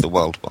trigger to the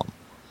world bomb.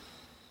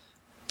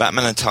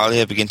 Batman and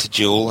Talia begin to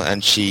duel,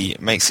 and she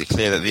makes it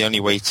clear that the only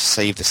way to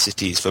save the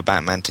city is for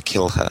Batman to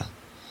kill her.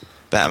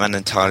 Batman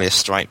and Talia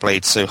strike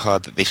blades so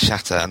hard that they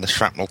shatter and the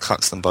shrapnel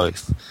cuts them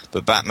both,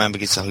 but Batman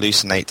begins to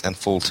hallucinate and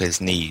fall to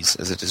his knees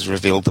as it is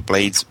revealed the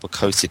blades were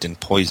coated in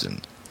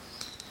poison.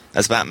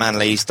 As Batman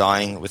lays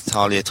dying with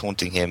Talia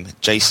taunting him,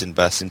 Jason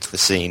bursts into the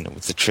scene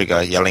with the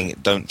trigger yelling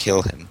 "Don't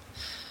kill him,"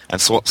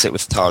 and swaps it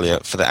with Talia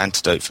for the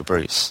antidote for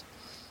Bruce.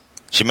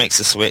 She makes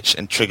the switch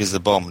and triggers the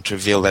bomb to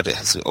reveal that it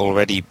has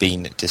already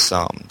been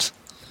disarmed.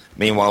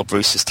 Meanwhile,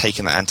 Bruce has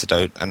taken the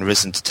antidote and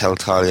risen to tell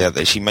Talia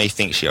that she may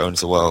think she owns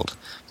the world,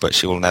 but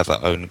she will never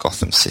own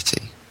Gotham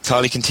City.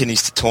 Talia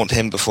continues to taunt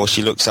him before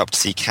she looks up to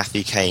see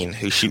Kathy Kane,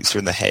 who shoots her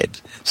in the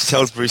head. She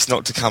tells Bruce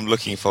not to come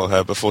looking for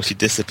her before she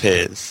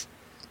disappears.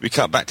 We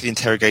cut back to the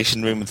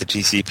interrogation room with the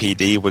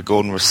GCPD, where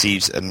Gordon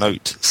receives a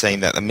note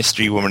saying that the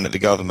mystery woman at the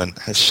government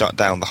has shut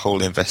down the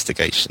whole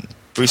investigation.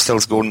 Bruce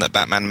tells Gordon that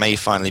Batman may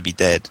finally be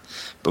dead,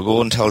 but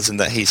Gordon tells him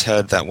that he's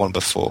heard that one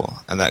before,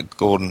 and that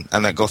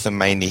Gotham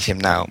may need him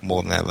now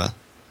more than ever.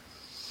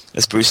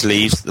 As Bruce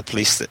leaves the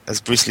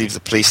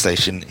police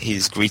station, he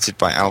is greeted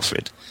by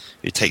Alfred,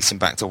 who takes him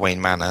back to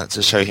Wayne Manor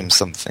to show him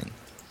something.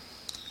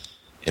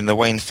 In the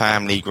Wayne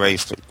family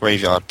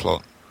graveyard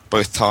plot,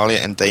 both Talia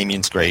and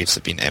Damian's graves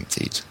have been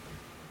emptied.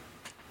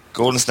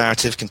 Gordon's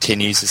narrative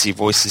continues as he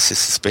voices his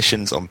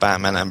suspicions on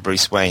Batman and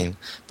Bruce Wayne,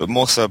 but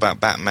more so about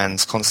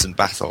Batman's constant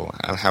battle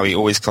and how he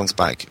always comes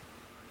back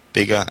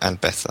bigger and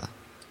better.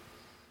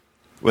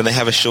 We then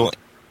have a short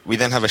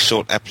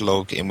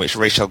epilogue in which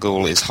Ra's al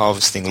Ghul is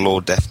harvesting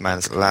Lord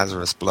Deathman's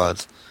Lazarus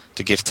blood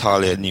to give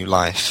Talia new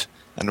life,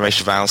 and Ra's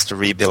vows to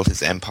rebuild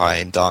his empire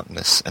in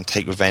darkness and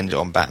take revenge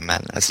on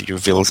Batman as he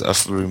reveals a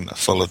room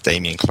full of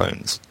Damian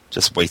clones,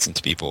 just waiting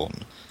to be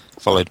born,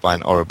 followed by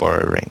an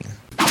Ouroboros ring.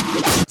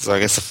 So I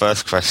guess the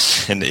first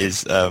question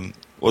is,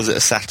 was it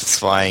a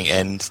satisfying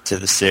end to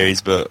the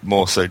series, but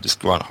more so just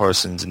Grant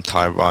Morrison's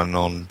entire run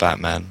on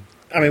Batman?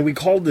 I mean, we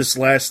called this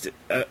last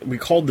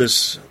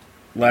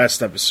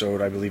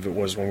episode, I believe it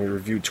was, when we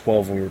reviewed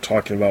 12, when we were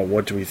talking about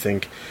what do we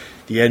think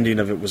the ending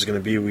of it was going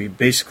to be. We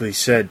basically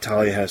said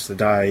Talia has to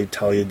die.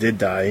 Talia did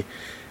die,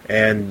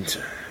 and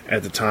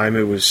at the time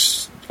it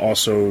was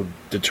also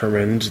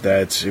determined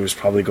that it was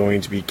probably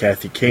going to be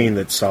Kathy Kane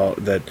that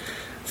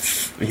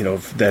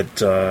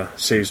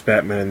saves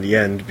Batman in the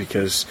end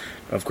because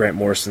of Grant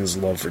Morrison's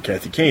love for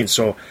Kathy Kane.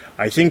 So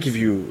I think if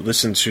you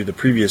listen to the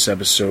previous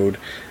episode,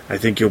 I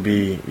think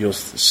you'll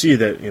see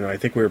that, I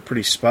think we were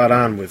pretty spot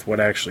on with what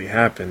actually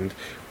happened,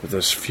 with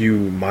those few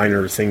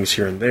minor things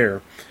here and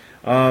there.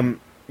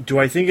 Do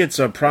I think it's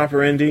a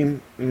proper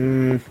ending?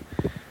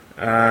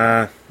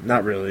 Not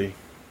really.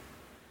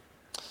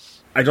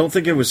 I don't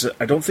think it was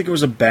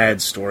a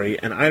bad story,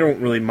 and I don't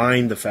really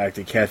mind the fact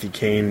that Kathy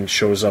Kane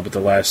shows up at the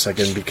last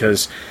second,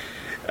 because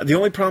the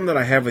only problem that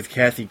I have with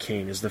Kathy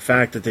Kane is the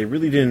fact that they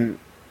really didn't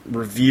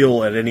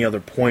reveal at any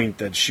other point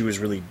that she was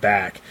really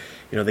back.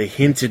 They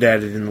hinted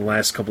at it in the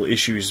last couple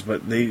issues,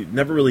 but they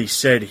never really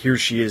said, here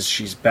she is,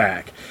 she's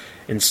back.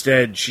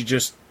 Instead, she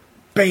just,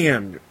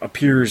 bam,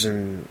 appears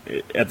and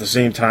at the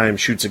same time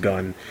shoots a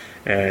gun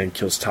and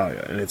kills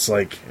Talia. And it's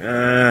like,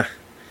 I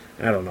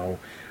don't know.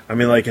 I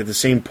mean, like, at the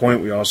same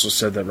point, we also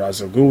said that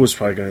Ra's al Ghul was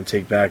probably going to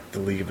take back the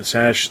League of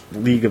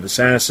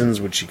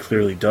Assassins, which he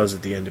clearly does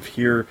at the end of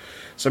here.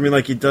 So, I mean,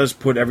 like, it does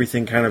put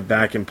everything kind of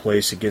back in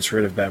place. It gets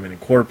rid of Batman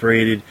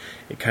Incorporated.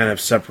 It kind of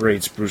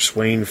separates Bruce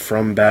Wayne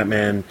from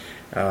Batman.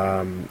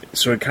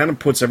 So it kind of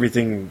puts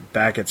everything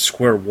back at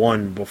square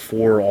one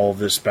before all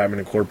this Batman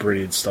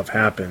Incorporated stuff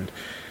happened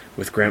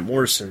with Grant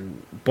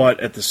Morrison. But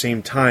at the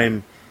same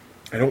time,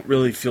 I don't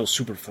really feel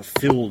super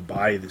fulfilled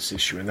by this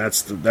issue, and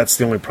that's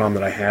the only problem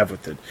that I have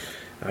with it.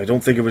 I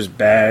don't think it was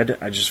bad,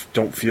 I just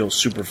don't feel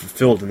super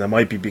fulfilled, and that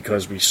might be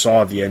because we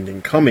saw the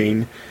ending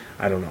coming.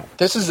 I don't know.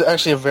 This is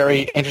actually a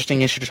very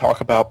interesting issue to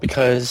talk about,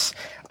 because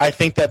I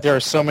think that there are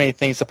so many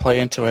things to play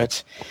into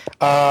it.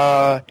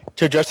 To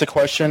address the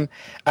question,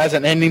 as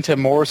an ending to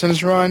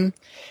Morrison's run,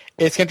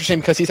 it's interesting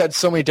because he's had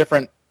so many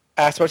different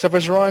aspects of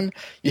his run.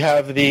 You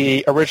have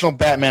the original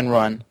Batman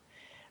run,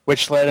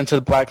 which led into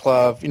the Black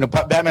Glove.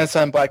 Batman's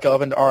Son, Black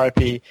Glove, and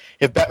R.I.P. You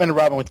have Batman and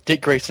Robin with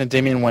Dick Grayson and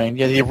Damian Wayne.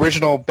 You have the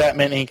original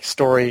Batman Inc.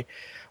 story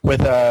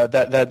with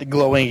that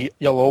glowing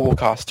yellow oval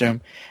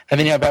costume. And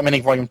then you have Batman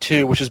Inc. Volume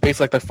 2, which is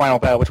basically like the final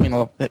battle between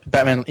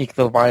Batman Inc.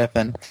 the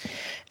Leviathan.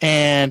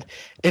 And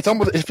it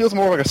feels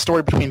more like a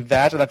story between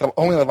that, and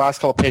only the last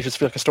couple of pages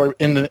feel like a story,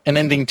 an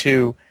ending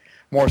to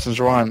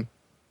Morrison's run.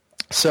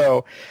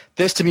 So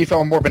this, to me,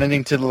 felt more of an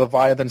ending to the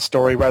Leviathan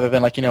story rather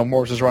than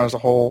Morrison's run as a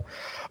whole,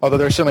 although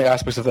there's certainly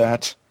aspects of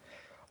that.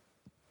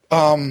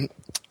 I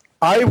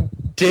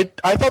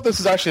thought this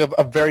was actually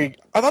I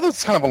thought this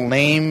was kind of a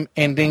lame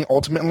ending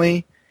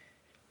ultimately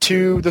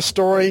to the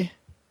story,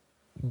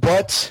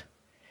 but,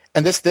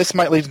 and this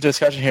might lead into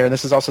discussion here, and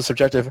this is also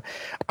subjective,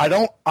 I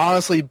don't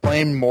honestly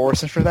blame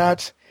Morrison for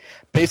that,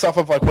 based off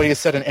of what he has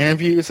said in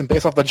interviews and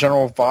based off the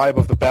general vibe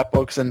of the Bat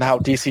books and how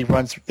DC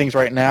runs things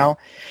right now.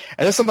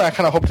 And this is something I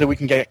kind of hope that we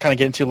can get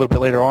into a little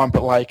bit later on,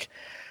 but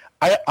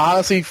I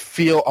honestly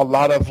feel a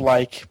lot of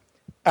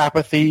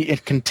apathy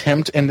and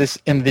contempt in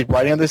the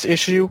writing of this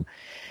issue.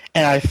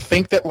 And I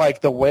think that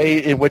the way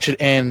in which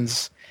it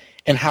ends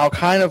and how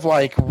kind of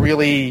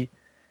really,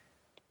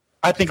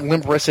 I think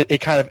limp-wristed it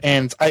kind of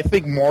ends. I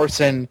think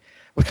Morrison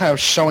was kind of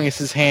showing us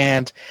his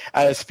hand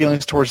at his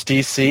feelings towards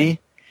DC.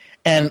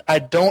 And I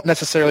don't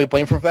necessarily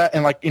blame him for that.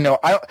 And I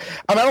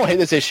don't hate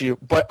this issue,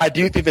 but I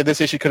do think that this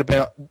issue could have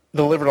been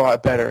delivered a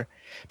lot better.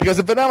 Because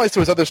the finales to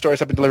his other stories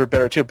have been delivered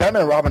better too.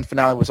 Batman and Robin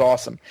finale was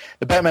awesome.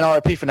 The Batman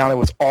R.I.P. finale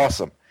was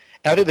awesome.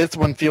 And I think this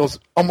one feels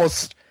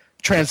almost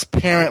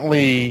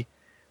transparently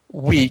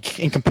weak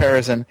in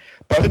comparison.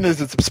 But I think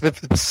there's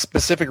a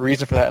specific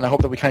reason for that, and I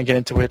hope that we kind of get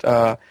into it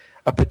a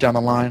bit down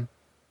the line.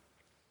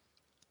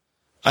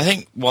 I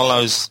think while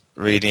I was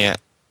reading it,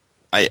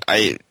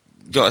 I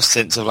got a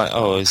sense of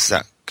is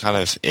that kind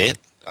of it?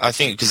 I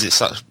think because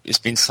it's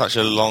been such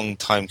a long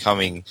time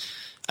coming,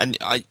 and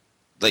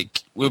we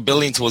were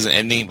building towards an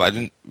ending, but I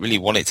didn't really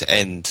want it to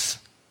end,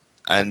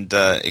 and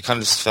it kind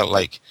of just felt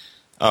like,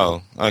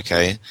 oh,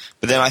 okay.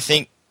 But then I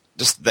think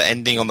just the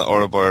ending on the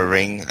Ouroboros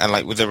ring,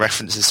 and with the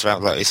references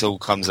throughout, it all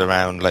comes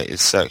around,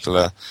 it's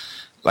circular,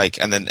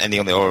 and then ending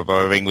on the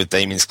Ouroboros ring with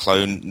Damian's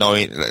clone,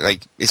 knowing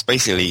it's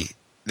basically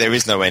there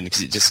is no end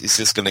because it's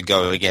just going to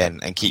go again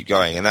and keep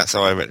going, and that's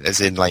how I read,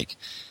 as in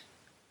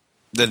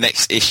the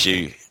next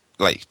issue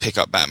like pick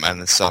up Batman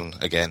and Son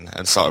again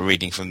and start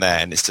reading from there,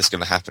 and it's just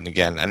going to happen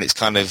again. And it's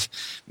kind of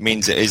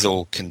means it is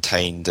all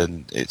contained,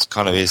 and it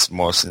kind of is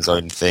Morrison's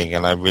own thing.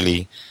 And I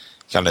really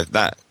kind of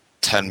that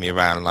turned me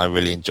around, and I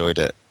really enjoyed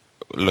it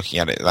looking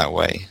at it that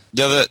way.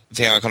 The other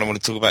thing I kind of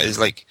want to talk about is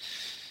like,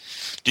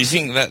 do you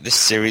think that this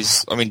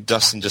series? I mean,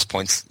 Dustin just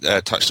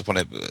touched upon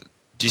it, but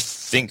do you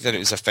think that it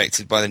was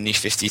affected by the New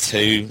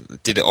 52?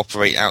 Did it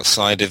operate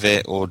outside of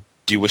it, or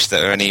do you wish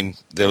that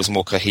there was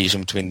more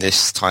cohesion between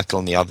this title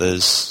and the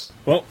others?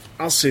 Well,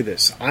 I'll say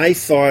this. I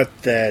thought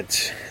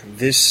that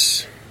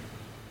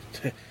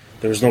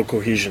there was no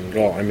cohesion at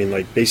all. I mean,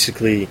 like,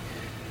 basically,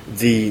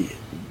 the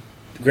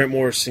Grant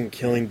Morrison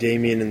killing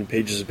Damian in the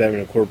pages of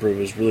Batman Incorporated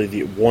was really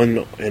the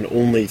one and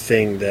only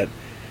thing that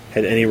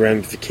had any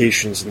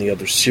ramifications in the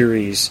other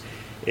series.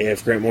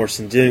 If Grant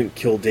Morrison didn't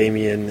kill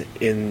Damian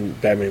in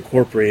Batman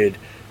Incorporated,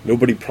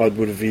 nobody probably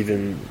would have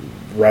even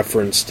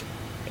referenced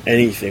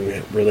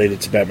anything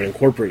related to Batman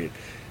Incorporated.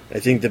 I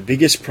think the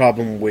biggest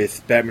problem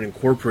with Batman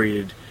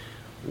Incorporated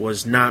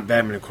was not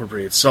Batman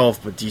Incorporated itself,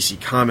 but DC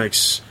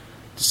Comics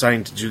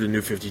deciding to do the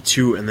New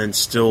 52 and then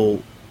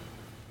still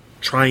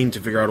trying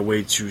to figure out a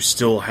way to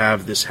still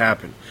have this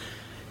happen.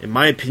 In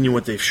my opinion,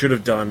 what they should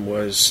have done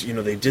was,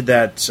 they did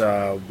that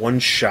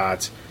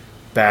one-shot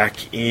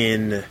back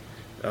in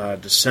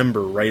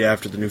December, right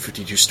after the New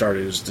 52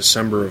 started. It was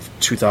December of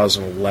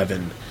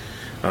 2011.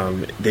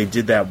 They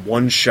did that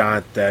one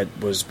shot that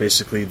was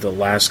basically the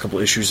last couple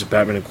issues of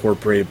Batman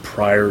Incorporated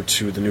prior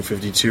to the New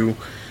 52,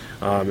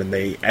 and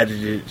they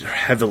edited it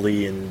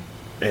heavily, and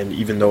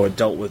even though it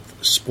dealt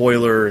with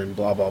Spoiler and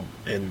blah blah,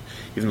 and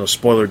even though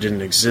Spoiler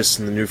didn't exist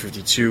in the New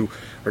 52,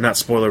 or not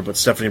Spoiler, but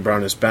Stephanie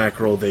Brown as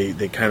Batgirl,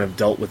 they kind of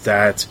dealt with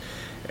that,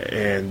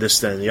 and this,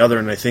 that, and the other.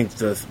 And I think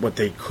what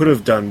they could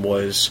have done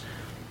was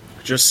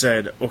just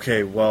said,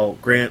 okay, well,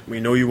 Grant,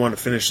 we know you want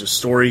to finish the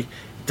story.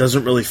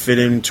 Doesn't really fit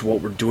into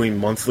what we're doing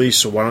monthly,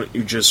 so why don't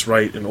you just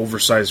write an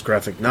oversized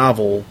graphic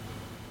novel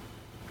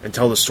and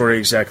tell the story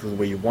exactly the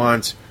way you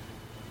want.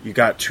 You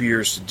got 2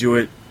 years to do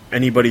it.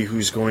 Anybody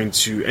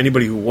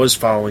who was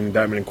following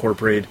Batman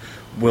Incorporated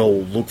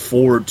will look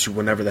forward to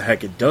whenever the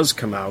heck it does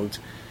come out,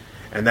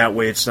 and that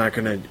way it's not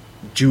going to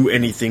do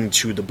anything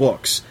to the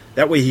books.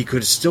 That way he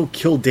could still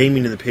kill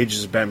Damian in the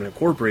pages of Batman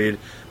Incorporated,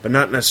 but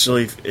not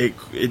necessarily. It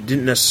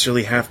didn't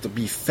necessarily have to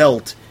be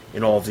felt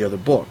in all of the other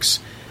books.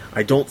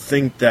 I don't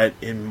think that,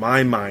 in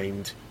my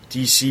mind,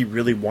 DC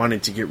really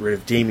wanted to get rid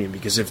of Damian,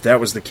 because if that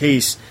was the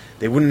case,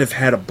 they wouldn't have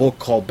had a book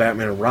called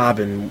Batman and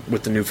Robin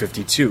with the New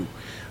 52.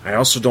 I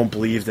also don't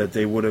believe that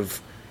they would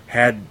have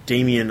had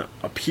Damian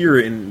appear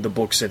in the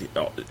books,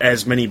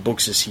 as many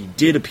books as he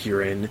did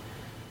appear in,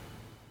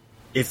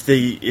 if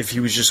he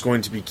was just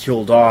going to be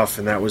killed off,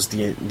 and that was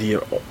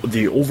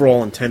the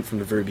overall intent from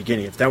the very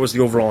beginning. If that was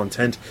the overall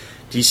intent,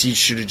 DC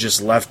should have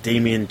just left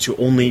Damian to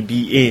only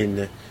be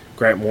in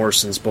Grant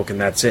Morrison's book, and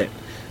that's it.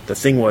 The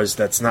thing was,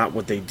 that's not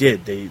what they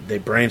did. They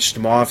branched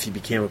him off. He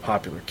became a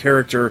popular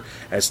character.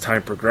 As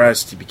time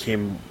progressed, he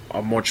became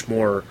a much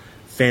more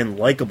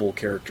fan-likable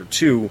character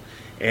too.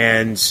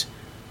 And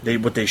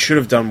what they should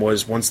have done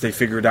was, once they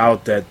figured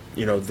out that,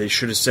 they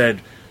should have said,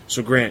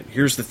 so Grant,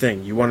 here's the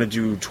thing. You want to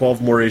do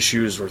 12 more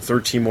issues or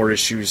 13 more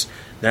issues,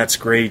 that's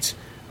great.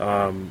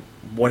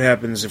 What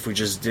happens if we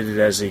just did it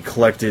as a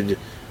collected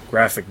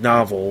graphic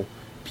novel?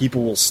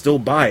 People will still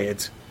buy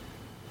it,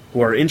 who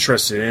are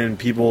interested in, and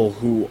people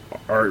who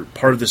are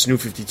part of this New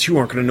 52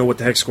 aren't going to know what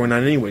the heck's going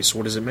on anyway, so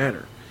what does it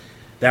matter?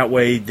 That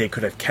way, they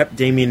could have kept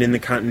Damian in the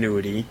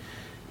continuity.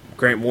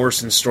 Grant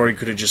Morrison's story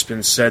could have just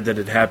been said that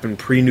it happened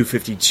pre-New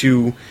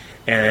 52,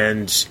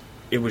 and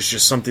it was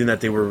just something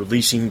that they were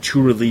releasing to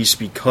release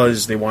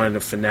because they wanted a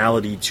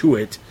finality to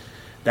it.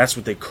 That's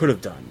what they could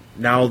have done.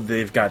 Now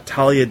they've got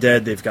Talia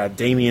dead, they've got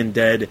Damian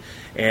dead,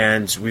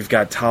 and we've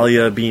got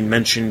Talia being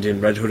mentioned in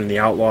Red Hood and the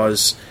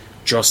Outlaws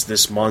just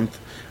this month.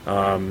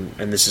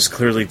 And this is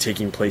clearly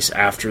taking place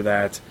after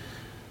that.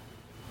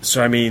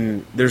 So I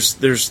mean,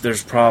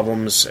 there's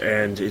problems,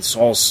 and it's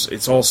all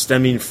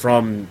stemming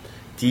from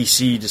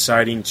DC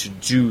deciding to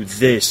do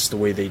this the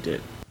way they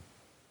did.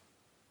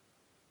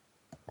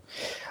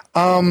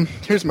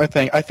 Here's my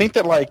thing. I think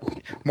that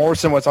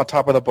Morrison was on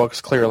top of the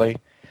books clearly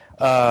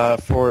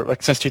for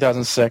since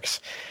 2006,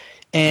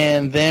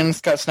 and then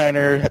Scott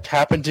Snyder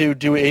happened to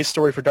do a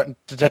story for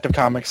Detective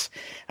Comics,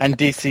 and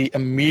DC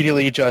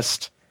immediately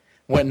just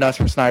went nuts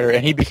for Snyder,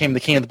 and he became the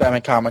king of the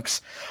Batman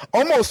comics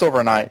almost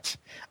overnight.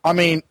 I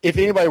mean, if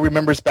anybody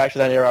remembers back to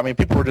that era, I mean,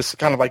 people were just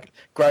kind of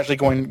gradually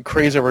going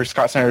crazy over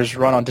Scott Snyder's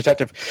run on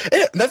Detective.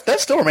 That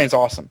still remains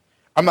awesome.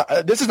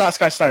 This is not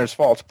Scott Snyder's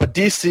fault, but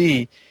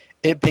DC,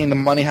 it being the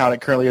money hound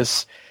it currently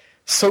is,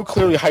 so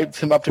clearly hyped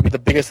him up to be the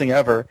biggest thing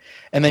ever.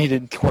 And then he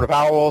did Court of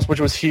Owls, which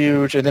was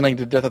huge, and then he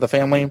did Death of the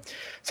Family.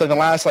 So in the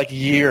last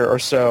year or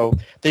so,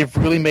 they've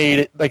really made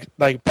it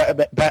like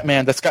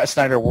Batman, the Scott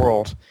Snyder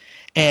world.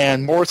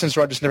 And Morrison's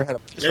run just never had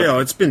a...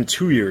 it's been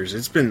 2 years.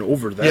 It's been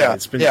over that. Yeah,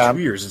 it's been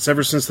 2 years. It's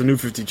ever since the New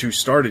 52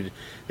 started.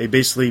 They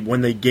basically,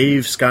 when they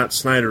gave Scott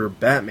Snyder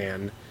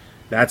Batman,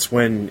 that's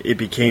when it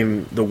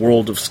became the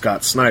world of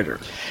Scott Snyder.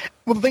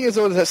 Well, the thing is,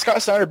 though, is that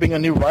Scott Snyder, being a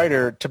new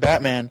writer to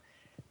Batman,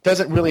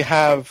 doesn't really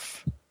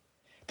have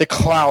the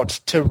clout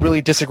to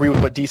really disagree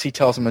with what DC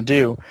tells him to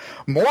do.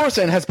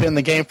 Morrison has been in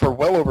the game for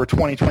well over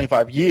 20,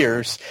 25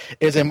 years,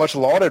 is a much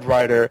lauded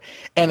writer,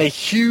 and a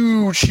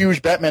huge,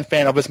 huge Batman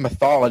fan of his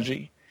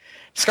mythology.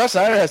 Scott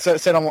Snyder has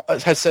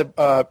said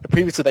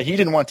previously that he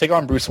didn't want to take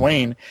on Bruce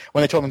Wayne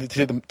when they told him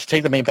to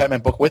take the main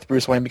Batman book with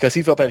Bruce Wayne because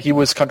he felt that he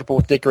was comfortable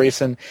with Dick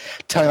Grayson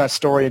telling that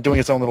story and doing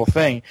his own little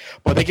thing.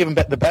 But they gave him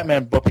the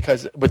Batman book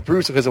with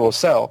Bruce because it will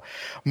sell.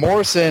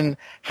 Morrison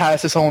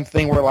has his own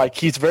thing where like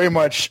he's very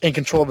much in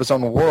control of his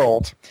own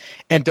world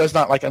and does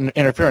not like an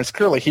interference.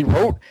 Clearly, he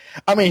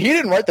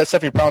didn't write that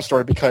Stephanie Brown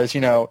story because,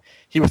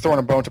 he was throwing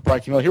a bone to Brian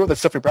K. Miller. He wrote the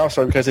Stephanie Brown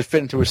story because it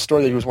fit into his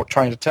story that he was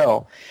trying to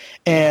tell.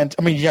 And,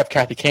 you have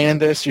Kathy Kane in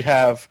this. You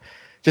have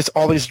just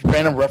all these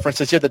random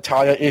references. You have the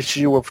Talia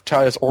issue of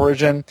Talia's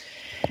origin.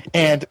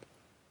 And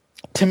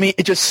to me,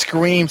 it just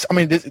screams,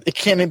 it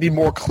can't be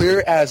more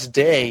clear as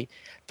day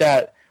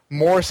that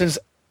Morrison's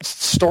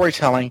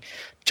storytelling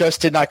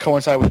just did not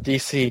coincide with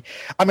DC.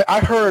 I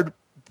heard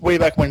way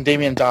back when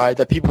Damian died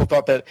that people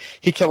thought that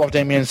he killed off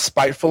Damian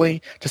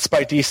spitefully to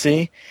spite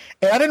DC.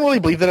 And I didn't really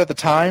believe that at the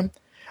time.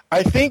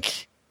 I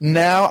think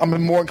now I'm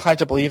more inclined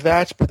to believe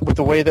that with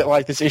the way that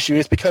like this issue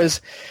is because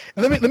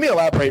let me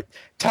elaborate.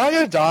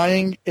 Talia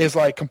dying is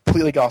like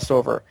completely glossed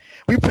over.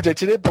 We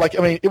predicted it, but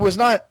it was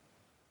not.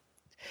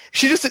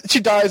 She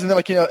dies and then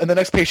and the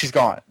next page she's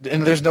gone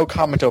and there's no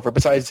comment over it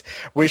besides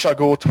Ra's al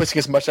Ghul twisting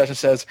his mustache and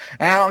says,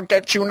 "I'll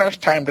get you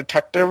next time,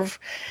 detective,"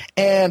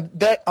 and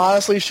that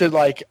honestly should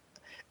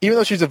even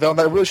though she's a villain,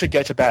 that really should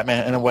get to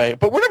Batman in a way.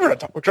 But we're not going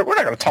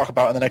to talk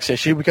about it in the next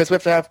issue because we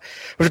have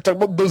to talk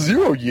about the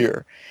 0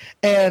 year.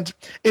 And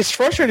it's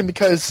frustrating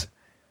because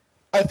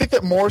I think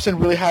that Morrison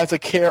really has a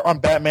care on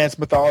Batman's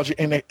mythology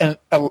and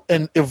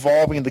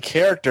evolving the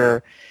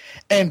character,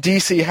 and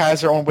DC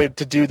has their own way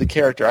to do the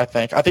character, I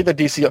think. I think that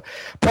DC,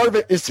 part of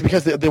it is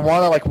because they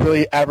want to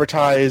really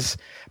advertise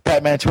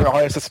Batman to an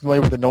audience that's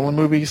familiar with the Nolan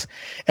movies,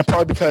 and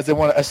probably because they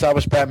want to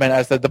establish Batman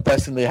as the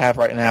best thing they have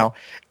right now,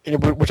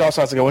 which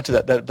also has to go into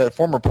that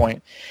former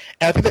point.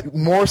 And I think that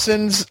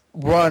Morrison's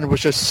run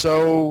was just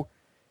so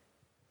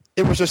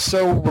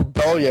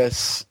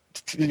rebellious,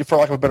 for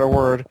lack of a better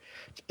word,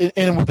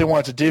 in what they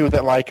wanted to do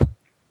that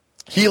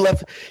he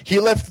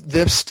left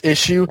this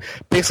issue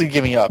basically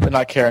giving up and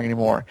not caring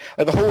anymore.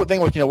 Like the whole thing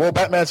with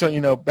Batman's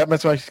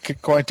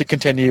going to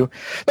continue.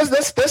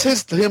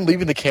 That's him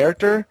leaving the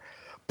character.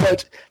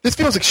 But this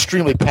feels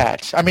extremely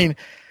patched.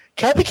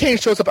 Kathy Kane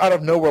shows up out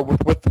of nowhere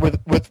with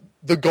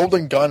the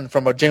golden gun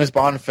from a James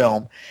Bond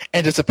film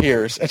and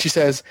disappears. And she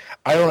says,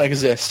 "I don't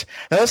exist."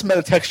 Now that's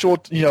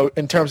metatextual,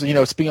 in terms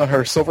of, speaking on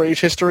her Silver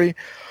Age history.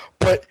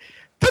 But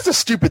that's a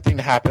stupid thing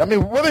to happen.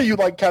 Whether you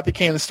like Kathy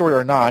Kane in the story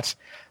or not,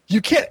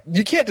 you can't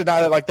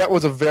deny that that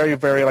was a very,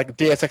 very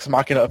Deus Ex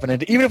Machina of an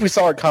ending. Even if we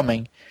saw it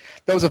coming,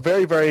 that was a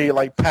very, very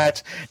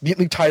pat,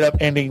 neatly tied up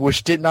ending,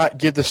 which did not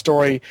give the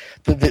story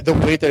the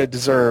weight that it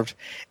deserved.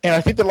 And I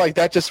think that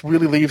that just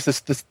really leaves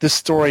this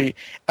story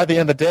at the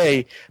end of the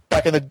day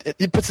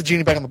it puts the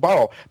genie back in the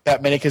bottle.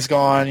 Batmanic is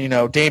gone,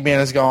 Damian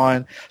is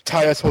gone,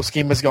 Talia's whole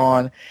scheme is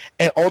gone,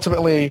 and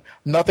ultimately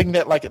nothing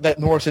that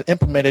Morrison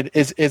implemented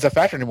is a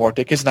factor anymore.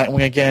 Dick is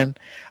Nightwing again,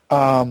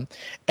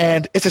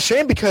 and it's a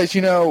shame because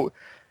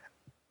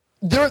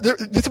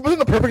this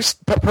wasn't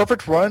a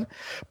perfect run,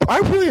 but I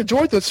really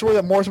enjoyed the story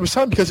that Morrison was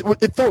telling because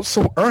it felt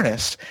so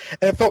earnest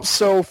and it felt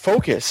so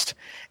focused.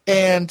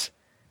 And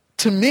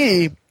to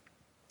me,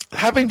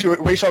 having to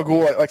Ra's al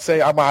Ghul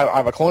say I'm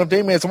a clone of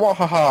Damian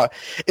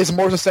is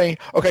Morrison saying,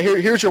 "Okay,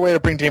 here's your way to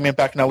bring Damian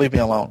back. Now leave me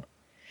alone."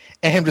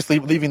 And him just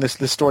leaving this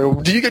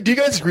story. Do you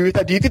guys agree with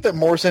that? Do you think that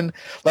Morrison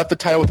left the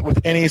title with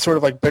any sort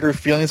of bitter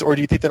feelings, or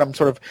do you think that I'm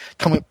sort of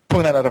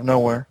pulling that out of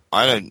nowhere?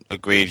 I don't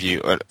agree with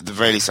you. At the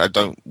very least, I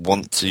don't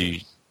want to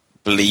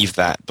believe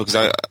that because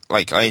I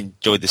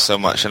enjoyed this so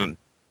much, and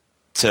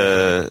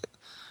to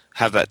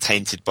have that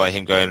tainted by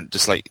him going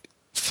just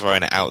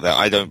throwing it out there,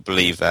 I don't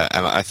believe that,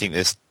 and I think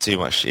there's too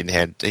much in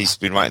here. He's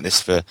been writing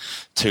this for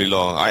too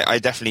long. I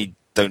definitely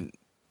don't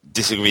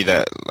disagree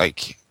that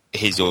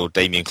he's your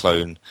Damian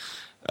clone.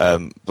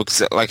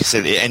 Because, like I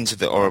said, it ends with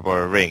the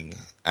Ouroboros ring,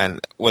 and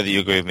whether you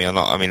agree with me or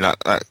not,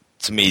 that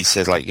to me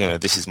says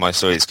this is my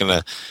story. It's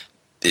gonna,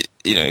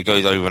 it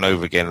goes over and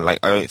over again. I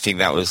don't think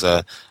that was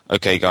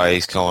okay,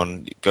 guys, come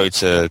on, go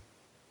to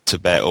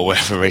Tibet or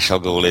wherever Ra's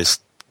al Ghul is,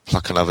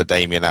 pluck another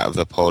Damian out of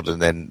the pod,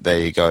 and then there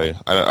you go.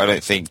 I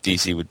don't think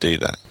DC would do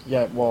that.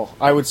 Yeah, well,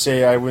 I would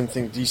say I wouldn't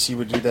think DC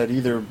would do that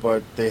either,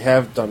 but they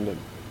have done it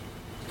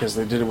because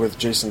they did it with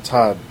Jason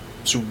Todd.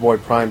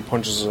 Superboy Prime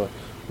punches a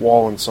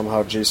wall and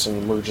somehow Jason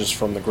emerges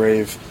from the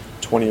grave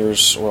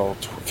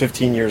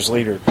 15 years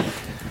later.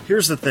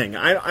 Here's the thing.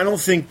 I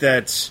don't think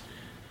that...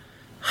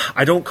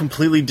 I don't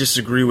completely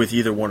disagree with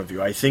either one of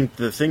you. I think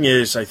the thing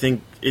is, I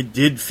think it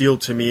did feel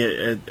to me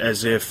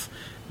as if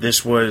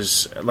this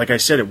was, like I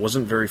said, it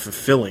wasn't very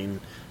fulfilling.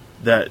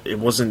 That it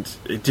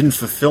didn't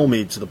fulfill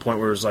me to the point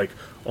where it was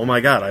oh my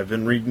god, I've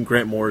been reading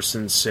Grant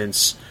Morrison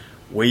since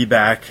way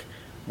back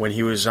when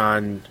he was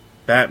on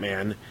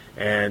Batman,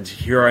 And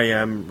here I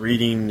am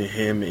reading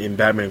him in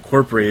Batman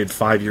Incorporated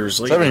 5 years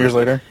later. 7 years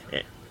later.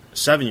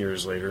 7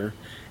 years later.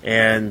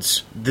 And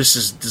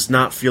this does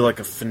not feel like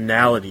a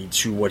finality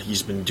to what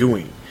he's been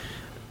doing.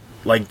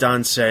 Like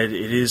Don said,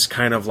 it is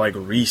kind of like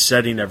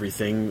resetting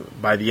everything.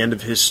 By the end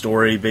of his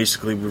story,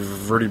 basically we've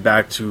reverted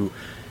back to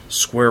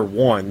square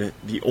one.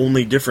 The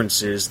only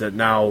difference is that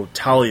now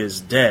Talia is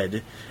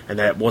dead, and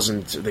that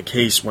wasn't the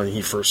case when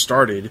he first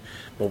started.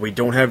 But we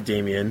don't have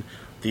Damian.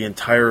 The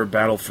entire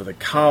battle for the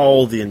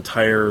cowl, the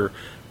entire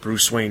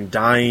Bruce Wayne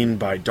dying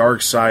by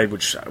Darkseid,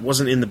 which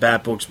wasn't in the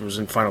Bat books, but was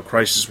in Final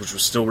Crisis, which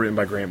was still written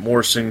by Grant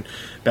Morrison,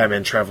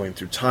 Batman traveling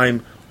through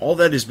time, all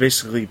that is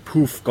basically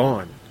poof,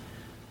 gone.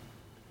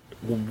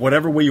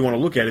 Whatever way you want to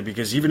look at it,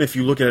 because even if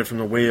you look at it from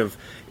the way of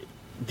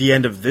the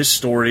end of this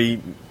story,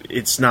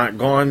 it's not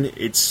gone.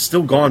 It's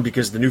still gone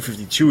because the New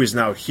 52 is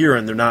now here,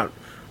 and they're not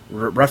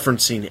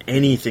referencing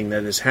anything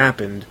that has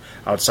happened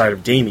outside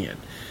of Damian.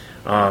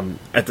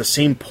 At the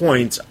same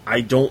point,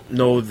 I don't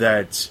know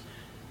that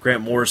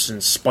Grant Morrison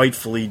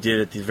spitefully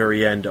did at the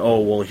very end, oh,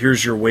 well,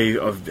 here's your way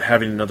of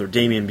having another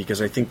Damian,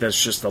 because I think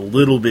that's just a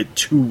little bit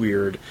too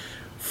weird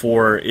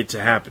for it to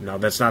happen. Now,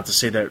 that's not to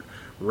say that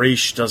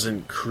Ra's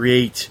doesn't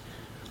create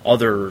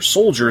other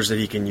soldiers that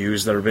he can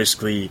use that are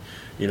basically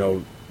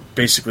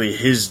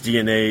his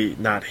DNA,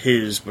 not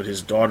his, but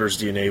his daughter's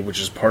DNA, which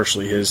is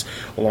partially his,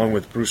 along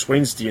with Bruce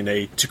Wayne's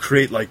DNA, to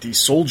create like these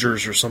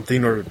soldiers or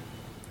something, or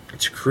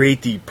to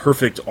create the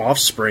perfect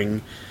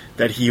offspring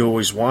that he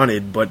always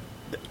wanted. But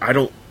I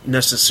don't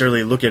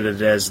necessarily look at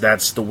it as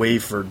that's the way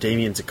for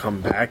Damian to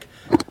come back.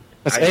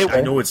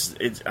 I know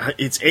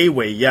it's a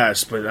way,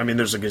 yes, but I mean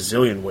there's a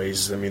gazillion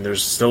ways. I mean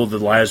there's still the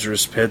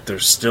Lazarus Pit,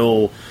 there's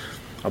still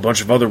a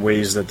bunch of other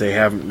ways that they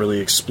haven't really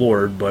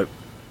explored, but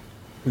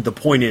the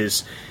point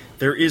is,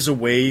 there is a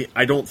way.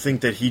 I don't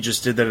think that he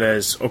just did that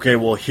as, okay,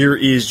 well, here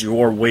is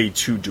your way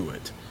to do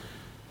it.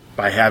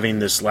 By having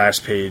this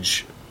last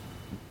page,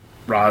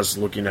 Ra's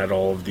looking at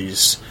all of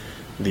these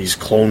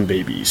clone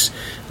babies.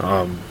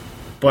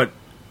 But,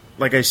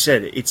 like I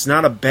said, it's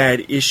not a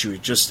bad issue.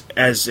 Just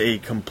as a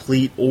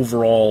complete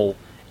overall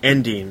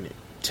ending,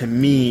 to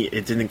me,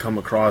 it didn't come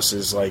across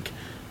as like,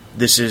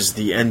 this is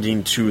the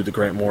ending to the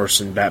Grant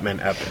Morrison Batman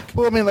epic.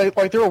 Well, I mean,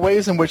 like there are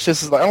ways in which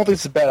this is. I don't think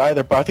this is bad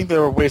either, but I think there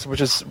are ways in which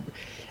it's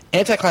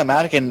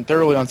anticlimactic and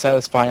thoroughly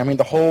unsatisfying. I mean,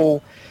 the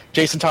whole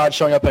Jason Todd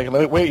showing up like,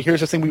 wait, here's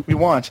the thing we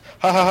want.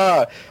 Ha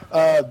ha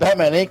ha!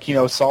 Batman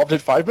Inc. Solved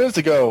it 5 minutes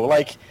ago.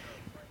 Like,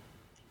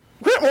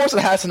 Grant Morrison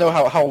has to know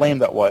how lame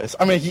that was.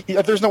 I mean,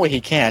 there's no way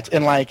he can't.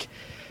 And like,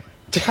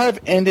 to kind of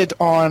end it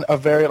on a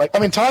very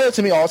Talia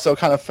to me also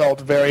kind of felt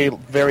very,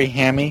 very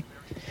hammy.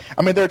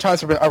 I mean, there are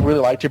times where I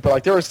really liked it, but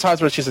like there was times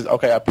where she says,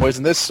 "Okay, I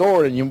poisoned this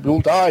sword, and you will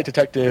die,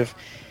 detective."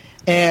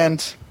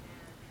 And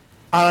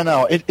I don't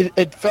know.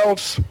 It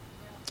felt.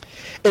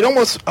 It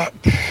almost.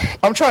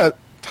 I'm trying to.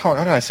 How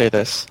can I say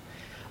this?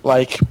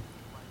 Like,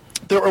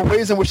 there are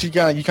ways in which you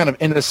kind of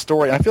end a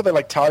story, and I feel that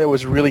like Talia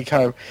was really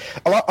kind of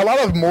a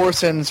lot of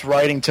Morrison's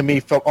writing to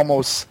me felt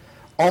almost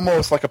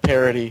like a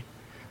parody.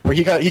 Where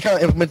he kind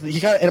of implements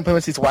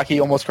these wacky,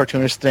 almost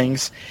cartoonish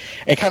things,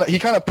 and he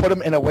kind of put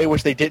them in a way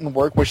which they didn't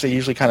work, which they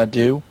usually kind of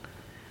do.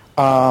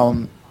 What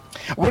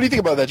do you think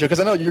about that, Joe? Because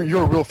I know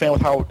you're a real fan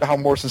with how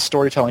Morrison's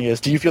storytelling is.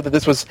 Do you feel that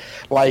this was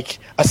like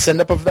a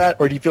send-up of that,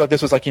 or do you feel like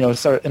this was like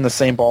sort of in the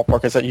same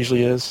ballpark as that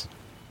usually is?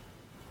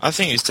 I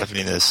think it's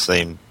definitely in the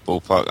same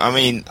ballpark. I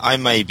mean, I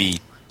may be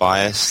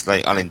biased,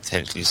 like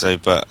unintentionally so,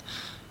 but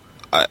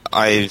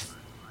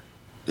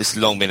it's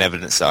long been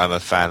evidence that I'm a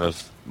fan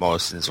of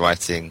Morrison's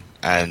writing,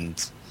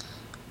 and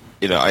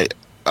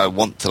I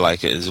want to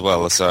like it as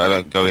well, so I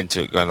don't go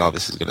into it going, oh,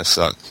 this is going to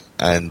suck,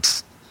 and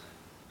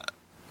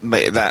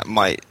that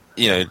might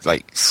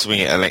like swing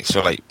it an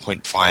extra like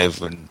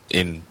 0.5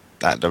 in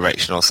that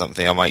direction or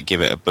something. I might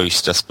give it a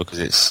boost just because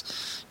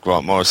it's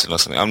Grant Morrison or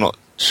something. I'm not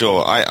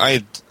sure.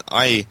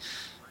 I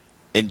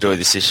enjoy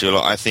this issue a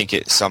lot. I think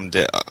it summed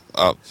it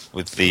up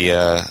with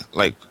the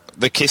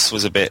the kiss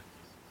was a bit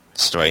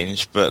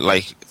strange, but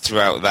like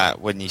throughout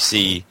that, when you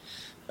see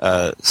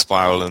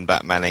Spiral and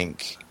Batman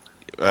Inc.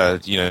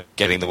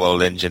 Getting the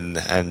World Engine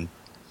and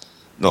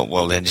not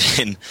World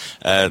Engine,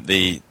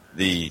 the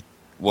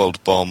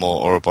World Bomb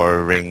or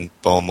Ouroboros Ring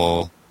Bomb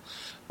or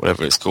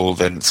whatever it's called,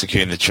 then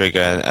securing the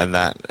trigger and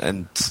that,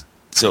 and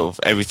sort of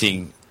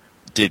everything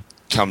did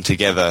come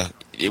together.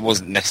 It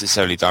wasn't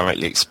necessarily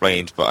directly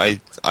explained, but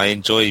I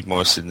enjoyed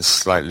Morrison's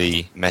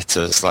slightly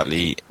meta,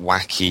 slightly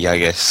wacky, I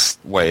guess,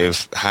 way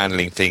of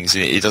handling things.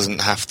 It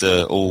doesn't have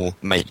to all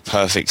make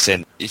perfect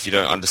sense. If you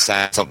don't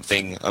understand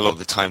something, a lot of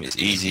the time it's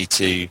easy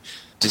to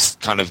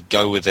just kind of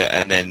go with it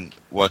and then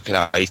work it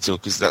out later,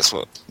 because that's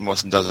what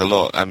Morrison does a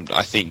lot. And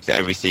I think that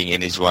everything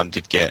in his run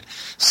did get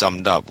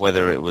summed up,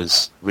 whether it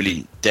was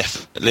really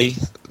definitely,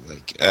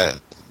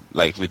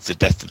 like with the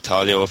death of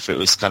Talia, or if it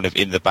was kind of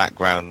in the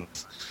background,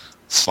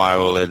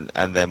 Spiral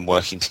and then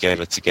working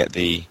together to get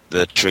the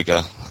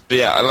trigger. But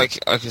yeah, like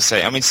I could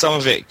say, I mean, some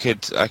of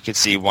it I could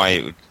see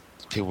why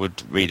people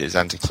would read it as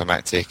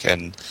anticlimactic,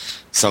 and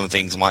some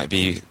things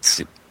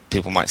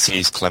people might see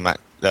as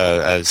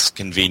as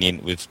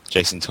convenient with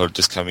Jason Todd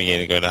just coming in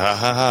and going ha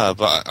ha ha.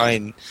 But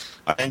I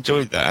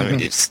enjoyed that. I mean,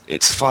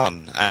 it's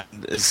fun,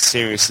 and as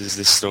serious as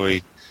this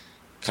story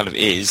kind of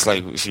is,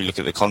 like if you look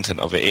at the content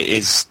of it, it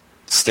is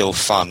still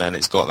fun, and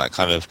it's got that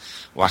kind of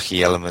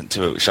wacky element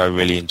to it, which I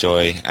really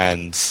enjoy.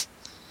 And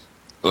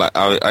like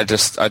I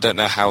don't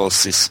know how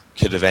else this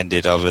could have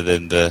ended other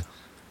than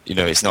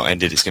it's not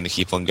ended, it's going to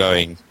keep on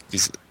going,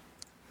 because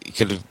it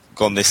could have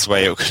gone this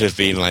way. It could have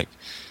been like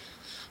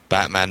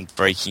Batman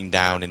breaking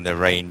down in the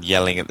rain,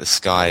 yelling at the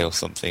sky or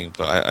something,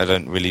 but I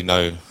don't really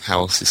know how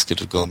else this could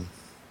have gone,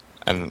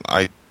 and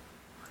I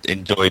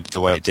enjoyed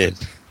the way it did.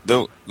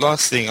 The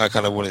last thing I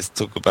kind of wanted to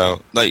talk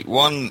about, like,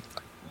 one,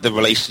 the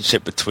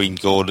relationship between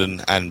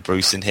Gordon and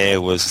Bruce in here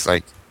was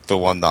like the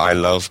one that I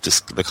loved,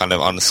 just the kind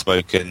of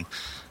unspoken,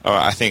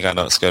 alright, I think I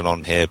know what's going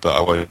on here, but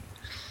I won't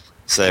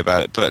say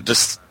about it, but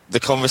just the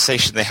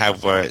conversation they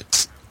have where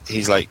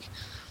he's like,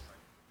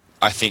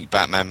 I think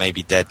Batman may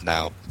be dead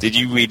now. Did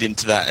you read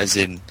into that as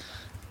in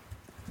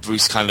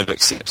Bruce kind of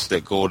accepts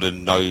that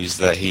Gordon knows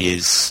that he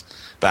is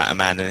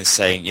Batman and is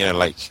saying,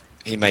 like,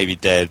 he may be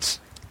dead,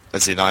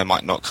 as in I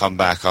might not come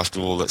back after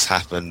all that's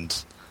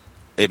happened.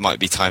 It might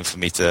be time for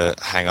me to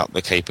hang up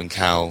the cape and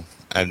cowl,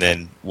 and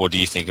then what do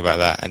you think about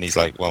that? And he's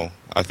like, well,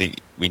 I think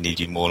we need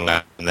you more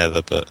than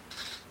ever, but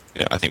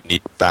I think we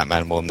need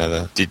Batman more than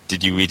ever.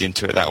 Did you read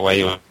into it that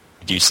way, or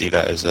did you see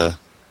that as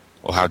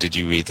or how did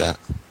you read that?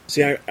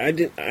 See, I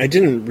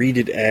didn't read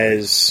it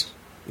as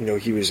he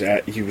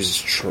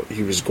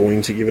was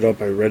going to give it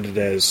up. I read it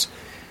as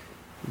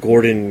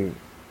Gordon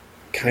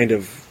kind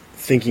of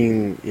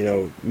thinking,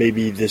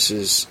 maybe this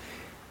is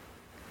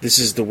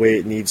the way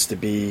it needs to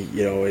be.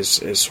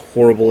 As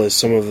horrible as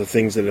some of the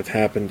things that have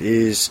happened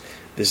this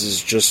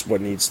is just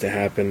what needs to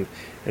happen.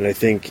 And I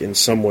think in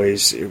some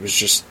ways it was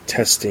just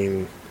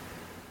testing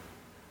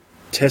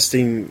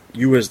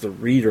you as the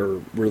reader,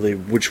 really,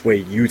 which way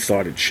you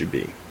thought it should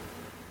be.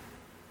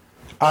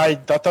 I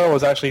thought it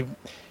was actually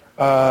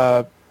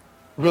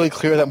really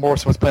clear that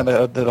Morrison was playing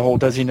the whole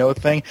does he know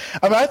thing.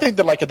 I mean, I think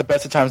that, like, at the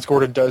best of times,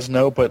 Gordon does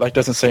know, but, like,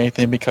 doesn't say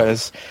anything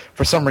because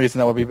for some reason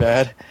that would be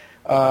bad.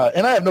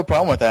 And I have no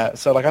problem with that.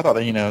 So, like, I thought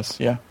that he knows,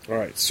 yeah. All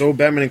right, so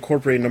Batman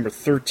Incorporated number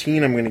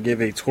 13, I'm going to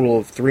give a total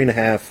of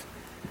 3.5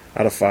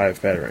 out of 5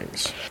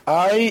 batarangs.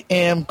 I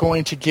am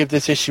going to give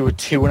this issue a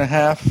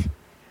 2.5.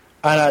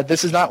 And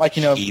this is not like,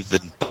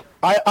 even.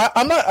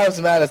 I'm not as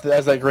mad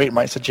as that Great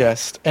might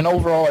suggest. And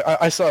overall,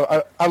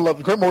 I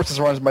love Grant Morrison's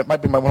runs.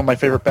 Might be one of my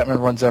favorite Batman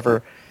runs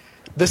ever.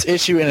 This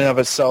issue in and of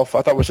itself,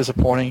 I thought was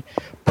disappointing.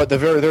 But there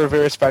are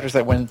various factors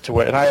that went into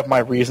it, and I have my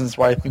reasons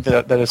why I think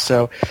that is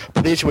so.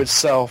 But the issue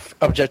itself,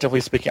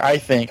 objectively speaking, I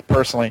think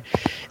personally,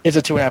 is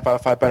a 2.5 out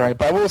of 5 batarang.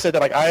 But I will say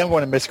that, like, I am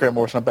going to miss Grant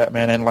Morrison on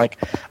Batman, and, like,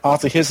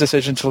 honestly, his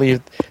decision to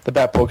leave the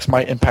Bat books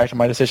might impact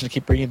my decision to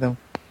keep reading them.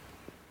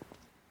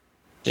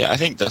 Yeah, I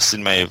think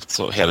Dustin may have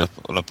sort of hit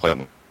on a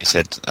point. He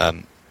said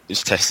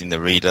it's testing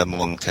the reader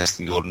more than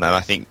testing Gordon, and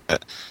I think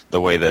that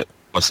the way that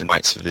Morrison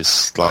writes with this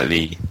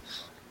slightly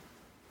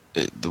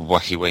the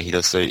wacky way he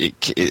does, so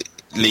it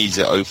leaves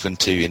it open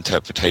to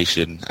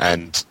interpretation,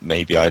 and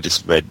maybe I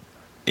just read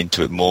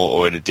into it more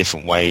or in a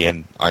different way,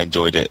 and I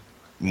enjoyed it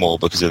more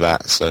because of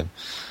that. So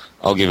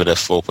I'll give it a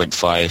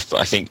 4.5. But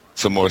I think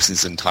for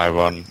Morrison's entire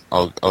run,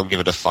 I'll give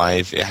it a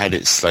 5. It had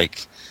its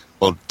like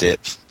odd dip,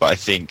 but I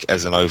think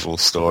as an overall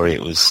story,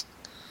 it was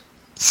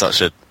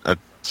such a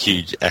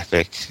huge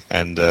epic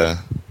and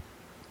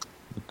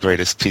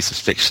greatest piece of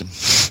fiction.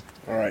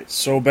 All right,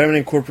 so Batman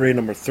Incorporated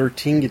number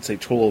 13 gets a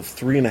total of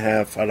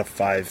 3.5 out of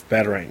 5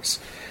 batarangs.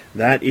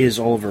 That is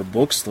all of our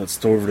books. Let's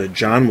go over to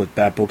John with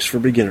Bat Books for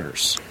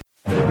Beginners.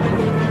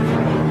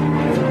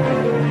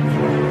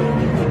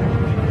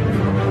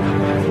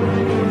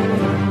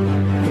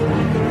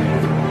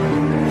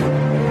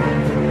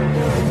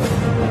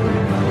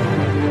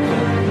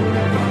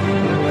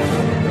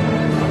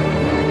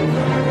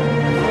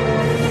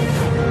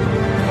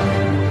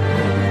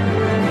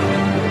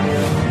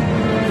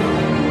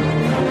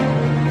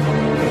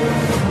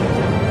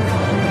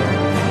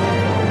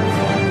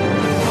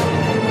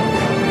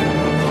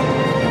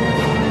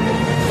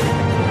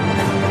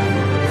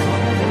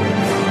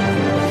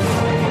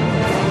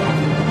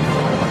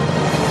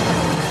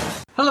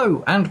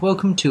 Hello and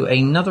welcome to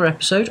another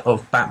episode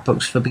of Bat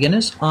Books for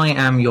Beginners. I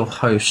am your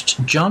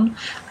host, John,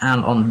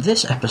 and on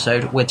this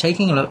episode we're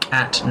taking a look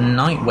at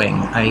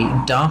Nightwing,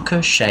 a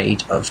darker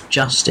shade of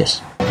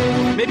justice.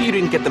 Maybe you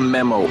didn't get the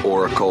memo,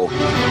 Oracle,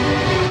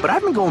 but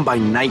I've been going by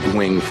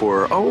Nightwing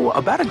for,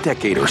 about a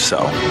decade or so.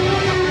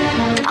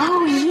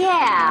 Oh,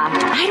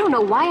 yeah. I don't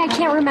know why I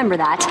can't remember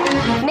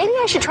that. Maybe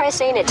I should try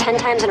saying it 10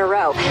 times in a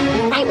row.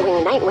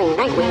 Nightwing, Nightwing,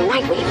 Nightwing,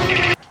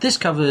 Nightwing. This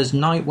covers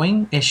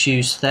Nightwing,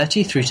 issues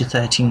 30 through to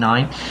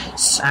 39,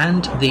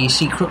 and the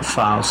Secret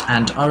Files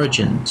and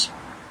Origins.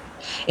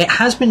 It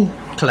has been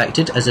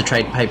collected as a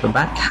trade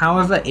paperback,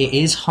 however it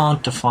is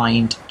hard to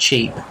find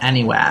cheap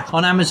anywhere.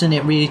 On Amazon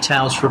it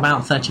retails for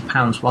about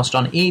 £30, whilst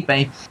on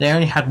eBay they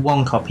only had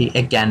one copy,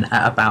 again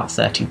at about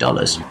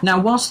 $30. Now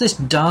whilst this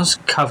does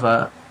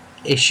cover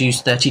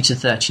issues 30 to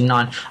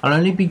 39, I'll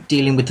only be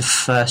dealing with the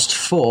first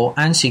 4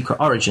 and Secret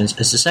Origins,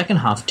 as the second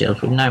half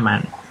deals with No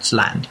Man's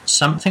Land,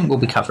 something we'll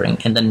be covering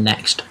in the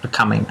next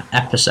coming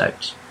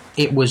episodes.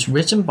 It was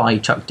written by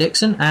Chuck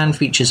Dixon and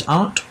features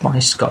art by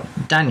Scott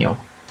Daniel.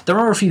 There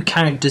are a few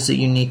characters that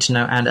you need to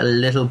know and a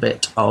little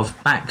bit of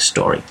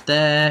backstory.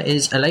 There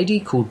is a lady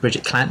called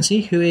Bridget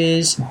Clancy who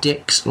is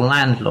Dick's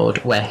landlord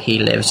where he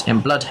lives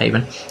in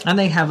Bloodhaven, and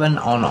they have an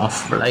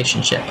on-off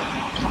relationship.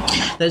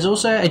 There's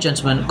also a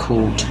gentleman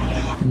called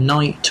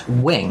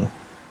Nightwing.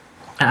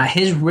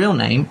 His real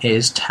name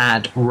is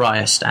Tad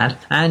Ryerstad,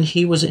 and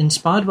he was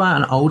inspired by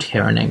an old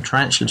hero named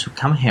Tarantula to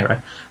become a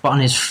hero, but on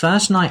his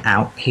first night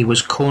out he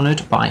was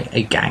cornered by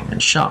a gang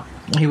and shot.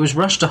 He was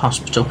rushed to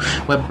hospital,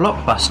 where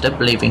Blockbuster,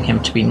 believing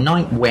him to be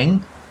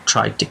Nightwing,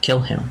 tried to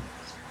kill him.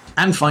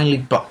 And finally,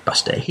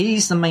 Blockbuster.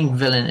 He's the main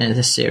villain in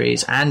this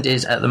series and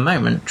is, at the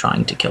moment,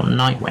 trying to kill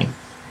Nightwing.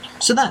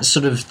 So that's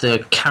sort of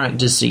the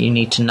characters that you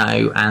need to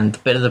know and a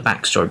bit of the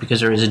backstory,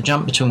 because there is a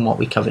jump between what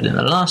we covered in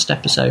the last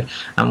episode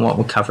and what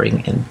we're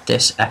covering in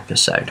this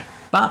episode.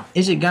 But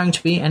is it going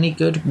to be any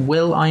good?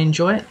 Will I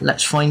enjoy it?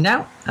 Let's find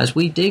out as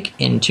we dig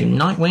into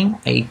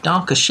Nightwing, A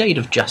Darker Shade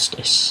of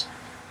Justice.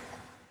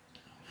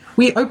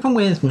 We open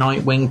with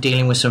Nightwing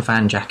dealing with some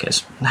van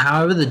jackers.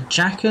 However, the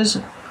jackers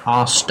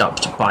are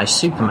stopped by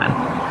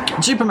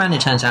Superman. Superman,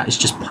 it turns out, is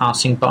just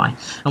passing by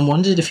and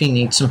wondered if he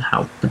needs some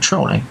help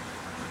patrolling.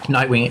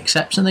 Nightwing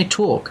accepts and they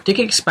talk, Dick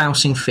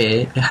espousing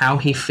how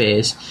he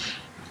fears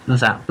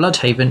that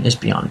Bloodhaven is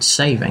beyond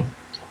saving.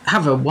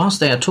 However,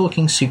 whilst they are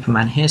talking,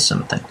 Superman hears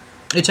something.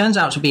 It turns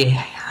out to be a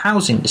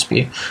housing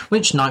dispute,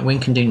 which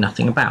Nightwing can do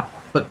nothing about.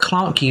 But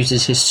Clark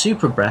uses his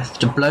super breath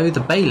to blow the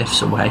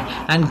bailiffs away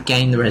and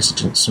gain the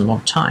residents some more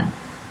time.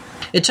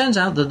 It turns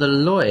out that the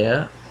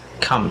lawyer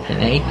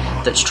company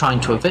that's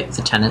trying to evict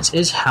the tenants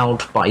is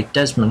held by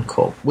Desmond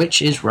Corp,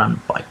 which is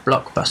run by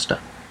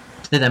Blockbuster.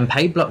 They then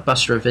pay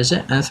Blockbuster a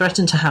visit and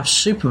threaten to have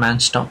Superman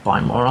stop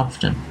by more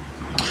often.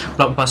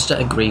 Blockbuster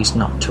agrees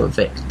not to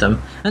evict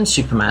them, and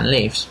Superman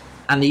leaves.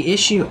 And the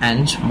issue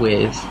ends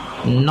with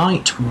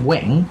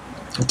Nightwing,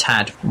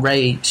 Tad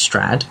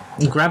Ryerstad,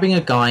 grabbing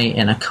a guy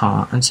in a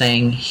car and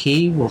saying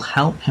he will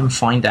help him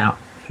find out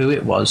who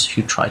it was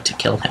who tried to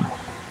kill him.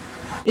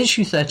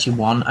 Issue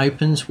 31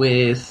 opens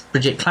with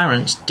Bridget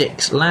Clarence,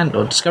 Dick's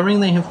landlord, discovering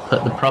they have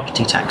put the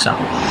property tax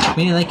up,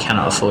 meaning they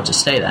cannot afford to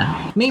stay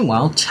there.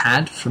 Meanwhile,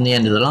 Tad, from the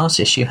end of the last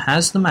issue,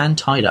 has the man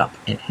tied up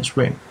in his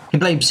room. He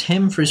blames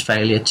him for his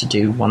failure to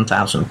do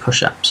 1,000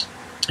 push-ups.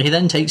 He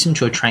then takes him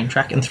to a train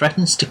track and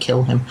threatens to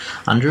kill him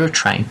under a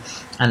train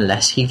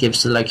unless he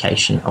gives the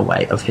location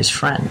away of his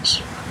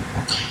friends.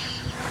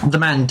 The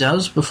man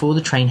does before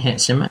the train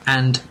hits him,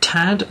 and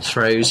Tad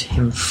throws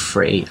him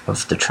free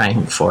of the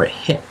train before it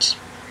hits.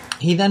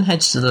 He then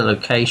heads to the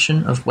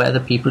location of where the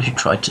people who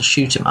tried to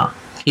shoot him are.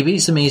 He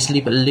beats them easily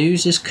but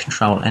loses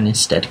control and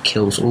instead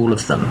kills all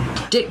of them.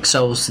 Dick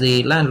solves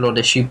the landlord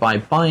issue by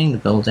buying the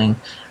building,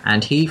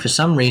 and he, for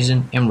some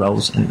reason,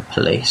 enrolls in the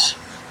police.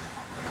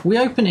 We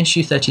open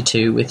issue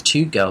 32 with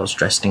 2 girls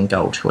dressed in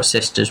gold who are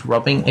sisters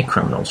robbing a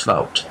criminal's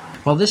vault.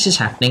 While this is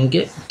happening,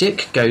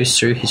 Dick goes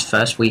through his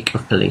first week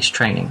of police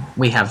training.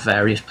 We have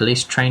various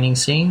police training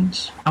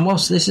scenes, and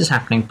whilst this is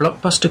happening,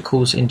 Blockbuster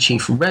calls in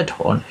Chief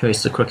Redhorn, who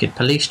is the crooked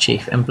police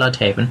chief in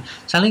Bloodhaven,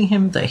 telling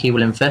him that he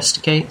will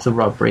investigate the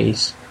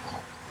robberies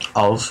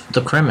of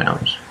the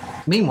criminals.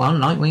 Meanwhile,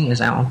 Nightwing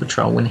is out on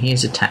patrol when he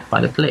is attacked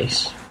by the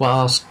police.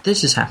 Whilst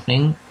this is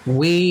happening,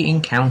 we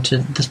encounter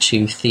the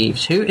 2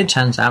 thieves, who it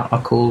turns out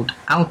are called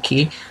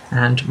Alki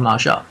and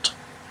Marjot.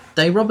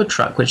 They rob a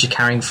truck which is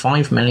carrying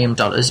 $5 million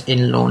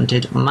in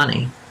laundered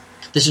money.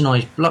 This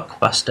annoys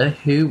Blockbuster,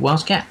 who,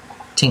 whilst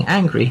getting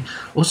angry,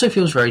 also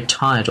feels very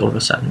tired all of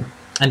a sudden.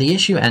 And the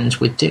issue ends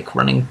with Dick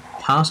running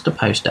past a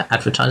poster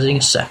advertising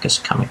a circus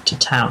coming to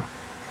town.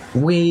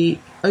 We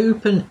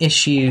open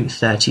issue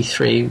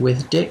 33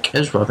 with Dick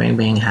as Robin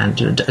being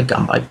handed a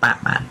gun by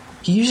Batman.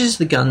 He uses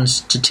the guns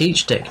to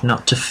teach Dick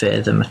not to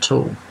fear them at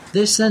all.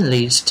 This then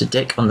leads to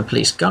Dick on the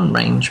police gun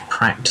range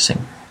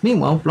practicing.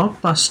 Meanwhile,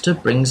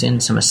 Blockbuster brings in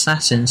some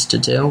assassins to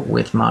deal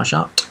with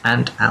Marjot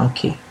and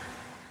Alki.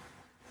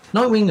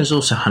 Nightwing is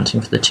also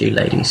hunting for the 2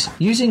 ladies.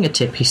 Using a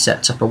tip, he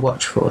sets up a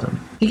watch for them.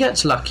 He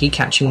gets lucky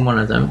catching one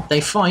of them. They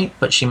fight,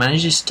 but she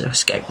manages to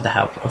escape with the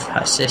help of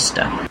her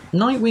sister.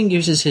 Nightwing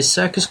uses his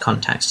circus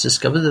contacts to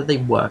discover that they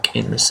work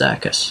in the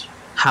circus.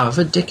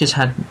 However, Dick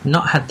has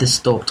not had this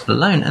thought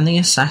alone, and the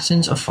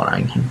assassins are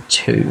following him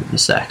to the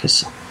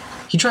circus.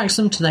 He tracks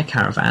them to their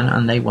caravan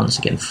and they once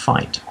again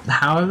fight.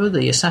 However,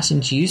 the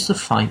assassins use the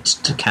fight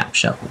to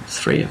capture all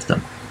 3 of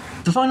them.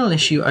 The final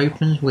issue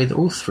opens with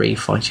all 3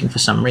 fighting for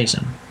some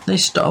reason. They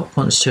stop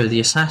once 2 of the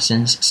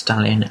assassins,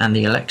 Stallion and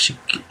the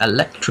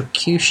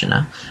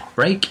Electrocutioner,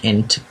 break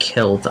in to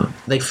kill them.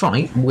 They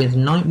fight, with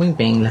Nightwing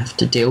being left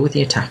to deal with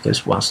the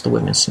attackers whilst the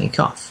women sneak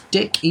off.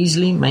 Dick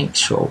easily makes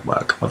short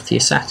work of the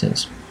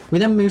assassins. We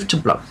then move to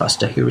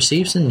Blockbuster, who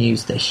receives the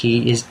news that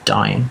he is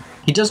dying.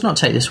 He does not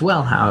take this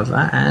well,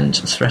 however, and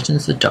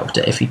threatens the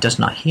Doctor if he does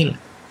not heal him.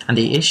 And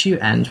the issue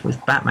ends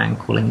with Batman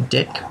calling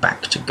Dick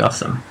back to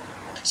Gotham.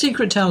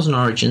 Secret Tales and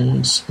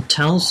Origins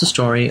tells the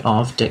story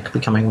of Dick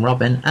becoming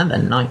Robin and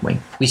then Nightwing.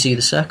 We see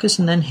the circus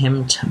and then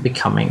him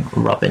becoming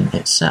Robin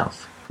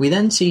itself. We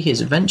then see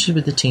his adventures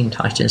with the Teen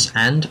Titans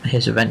and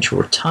his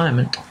eventual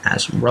retirement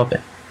as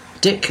Robin.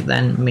 Dick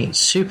then meets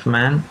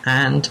Superman,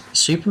 and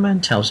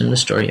Superman tells him the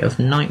story of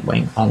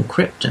Nightwing on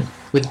Krypton,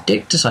 with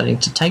Dick deciding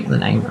to take the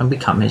name and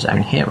become his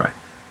own hero.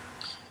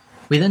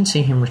 We then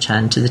see him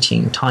return to the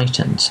Teen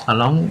Titans,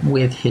 along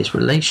with his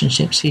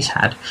relationships he's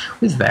had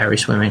with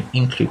various women,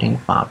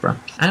 including Barbara,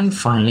 and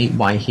finally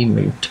why he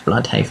moved to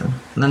Bloodhaven.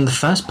 And then the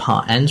first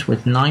part ends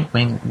with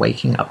Nightwing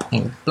waking up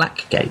in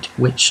Blackgate,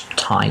 which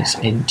ties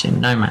into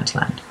No Man's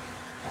Land.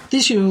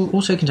 This issue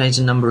also contains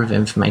a number of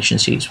information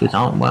sheets with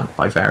artwork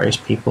by various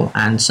people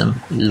and some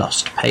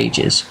lost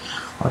pages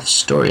of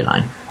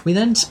storyline. We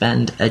then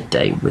spend a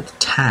day with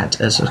Tad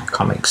as a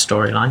comic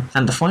storyline,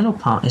 and the final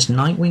part is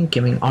Nightwing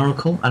giving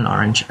Oracle an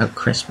orange at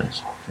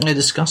Christmas. They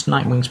discuss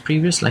Nightwing's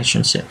previous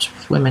relationships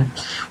with women,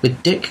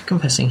 with Dick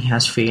confessing he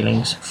has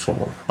feelings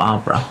for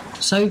Barbara.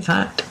 So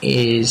that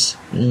is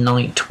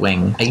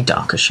Nightwing, A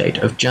Darker Shade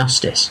of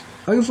Justice.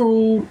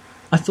 Overall,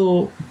 I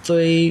thought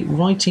the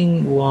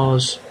writing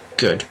was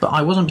good, but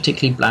I wasn't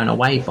particularly blown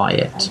away by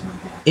it.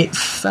 It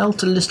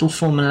felt a little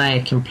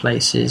formulaic in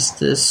places.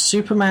 The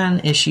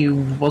Superman issue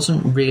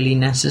wasn't really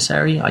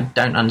necessary. I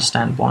don't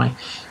understand why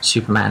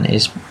Superman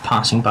is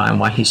passing by and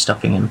why he's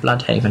stopping in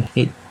Bloodhaven.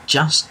 It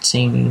just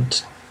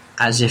seemed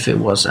as if it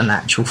was an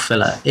actual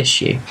filler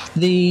issue.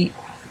 The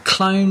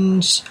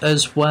clones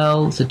as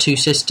well, the two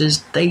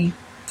sisters, they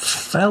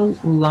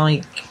felt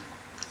like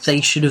they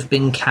should have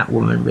been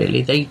Catwoman,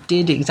 really. They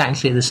did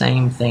exactly the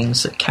same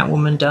things that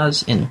Catwoman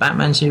does in the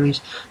Batman series,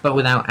 but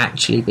without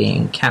actually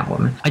being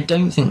Catwoman. I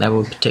don't think they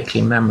were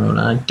particularly memorable,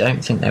 and I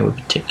don't think they were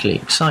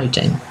particularly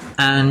exciting.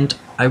 And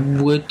I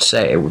would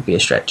say it would be a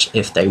stretch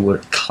if they were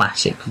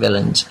classic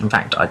villains. In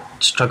fact, I'd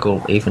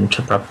struggle even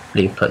to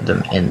probably put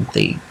them in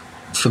the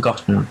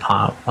forgotten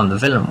part on the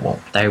villain wall.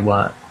 They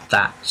were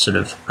that sort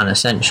of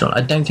unessential.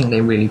 I don't think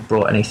they really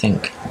brought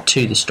anything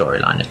to the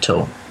storyline at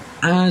all.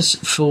 As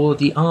for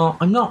the art,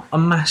 I'm not a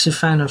massive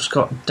fan of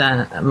Scott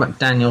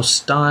McDaniel's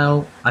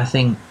style. I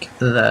think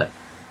that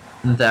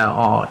there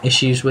are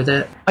issues with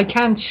it. I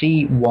can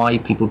see why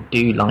people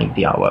do like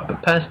the artwork,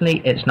 but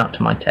personally it's not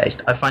to my taste.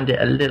 I find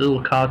it a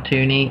little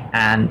cartoony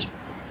and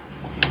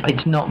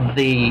it's not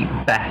the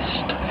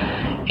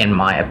best in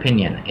my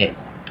opinion. It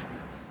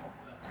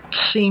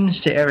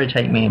seems to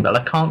irritate me, but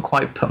I can't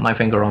quite put my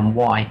finger on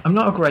why. I'm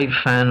not a great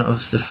fan of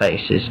the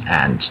faces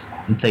and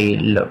the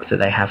look that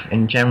they have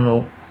in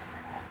general.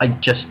 I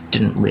just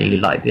didn't really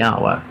like the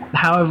artwork.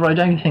 However, I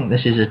don't think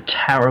this is a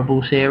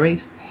terrible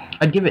series.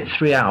 I'd give it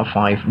 3 out of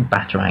 5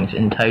 Batarangs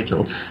in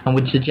total, and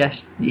would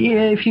suggest,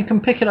 yeah, if you can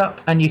pick it up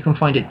and you can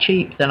find it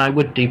cheap, then I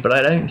would do, but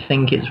I don't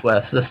think it's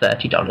worth the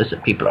 $30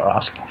 that people are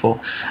asking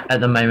for at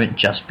the moment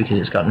just because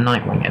it's got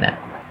Nightwing in it.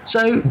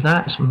 So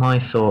that's my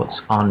thoughts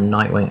on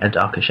Nightwing, A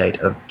Darker Shade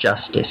of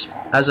Justice.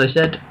 As I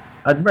said,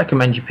 I'd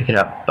recommend you pick it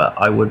up, but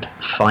I would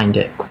find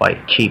it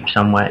quite cheap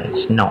somewhere.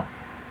 It's not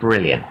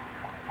brilliant.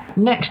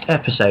 Next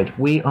episode,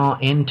 we are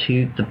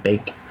into the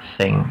big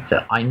thing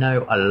that I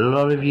know a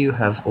lot of you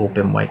have all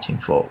been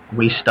waiting for.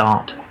 We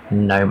start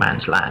No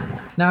Man's Land.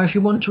 Now, if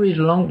you want to read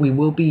along, we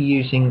will be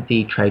using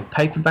the trade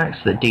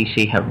paperbacks that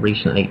DC have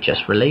recently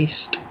just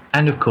released.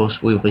 And of course,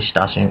 we will be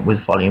starting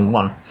with Volume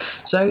 1.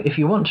 So if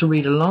you want to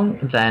read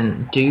along,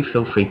 then do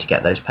feel free to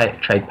get those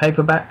trade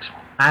paperbacks.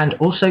 And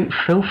also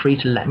feel free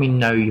to let me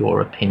know your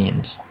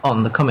opinions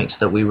on the comics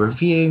that we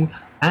review,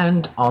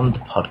 and on the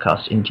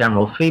podcast in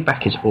general.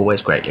 Feedback is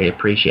always greatly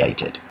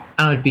appreciated.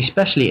 And I'd be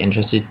especially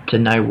interested to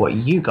know what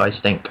you guys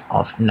think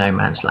of No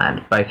Man's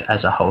Land, both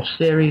as a whole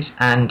series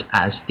and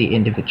as the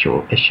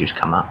individual issues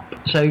come up.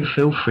 So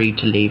feel free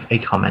to leave a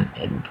comment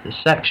in the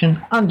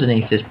section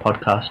underneath this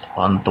podcast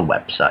on the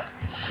website,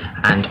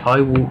 and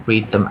I will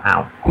read them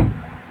out.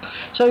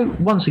 So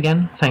once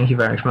again, thank you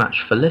very much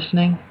for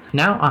listening.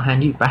 Now I'll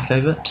hand you back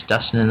over to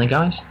Dustin and the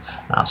guys,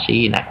 and I'll see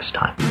you next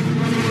time.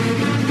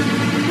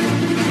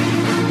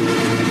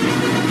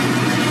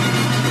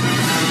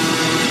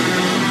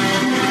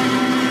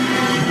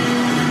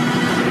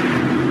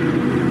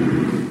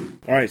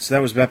 Alright, so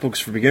that was Bat Books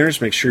for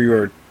Beginners. Make sure you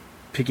are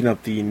picking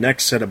up the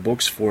next set of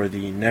books for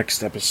the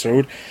next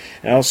episode.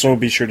 And also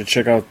be sure to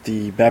check out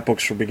the Bat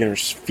Books for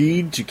Beginners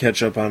feed to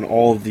catch up on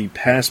all of the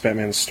past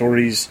Batman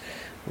stories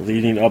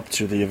leading up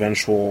to the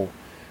eventual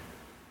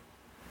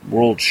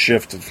world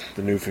shift of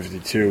the New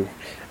 52,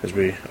 as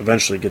we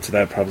eventually get to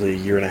that probably a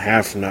year and a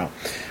half from now.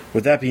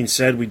 With that being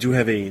said, we do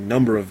have a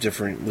number of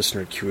different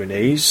listener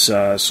Q&As,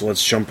 so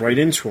let's jump right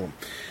into them.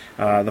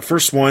 The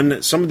first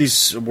one, some of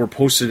these were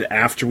posted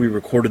after we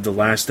recorded the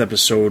last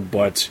episode,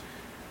 but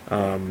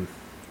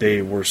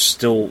they were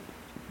still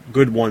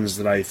good ones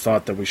that I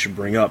thought that we should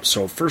bring up.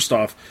 So first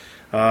off,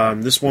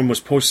 this one was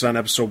posted on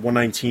episode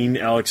 119.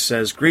 Alex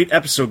says, "Great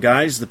episode,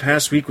 guys. The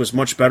past week was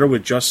much better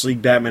with Justice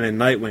League, Batman, and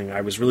Nightwing.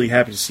 I was really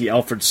happy to see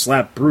Alfred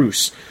slap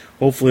Bruce.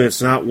 Hopefully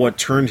it's not what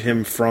turned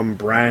him from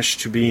brash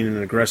to being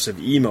an aggressive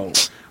emo.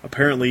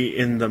 Apparently,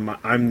 in the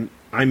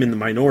I'm in the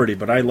minority,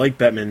 but I like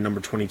Batman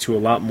number 22 a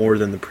lot more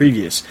than the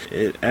previous.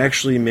 It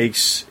actually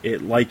makes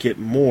it like it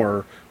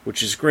more,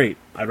 which is great.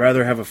 I'd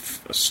rather have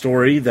a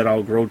story that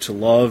I'll grow to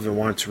love and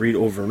want to read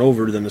over and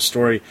over than the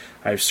story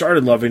I've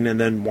started loving and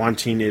then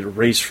wanting it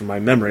erased from my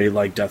memory,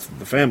 like Death of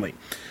the Family.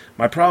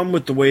 My problem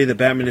with the way that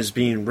Batman is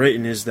being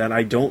written is that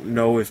I don't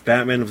know if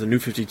Batman of the New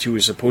 52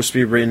 is supposed to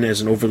be written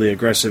as an overly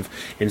aggressive,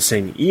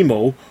 insane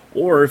emo,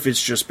 or if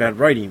it's just bad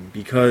writing,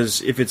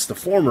 because if it's the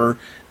former,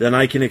 then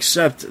I can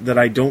accept that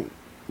I don't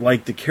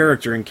like the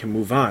character and can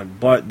move on.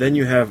 But then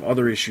you have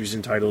other issues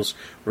in titles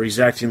where he's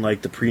acting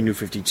like the pre-New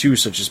 52,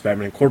 such as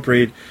Batman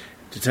Incorporated,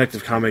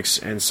 Detective Comics,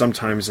 and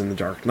sometimes in The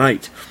Dark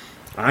Knight.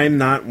 I'm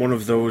not one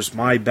of those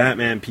My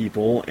Batman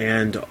people,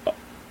 and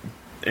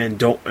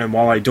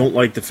while I don't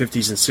like the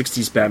 50s and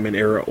 60s Batman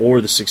era or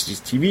the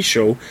 60s TV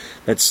show,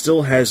 that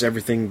still has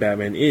everything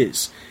Batman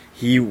is.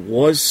 He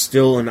was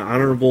still an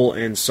honorable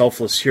and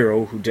selfless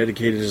hero who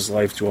dedicated his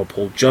life to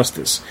uphold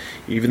justice.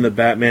 Even the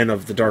Batman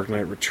of The Dark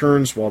Knight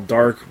Returns, while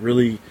dark,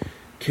 really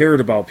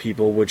cared about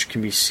people, which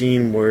can be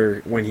seen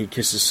when he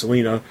kisses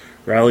Selina,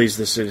 rallies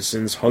the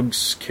citizens,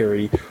 hugs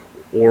Carrie,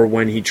 or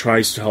when he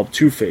tries to help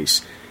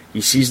Two-Face.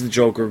 He sees the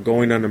Joker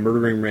going on a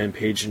murdering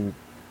rampage and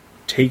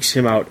takes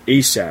him out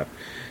ASAP.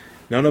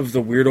 None of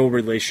the weirdo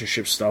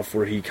relationship stuff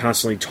where he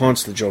constantly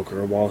taunts the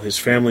Joker while his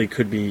family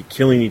could be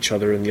killing each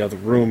other in the other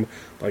room,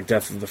 like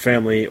Death of the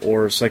Family,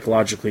 or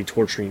psychologically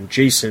torturing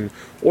Jason,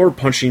 or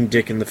punching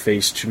Dick in the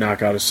face to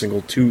knock out a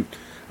single tooth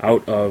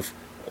out of,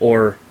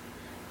 or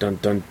dun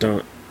dun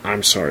dun.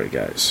 I'm sorry,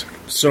 guys.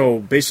 So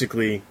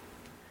basically,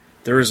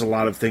 there is a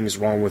lot of things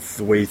wrong with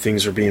the way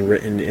things are being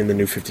written in the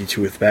New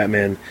 52 with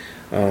Batman.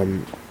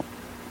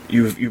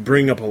 You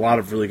bring up a lot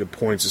of really good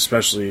points,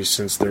 especially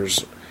since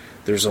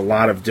there's a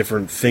lot of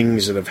different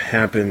things that have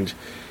happened,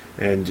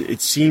 and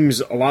it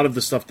seems a lot of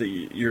the stuff that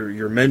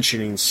you're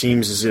mentioning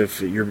seems as if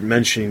you're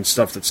mentioning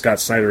stuff that Scott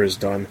Snyder has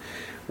done,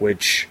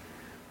 which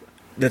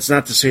that's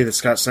not to say that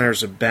Scott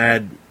Snyder's a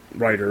bad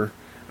writer.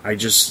 I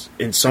just,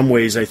 in some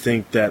ways, I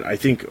think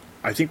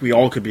we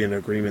all could be in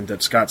agreement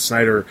that Scott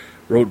Snyder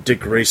wrote Dick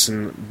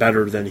Grayson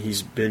better than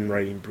he's been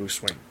writing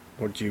Bruce Wayne.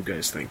 What do you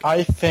guys think?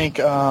 I think,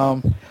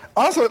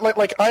 honestly,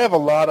 like I have a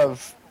lot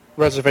of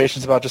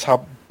reservations about just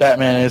how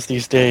Batman is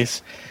these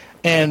days,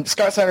 and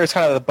Scott Snyder is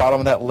kind of at the bottom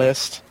of that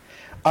list.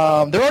 There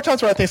are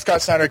times where I think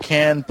Scott Snyder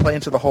can play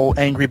into the whole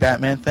angry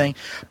Batman thing,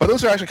 but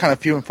those are actually kind of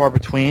few and far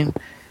between.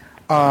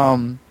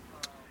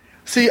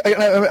 See,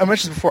 I mentioned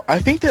this before, I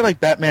think that like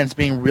Batman's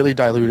being really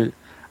diluted.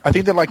 I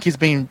think that like he's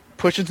being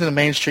pushed into the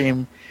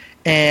mainstream,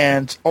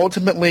 and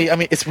ultimately, I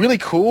mean, it's really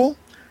cool,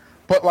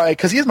 but like,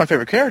 because he is my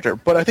favorite character,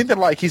 but I think that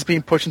like he's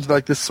being pushed into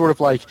like this sort of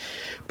like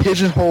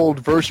pigeonholed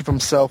version of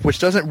himself, which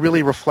doesn't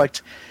really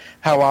reflect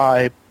how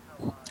I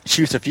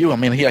choose to view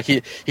him. I mean,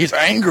 he's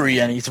angry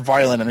and he's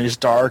violent and he's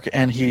dark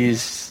and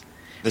he's...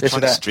 They're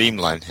trying to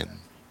streamline him.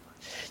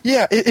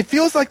 Yeah, it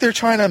feels like they're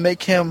trying to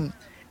make him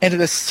into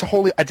this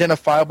wholly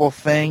identifiable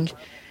thing,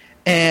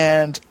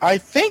 and I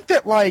think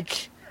that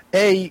like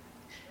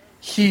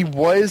he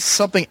was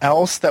something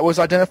else that was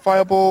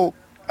identifiable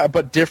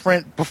but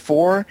different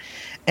before,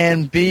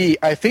 and B,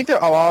 I think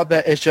that a lot of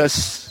that is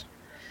just,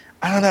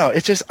 I don't know.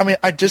 It's just, I mean,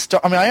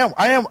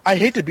 I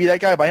hate to be that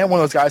guy, but I am one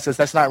of those guys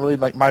that's not really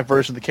like my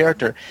version of the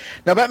character.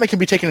 Now, Batman can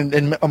be taken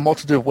in a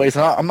multitude of ways,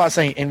 and I'm not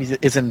saying any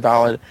is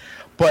invalid,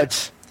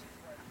 but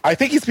I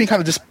think he's being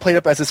kind of just played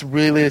up as this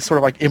really sort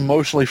of like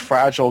emotionally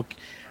fragile,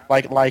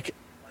 like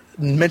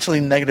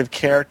mentally negative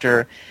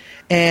character.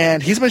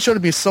 And he's been shown to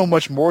be so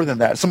much more than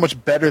that, so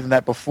much better than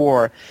that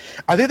before.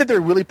 I think that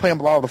they're really playing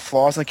a lot of the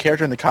flaws in the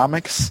character in the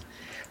comics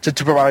to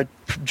provide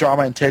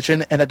drama and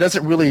tension, and that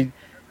doesn't really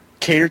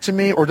cater to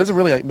me or doesn't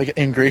really like make it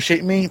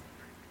ingratiate me.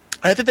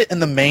 I think that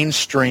in the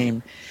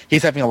mainstream,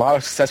 he's having a lot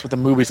of success with the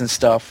movies and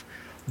stuff,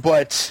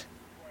 but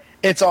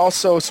it's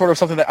also sort of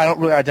something that I don't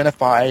really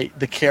identify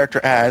the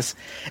character as.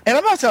 And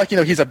I'm not saying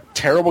like, he's a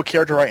terrible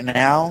character right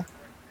now,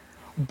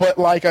 but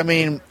like, I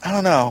mean, I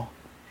don't know.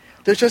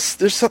 There's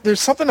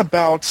something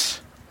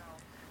about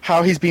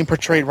how he's being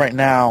portrayed right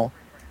now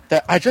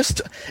that I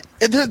just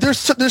there's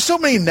so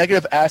many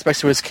negative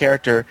aspects to his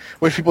character,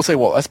 which people say,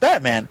 well, that's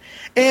Batman,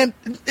 and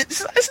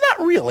it's not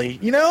really,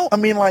 I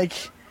mean, like,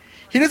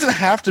 he doesn't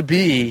have to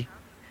be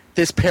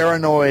this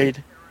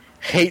paranoid,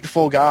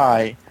 hateful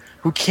guy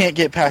who can't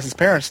get past his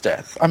parents'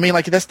 death. I mean,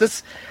 like,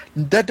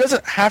 that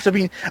doesn't have to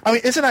be. I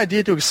mean, it's an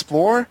idea to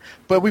explore,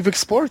 but we've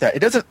explored that. It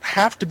doesn't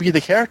have to be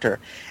the character.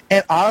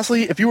 And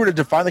honestly, if you were to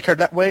define the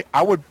character that way,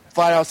 I would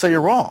flat out say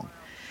you're wrong.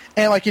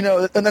 And like, and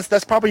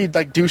that's probably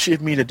like douchey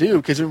of me to do,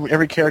 because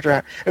every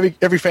character,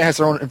 every fan has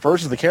their own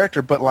version of the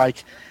character. But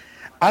like,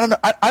 I don't know.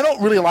 I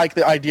don't really like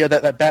the idea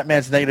that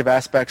Batman's negative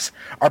aspects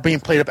are being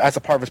played up as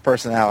a part of his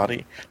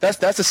personality.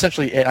 That's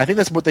essentially it. I think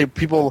that's what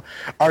people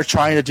are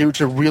trying to do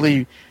to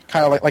really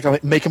kind of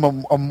like make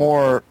him a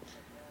more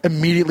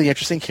immediately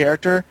interesting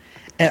character.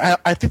 And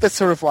I think that's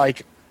sort of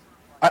like,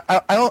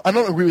 I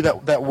don't agree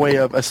with that way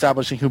of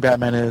establishing who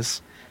Batman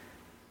is.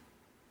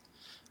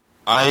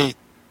 I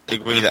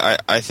agree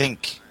that I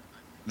think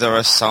there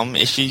are some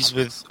issues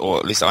with, or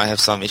at least I have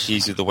some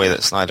issues with the way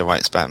that Snyder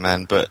writes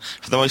Batman, but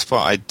for the most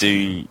part I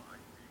do...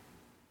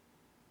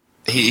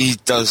 He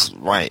does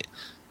write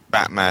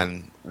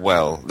Batman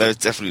well. There's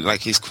definitely,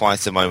 like, his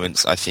quieter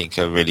moments I think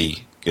are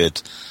really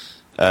good.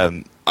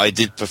 I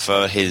did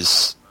prefer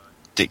his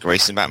Dick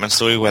Grayson Batman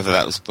story, whether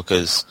that was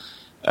because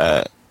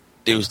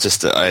it was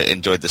just that I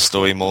enjoyed the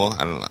story more,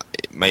 and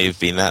it may have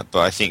been that, but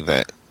I think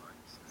that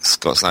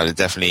Scott Snyder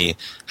definitely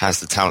has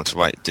the talent to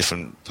write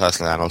different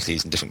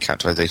personalities and different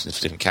characterizations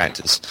for different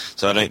characters.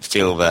 So I don't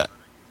feel that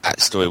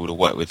story would have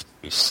worked with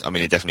Bruce. I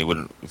mean, it definitely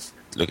wouldn't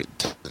look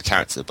at the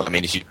character, but I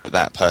mean, if you put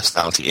that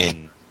personality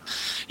in,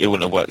 it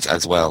wouldn't have worked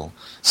as well.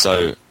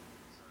 So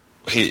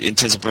in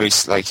terms of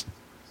Bruce, like,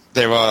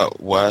 there are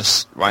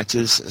worse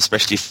writers,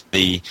 especially for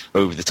the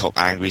over-the-top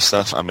angry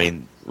stuff. I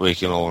mean, we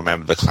can all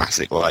remember the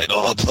classic, like,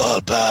 oh,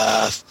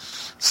 bloodbath.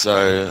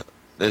 So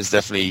there's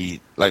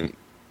definitely, like,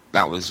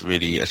 that was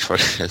really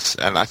atrocious.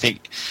 And I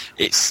think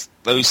it's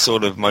those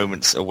sort of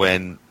moments are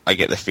when I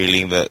get the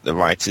feeling that the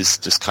writers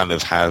just kind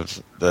of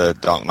have the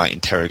Dark Knight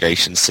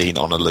interrogation scene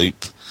on a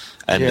loop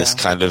and just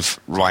kind of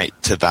write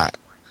to that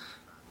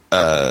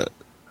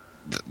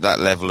that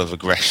level of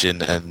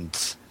aggression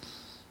and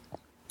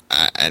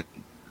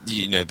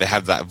you know, they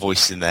have that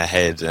voice in their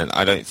head, and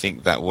I don't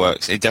think that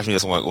works. It definitely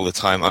doesn't work all the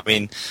time. I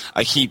mean,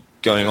 I keep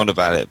going on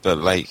about it, but,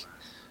 like,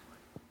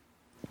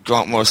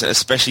 Grant Morrison,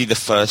 especially the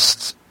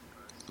first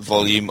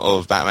volume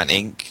of Batman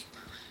Inc.,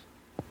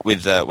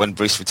 with when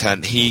Bruce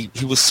returned, he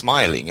was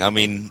smiling. I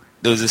mean,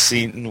 there was a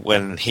scene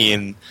when he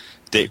and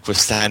Dick were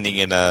standing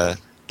in a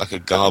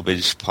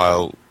garbage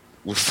pile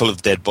full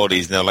of dead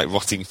bodies, and there were, like,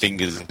 rotting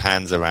fingers and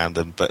hands around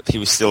them, but he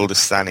was still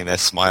just standing there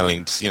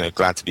smiling, just, you know,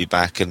 glad to be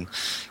back and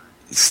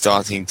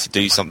starting to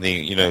do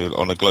something, you know,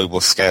 on a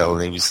global scale.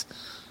 And he was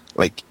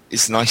like,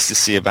 it's nice to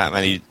see a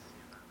Batman who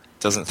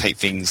doesn't take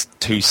things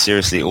too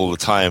seriously all the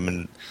time,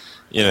 and,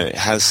 you know,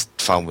 has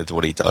fun with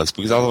what he does,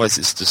 because otherwise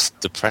it's just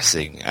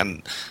depressing.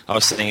 And I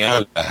was saying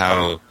earlier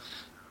how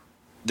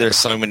there are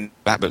so many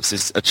Bat books,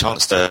 there's a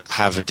chance to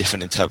have a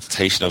different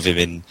interpretation of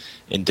him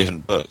in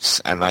different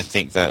books. And I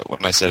think that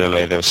when I said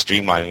earlier they were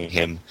streamlining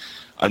him,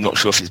 I'm not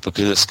sure if it's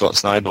because of Scott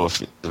Snyder or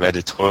if it's the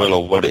editorial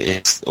or what it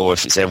is, or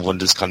if it's everyone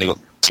just kind of got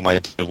some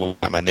idea of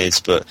what Batman is,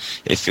 but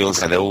it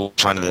feels like they're all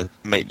trying to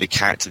make the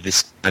character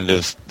this kind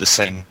of the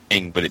same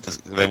thing, but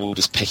they're all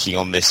just picking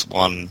on this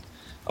one,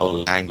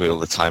 angry all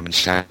the time and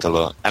shout a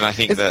lot. And I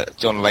think that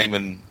John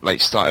Layman, like,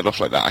 started off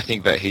like that. I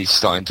think that he's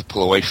starting to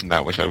pull away from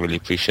that, which I really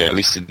appreciate, at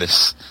least in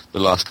the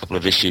last couple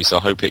of issues. So I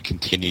hope it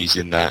continues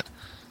in that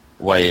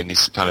way, and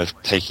he's kind of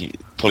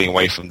pulling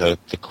away from the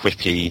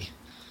quippy,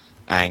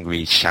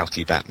 angry,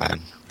 shouty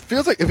Batman.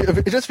 Feels like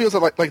it just feels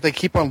like they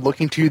keep on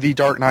looking to the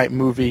Dark Knight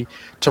movie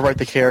to write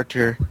the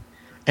character,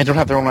 and don't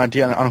have their own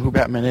idea on who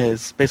Batman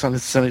is based on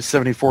his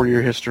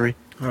 74-year history.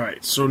 All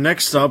right, so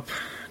next up,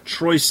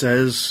 Troy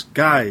says,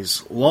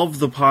 guys, love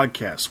the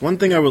podcast. One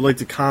thing I would like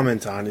to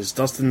comment on is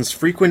Dustin's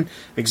frequent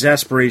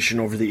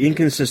exasperation over the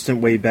inconsistent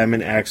way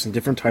Batman acts in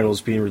different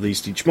titles being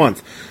released each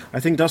month.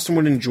 I think Dustin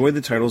would enjoy the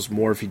titles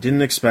more if he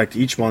didn't expect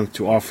each month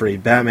to offer a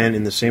Batman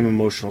in the same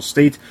emotional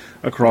state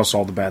across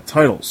all the Bat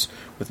titles.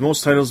 With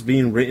most titles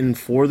being written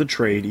for the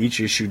trade, each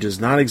issue does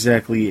not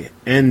exactly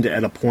end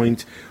at a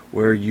point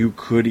where you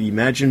could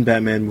imagine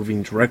Batman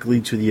moving directly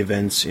to the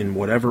events in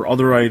whatever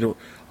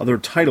other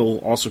title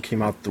also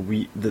came out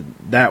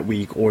that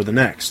week or the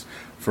next.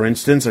 For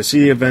instance, I see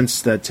the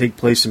events that take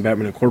place in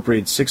Batman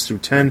Incorporated 6 through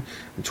 10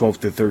 and 12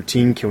 through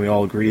 13. Can we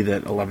all agree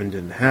that 11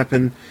 didn't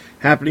happen?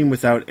 Happening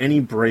without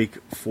any break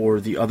for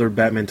the other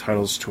Batman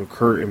titles to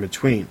occur in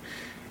between.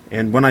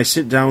 And when I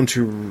sit down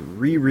to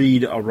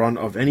reread a run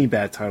of any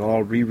Bat title,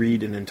 I'll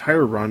reread an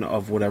entire run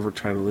of whatever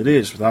title it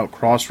is without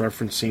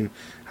cross-referencing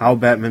how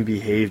Batman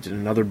behaved in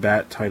another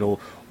Bat title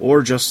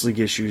or Justice League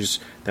issues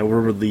that were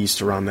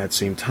released around that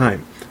same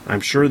time. I'm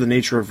sure the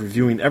nature of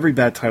reviewing every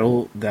Bat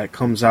title that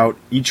comes out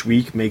each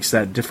week makes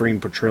that differing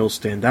portrayal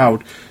stand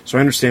out, so I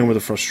understand where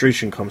the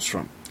frustration comes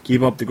from.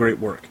 Keep up the great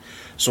work.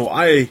 So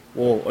I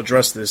will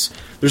address this.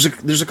 There's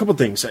a couple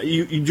things.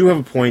 You do have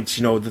a point.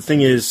 You know, the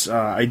thing is,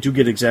 I do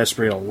get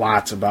exasperated a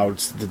lot about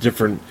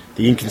the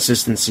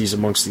inconsistencies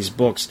amongst these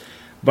books.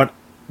 But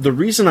the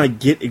reason I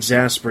get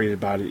exasperated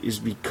about it is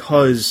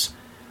because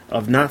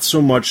of not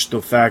so much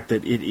the fact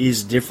that it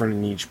is different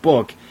in each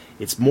book.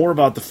 It's more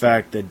about the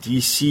fact that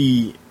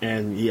DC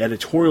and the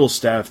editorial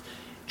staff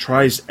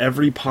tries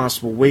every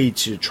possible way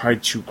to try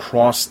to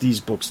cross these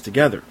books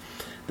together.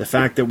 The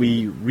fact that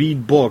we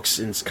read books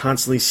and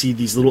constantly see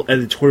these little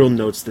editorial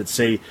notes that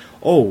say,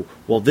 oh,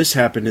 well, this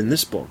happened in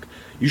this book.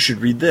 You should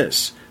read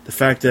this. The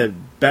fact that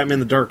Batman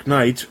the Dark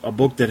Knight, a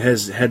book that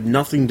has had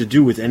nothing to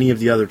do with any of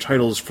the other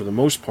titles for the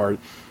most part,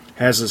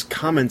 has a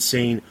comment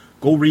saying,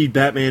 go read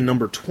Batman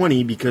number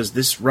 20 because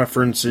this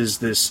references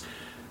this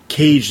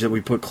cage that we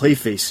put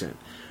Clayface in.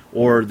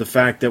 Or the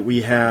fact that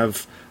we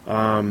have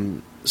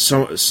another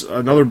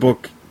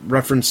book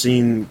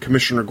referencing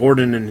Commissioner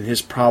Gordon and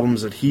his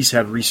problems that he's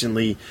had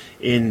recently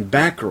in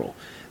Batgirl.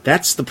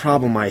 That's the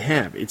problem I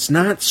have. It's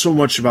not so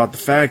much about the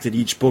fact that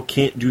each book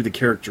can't do the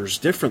characters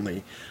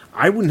differently.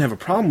 I wouldn't have a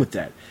problem with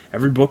that.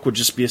 Every book would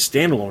just be a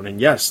standalone,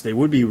 and yes, they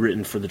would be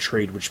written for the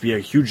trade, which would be a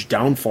huge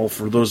downfall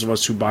for those of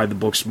us who buy the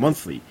books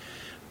monthly.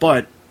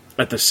 But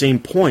at the same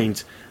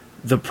point,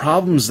 the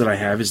problems that I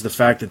have is the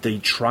fact that they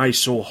try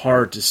so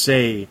hard to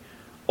say,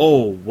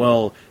 oh,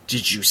 well,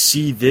 did you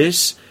see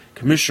this?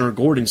 Commissioner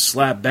Gordon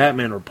slapped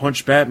Batman or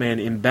punched Batman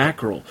in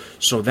Batgirl,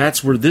 so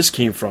that's where this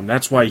came from.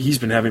 That's why he's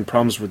been having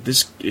problems with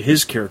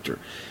his character.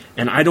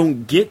 And I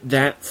don't get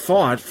that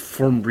thought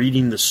from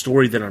reading the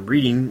story that I'm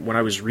reading. When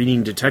I was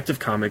reading Detective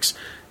Comics,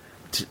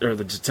 or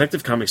the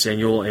Detective Comics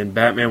Annual, and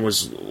Batman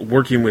was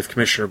working with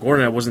Commissioner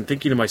Gordon, I wasn't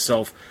thinking to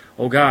myself,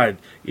 oh God,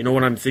 you know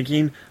what I'm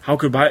thinking? How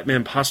could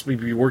Batman possibly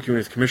be working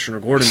with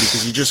Commissioner Gordon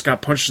because he just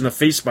got punched in the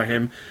face by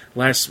him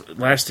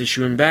last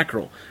issue in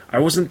Batgirl? I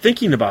wasn't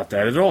thinking about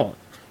that at all.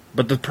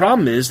 But the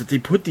problem is that they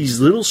put these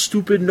little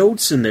stupid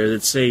notes in there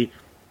that say,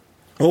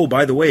 oh,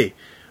 by the way,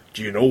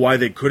 do you know why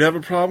they could have a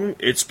problem?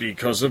 It's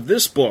because of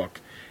this book.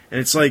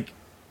 And it's like,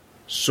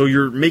 so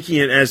you're making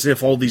it as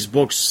if all these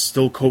books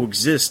still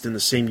coexist in the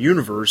same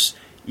universe,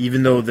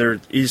 even though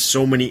there is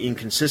so many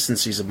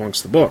inconsistencies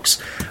amongst the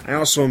books. I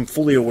also am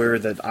fully aware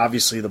that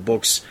obviously the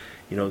books,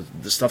 you know,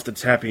 the stuff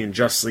that's happening in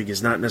Justice League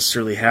is not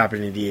necessarily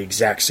happening at the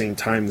exact same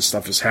time the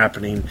stuff is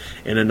happening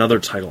in another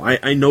title.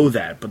 I know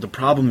that, but the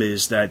problem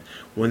is that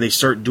when they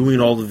start doing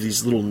all of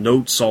these little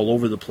notes all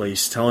over the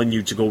place, telling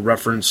you to go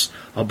reference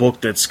a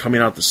book that's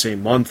coming out the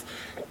same month,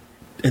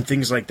 and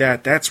things like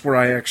that, that's where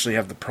I actually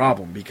have the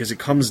problem, because it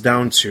comes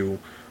down to,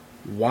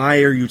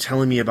 why are you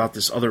telling me about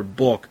this other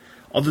book,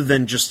 other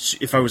than just,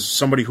 if I was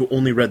somebody who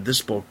only read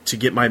this book, to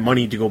get my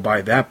money to go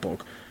buy that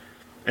book.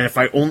 And if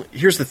I only,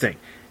 here's the thing,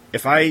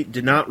 if I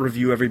did not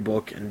review every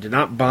book and did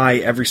not buy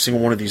every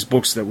single one of these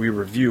books that we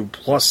review,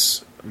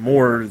 plus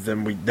more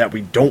than that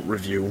we don't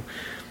review,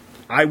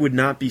 I would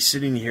not be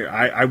sitting here.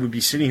 I would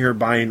be sitting here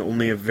buying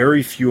only a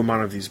very few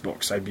amount of these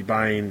books. I'd be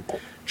buying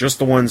just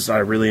the ones that I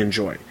really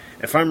enjoy.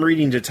 If I'm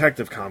reading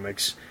Detective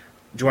Comics,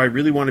 do I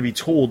really want to be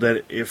told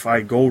that if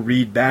I go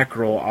read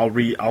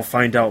Batgirl, I'll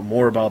find out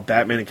more about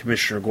Batman and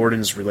Commissioner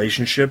Gordon's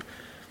relationship,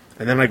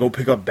 and then I go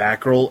pick up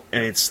Batgirl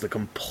and it's the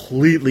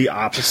completely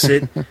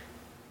opposite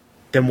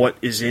than what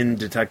is in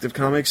Detective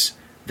Comics?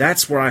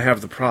 That's where I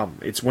have the problem.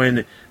 It's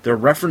when they're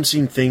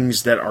referencing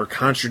things that are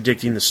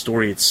contradicting the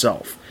story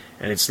itself.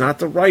 And it's not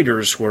the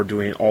writers who are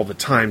doing it all the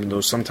time, though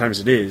sometimes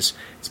it is.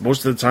 It's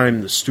most of the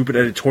time the stupid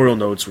editorial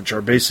notes, which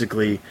are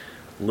basically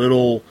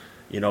little,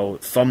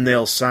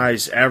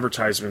 thumbnail-sized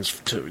advertisements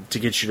to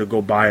get you to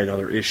go buy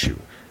another issue.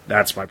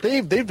 That's my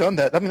problem. They've done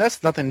that. I mean,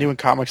 that's nothing new in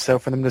comics, though,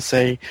 for them to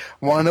say,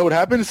 want to know what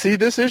happened? See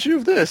this issue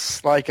of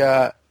this.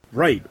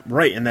 Right,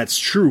 and that's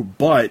true,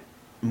 but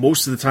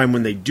most of the time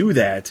when they do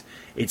that,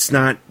 it's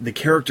not, the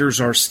characters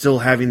are still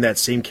having that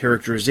same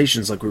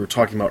characterizations like we were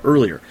talking about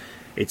earlier.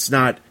 It's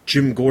not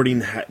Jim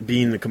Gordon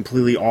being a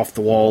completely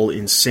off-the-wall,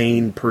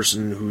 insane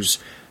person who's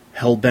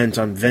hell-bent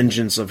on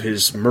vengeance of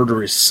his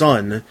murderous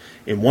son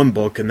in one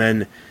book, and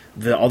then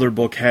the other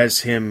book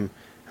has him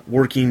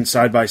working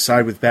side by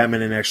side with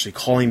Batman and actually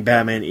calling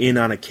Batman in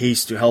on a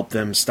case to help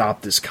them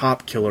stop this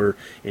cop killer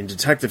in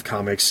Detective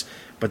Comics.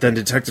 But then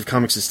Detective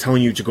Comics is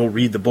telling you to go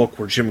read the book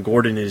where Jim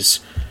Gordon is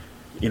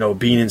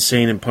being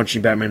insane and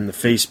punching Batman in the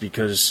face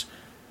because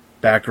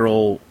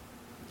Batgirl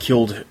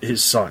killed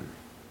his son.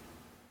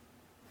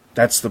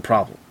 That's the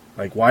problem.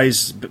 Like, why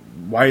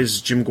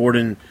is Jim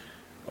Gordon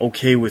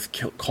okay with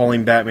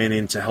calling Batman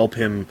in to help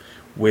him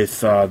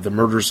with the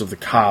murders of the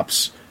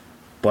cops,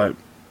 but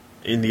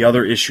in the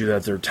other issue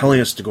that they're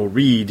telling us to go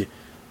read,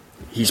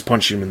 he's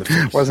punching him in the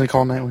face? Wasn't he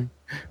calling Nightwing?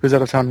 He was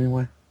out of town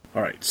anyway.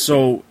 All right,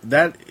 so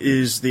that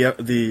is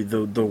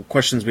the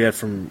questions we had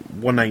from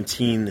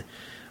 119.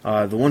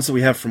 The ones that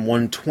we have from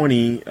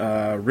 120,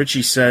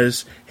 Richie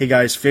says, hey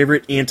guys,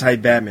 favorite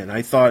anti-Batman?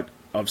 I thought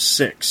of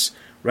 6.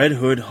 Red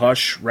Hood,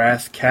 Hush,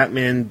 Wrath,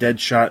 Catman,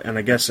 Deadshot, and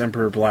I guess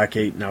Emperor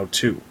Blackgate now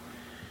 2.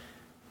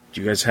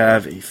 Do you guys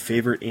have a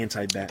favorite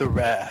anti-Batman? The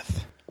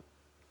Wrath.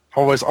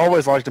 Always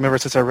liked him ever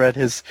since I read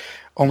his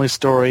only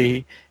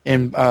story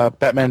in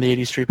Batman the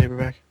 80s Street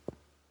paperback.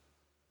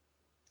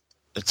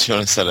 To be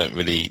honest, I don't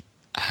really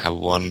have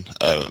one.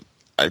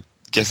 I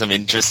guess I'm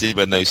interested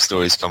when those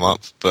stories come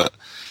up, but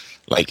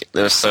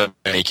there are so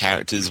many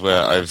characters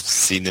where I've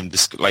seen them,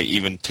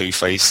 even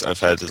Two-Face, I've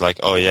heard is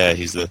oh yeah,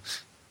 he's the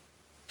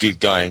good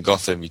guy in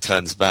Gotham, he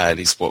turns bad,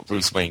 he's what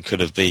Bruce Wayne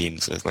could have been.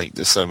 So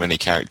there's so many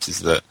characters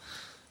that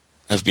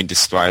have been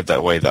described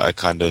that way that I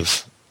kind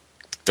of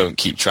don't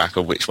keep track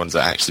of which ones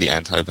are actually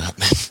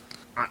anti-Batman.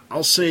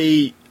 I'll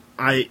say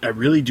I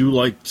really do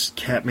like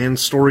Catman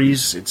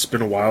stories. It's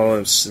been a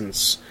while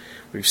since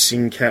we've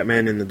seen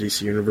Catman in the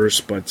DC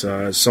Universe, but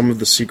some of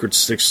the Secret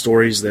Six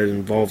stories that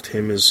involved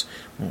him is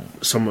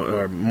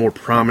more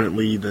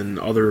prominently than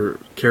other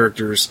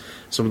characters.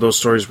 Some of those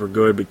stories were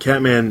good, but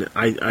Catman,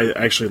 I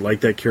actually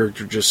like that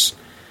character just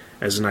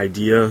as an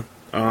idea.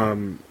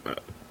 Red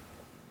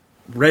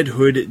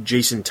Hood,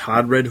 Jason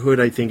Todd Red Hood,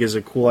 I think is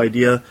a cool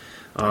idea.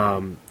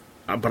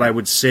 But I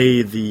would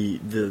say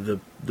the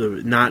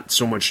not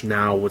so much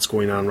now what's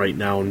going on right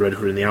now in Red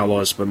Hood and the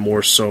Outlaws, but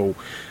more so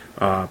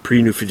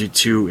pre-New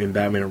 52 in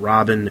Batman and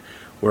Robin,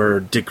 where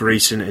Dick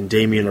Grayson and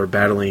Damian are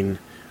battling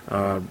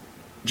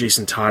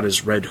Jason Todd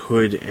as Red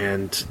Hood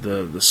and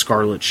the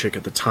Scarlet Chick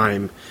at the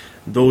time.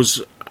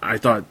 Those, I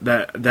thought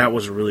that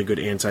was a really good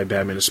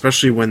anti-Batman,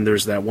 especially when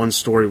there's that one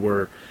story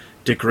where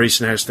Dick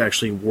Grayson has to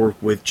actually work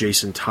with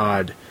Jason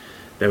Todd.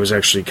 That was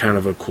actually kind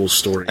of a cool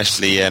story.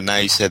 Actually, yeah, now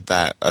you said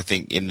that, I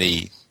think in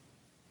the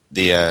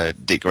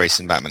Dick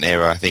Grayson Batman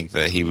era, I think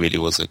that he really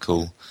was a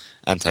cool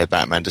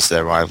anti-Batman. Just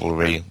their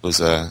rivalry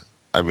was I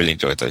really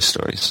enjoyed those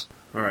stories.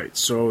 All right,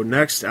 so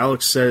next,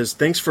 Alex says,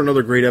 thanks for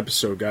another great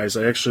episode, guys.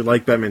 I actually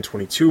like Batman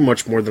 22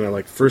 much more than I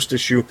liked the first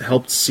issue. It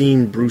helped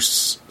seeing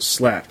Bruce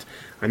slapped.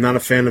 I'm not a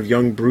fan of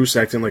young Bruce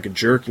acting like a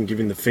jerk and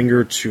giving the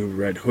finger to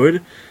Red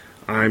Hood.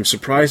 I'm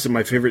surprised that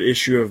my favorite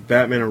issue of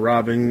Batman and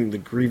Robin, the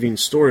grieving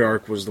story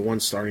arc, was the one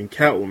starring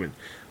Catwoman.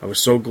 I was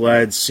so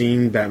glad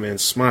seeing Batman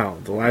smile.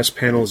 The last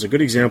panel is a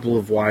good example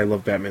of why I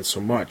love Batman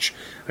so much.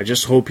 I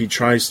just hope he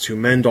tries to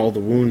mend all the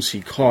wounds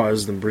he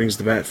caused and brings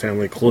the Bat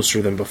family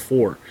closer than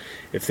before.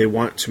 If they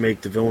want to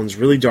make the villains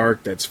really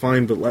dark, that's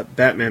fine, but let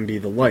Batman be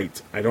the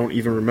light. I don't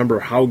even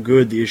remember how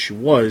good the issue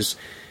was.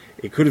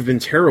 It could have been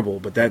terrible,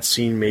 but that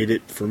scene made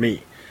it for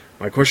me.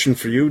 My question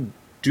for you,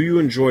 do you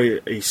enjoy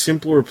a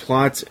simpler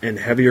plot and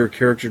heavier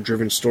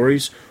character-driven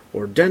stories,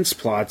 or dense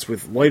plots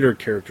with lighter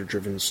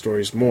character-driven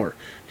stories more?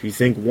 Do you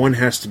think one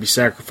has to be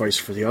sacrificed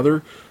for the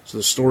other, so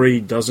the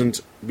story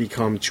doesn't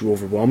become too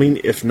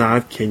overwhelming? If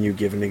not, can you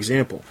give an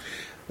example?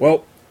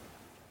 Well,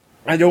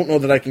 I don't know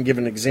that I can give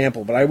an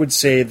example, but I would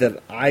say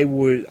that I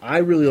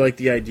really like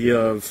the idea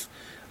of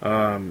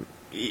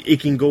it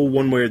can go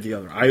one way or the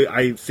other.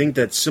 I think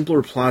that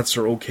simpler plots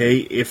are okay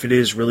if it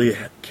is really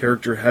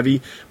character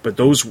heavy, but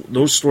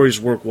those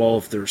stories work well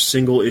if they're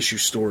single issue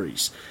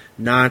stories,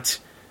 not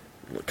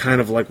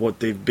kind of like what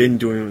they've been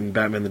doing in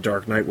Batman the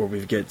Dark Knight, where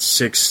we get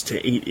 6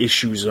 to 8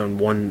 issues on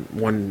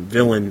one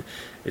villain.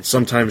 It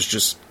sometimes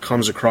just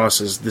comes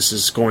across as this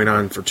is going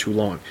on for too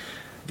long.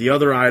 The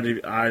other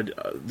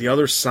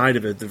side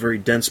of it, the very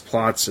dense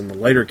plots and the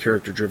lighter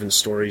character-driven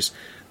stories,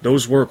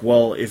 those work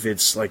well if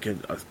it's like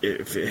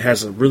if it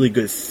has a really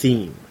good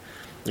theme.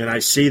 And I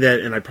say that,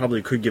 and I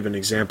probably could give an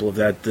example of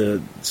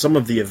that. Some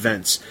of the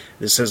events,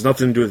 this has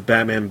nothing to do with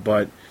Batman,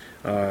 but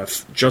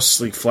Justice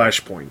League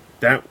Flashpoint.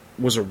 That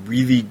was a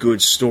really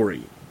good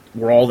story.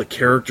 Were all the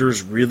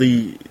characters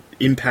really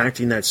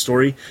impacting that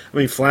story? I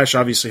mean, Flash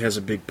obviously has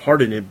a big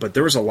part in it, but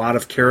there was a lot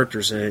of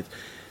characters in it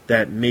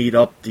that made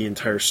up the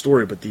entire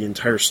story. But the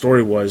entire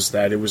story was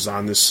that it was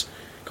on this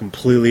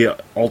completely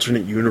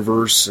alternate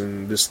universe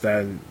and this,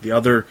 that, and the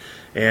other.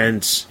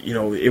 And, you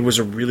know, it was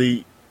a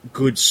really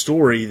good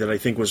story that I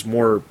think was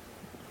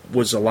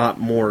a lot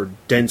more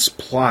dense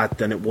plot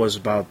than it was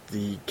about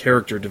the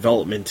character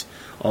development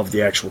of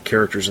the actual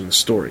characters in the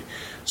story.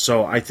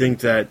 So I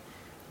think that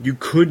you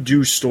could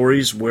do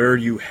stories where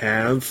you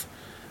have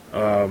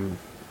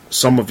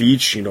some of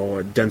each, you know,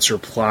 a denser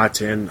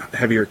plot and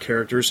heavier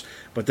characters,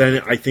 but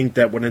then I think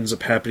that what ends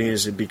up happening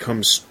is it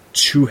becomes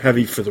too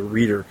heavy for the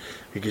reader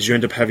because you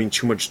end up having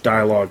too much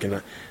dialogue.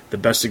 And the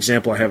best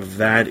example I have of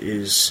that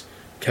is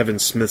Kevin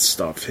Smith's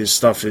stuff. His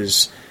stuff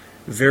is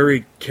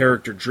very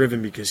character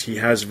driven because he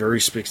has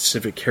very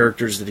specific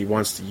characters that he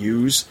wants to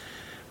use,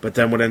 but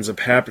then what ends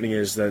up happening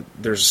is that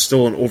there's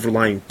still an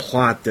overlying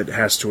plot that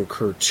has to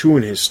occur too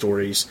in his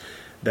stories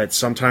that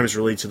sometimes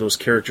relate to those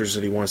characters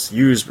that he wants to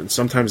use, but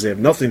sometimes they have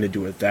nothing to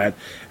do with that,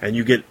 and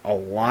you get a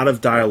lot of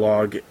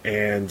dialogue,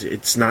 and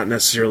it's not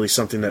necessarily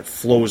something that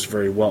flows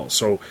very well.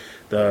 So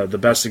the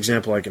best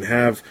example I can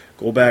have,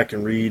 go back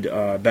and read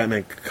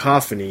Batman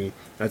Cacophony.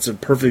 That's a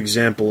perfect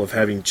example of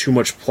having too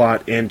much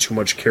plot and too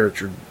much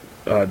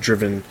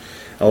character-driven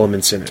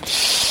elements in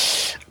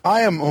it.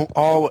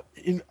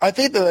 I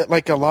think that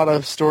like a lot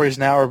of stories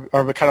now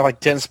are kind of like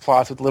dense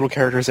plots with little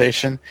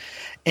characterization,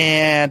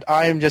 and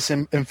I am just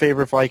in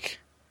favor of like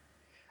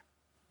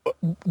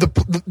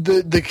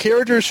the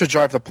characters should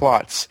drive the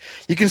plots.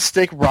 You can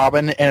stick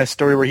Robin in a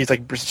story where he's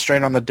like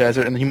stranded on the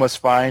desert and he must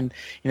find,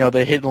 you know,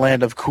 the hidden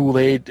land of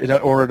Kool-Aid in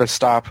order to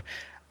stop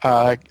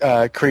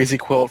Crazy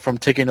Quilt from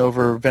taking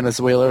over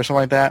Venezuela or something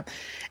like that,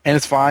 and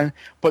it's fine.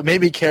 But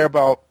maybe care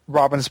about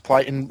Robin's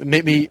plight and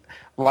maybe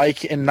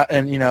like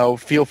and you know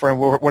feel for him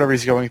whatever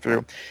he's going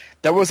through.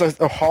 That was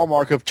a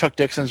hallmark of Chuck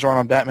Dixon's run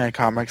on Batman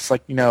comics.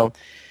 Like, you know,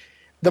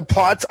 the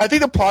plots. I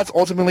think the plots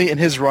ultimately in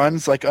his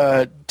runs, like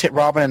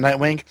Robin and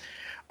Nightwing,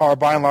 are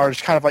by and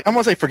large kind of like, I'm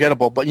gonna say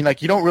forgettable, but you know,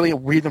 like you don't really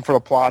read them for the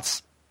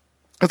plots.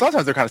 Because a lot of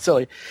times they're kind of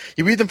silly.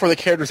 You read them for the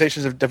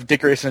characterizations of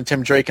Dick Grayson and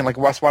Tim Drake, and like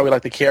that's why we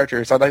like the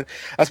characters.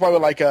 That's why we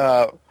like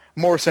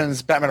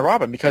Morrison's Batman and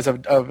Robin, because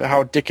of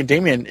how Dick and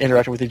Damian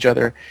interacted with each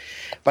other.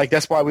 Like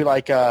that's why we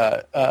like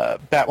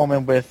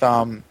Batwoman with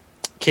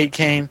Kate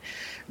Kane.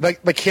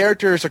 Like the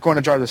characters are going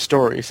to drive the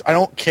stories. I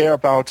don't care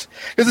about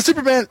because the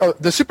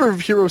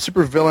superhero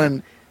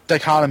supervillain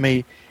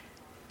dichotomy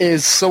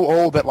is so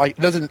old that like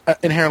it doesn't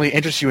inherently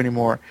interest you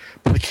anymore.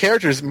 But the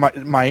characters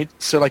might.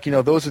 So like, you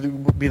know, those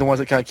would be the ones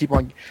that kind of keep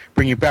on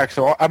bringing you back.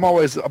 So I'm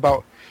always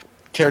about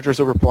characters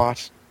over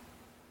plot?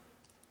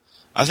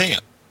 I think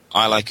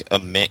I like a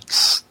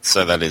mix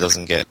so that it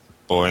doesn't get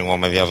boring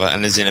one way or the other,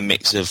 and there's in a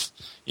mix of,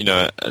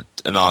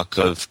 an arc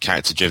of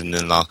character-driven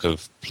and an arc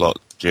of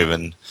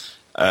plot-driven.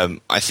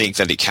 I think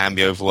that it can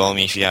be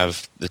overwhelming if you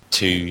have the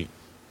two,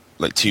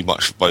 too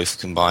much of both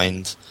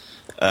combined.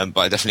 But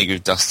I definitely agree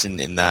with Dustin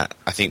in that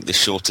I think the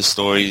shorter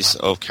stories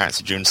of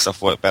character-driven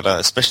stuff work better,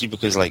 especially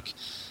because,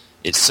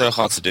 it's so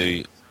hard to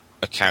do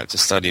a character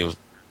study of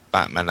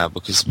Batman now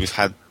because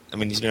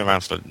he's been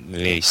around for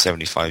nearly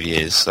 75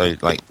 years, so,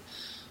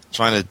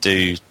 trying to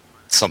do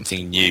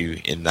something new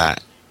in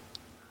that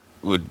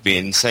would be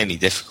insanely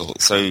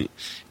difficult. So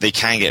they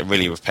can get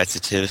really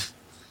repetitive.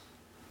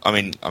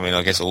 I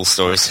guess all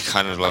stories are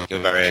kind of like a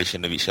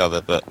variation of each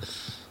other, but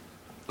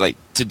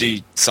to do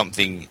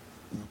something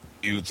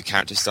new with the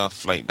character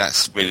stuff,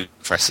 that's really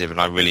impressive,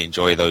 and I really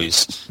enjoy those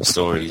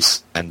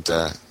stories, and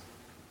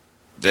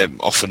they're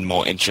often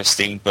more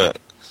interesting. But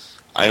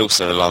I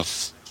also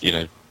love,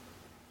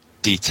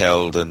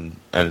 detailed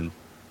and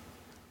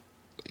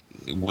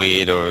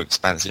weird or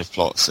expansive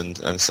plots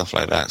and stuff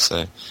like that.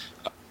 So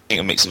I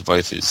think a mix of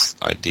both is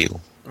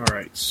ideal.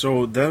 Alright,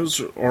 so those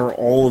are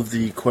all of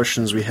the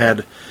questions we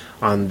had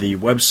on the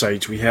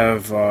website. We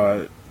have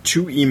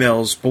 2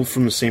 emails, both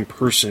from the same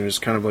person. It's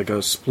kind of like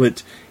a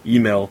split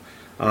email.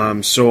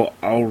 So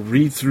I'll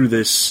read through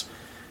this.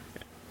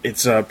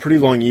 It's a pretty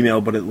long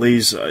email, but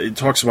it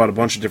talks about a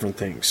bunch of different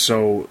things.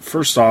 So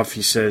first off,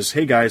 he says,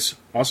 "Hey guys,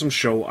 awesome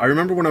show. I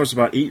remember when I was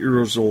about 8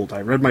 years old,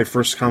 I read my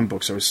first comic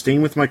books. I was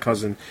staying with my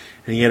cousin,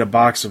 and he had a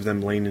box of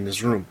them laying in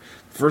his room.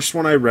 The first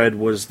one I read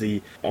was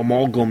the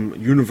Amalgam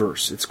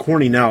Universe. It's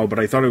corny now, but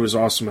I thought it was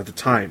awesome at the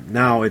time.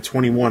 Now, at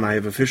 21, I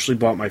have officially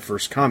bought my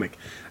first comic.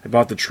 I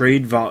bought the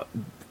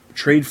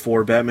trade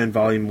for Batman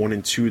Volume 1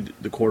 and 2,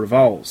 The Court of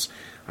Owls.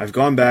 I've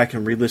gone back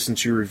and re-listened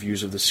to your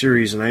reviews of the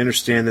series, and I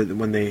understand that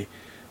when they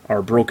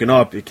are broken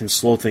up, it can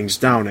slow things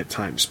down at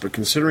times, but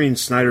considering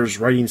Snyder's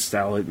writing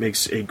style, it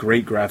makes a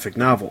great graphic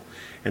novel,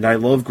 and I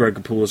love Greg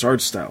Capullo's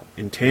art style.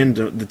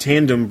 The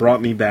tandem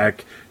brought me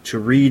back to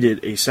read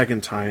it a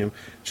second time,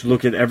 to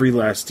look at every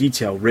last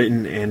detail,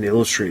 written and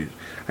illustrated.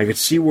 I could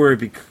see where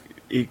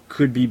it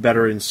could be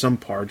better in some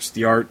parts,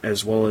 the art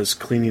as well as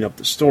cleaning up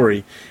the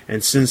story,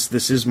 and since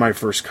this is my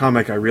first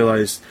comic, I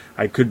realized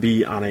I could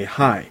be on a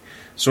high.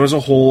 So as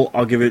a whole,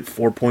 I'll give it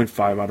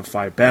 4.5 out of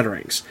 5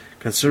 batarangs.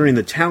 Considering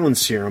the Talon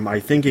Serum, I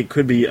think it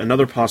could be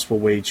another possible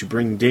way to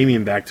bring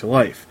Damian back to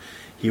life.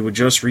 He would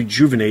just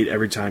rejuvenate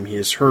every time he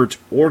is hurt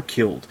or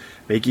killed,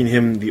 making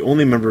him the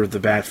only member of the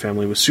Bat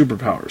family with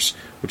superpowers,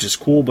 which is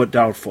cool but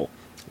doubtful.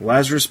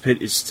 Lazarus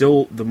Pit is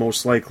still the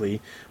most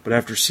likely, but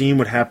after seeing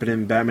what happened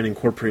in Batman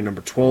Incorporated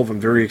number 12, I'm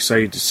very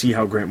excited to see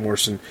how Grant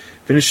Morrison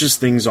finishes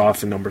things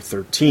off in number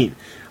 13.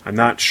 I'm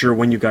not sure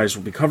when you guys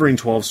will be covering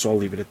 12, so I'll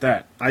leave it at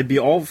that. I'd be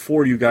all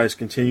for you guys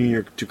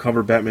continuing to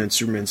cover Batman and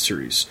Superman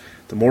series.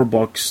 The more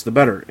books, the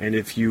better, and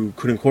if you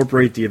could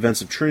incorporate the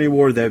events of Trinity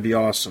War, that'd be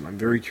awesome. I'm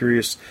very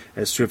curious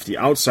as to if the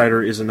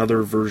Outsider is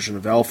another version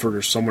of Alfred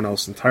or someone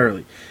else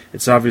entirely.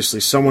 It's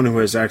obviously someone who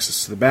has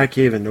access to the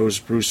Batcave and knows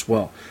Bruce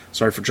well.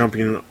 Sorry for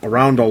jumping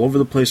around all over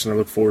the place, and I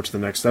look forward to the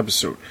next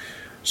episode.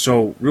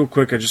 So, real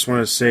quick, I just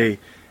want to say,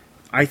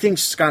 I think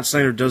Scott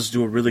Snyder does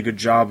do a really good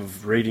job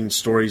of rating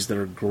stories that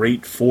are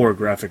great for a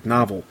graphic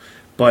novel,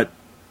 but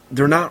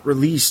they're not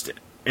released,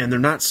 and they're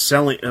not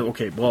selling.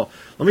 Okay, well,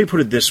 let me put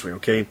it this way,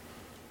 okay?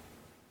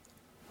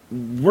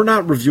 We're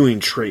not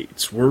reviewing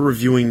trades. We're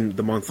reviewing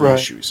the monthly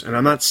issues. And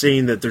I'm not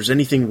saying that there's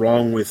anything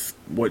wrong with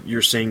what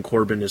you're saying,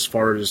 Corbin, as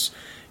far as,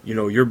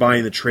 you're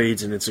buying the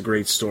trades and it's a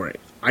great story.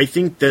 I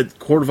think that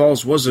Court of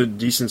Owls was a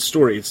decent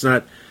story. It's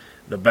not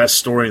the best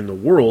story in the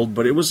world,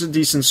 but it was a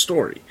decent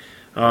story.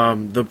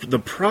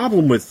 The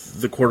problem with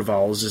the Court of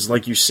Owls is,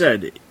 like you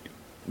said,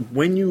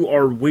 when you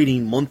are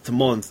waiting month to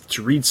month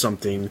to read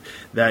something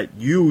that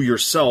you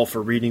yourself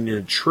are reading in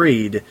a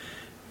trade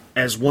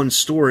as one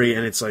story,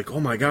 and it's like, oh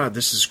my god,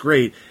 this is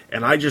great,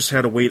 and I just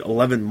had to wait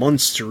 11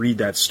 months to read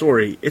that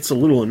story, it's a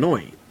little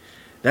annoying.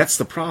 That's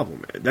the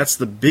problem. That's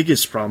the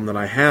biggest problem that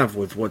I have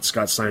with what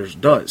Scott Snyder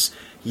does.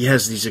 He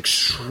has these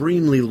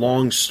extremely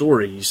long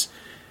stories,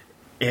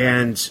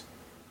 and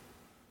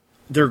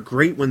they're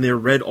great when they're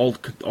read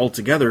all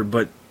together,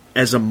 but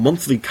as a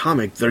monthly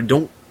comic, they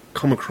don't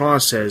come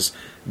across as,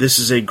 this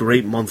is a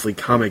great monthly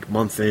comic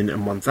month in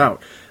and month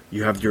out.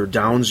 You have your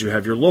downs, you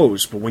have your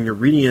lows, but when you're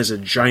reading as a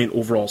giant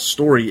overall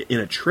story in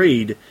a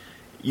trade,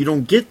 you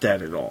don't get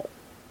that at all.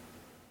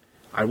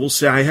 I will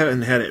say I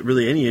haven't had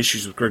really any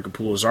issues with Greg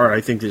Capullo's art. I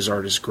think his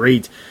art is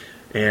great,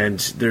 and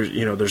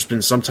there's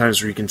been some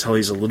times where you can tell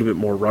he's a little bit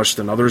more rushed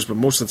than others, but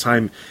most of the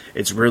time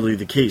it's rarely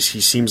the case. He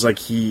seems like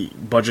he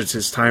budgets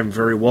his time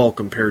very well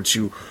compared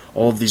to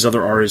all of these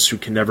other artists who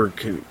can never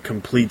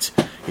complete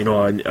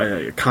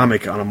a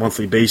comic on a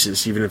monthly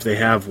basis, even if they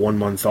have 1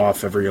 month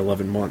off every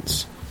 11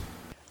 months.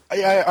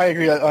 I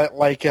agree.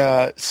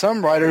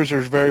 Some writers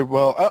are very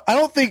well. I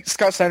don't think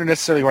Scott Snyder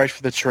necessarily writes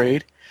for the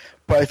trade,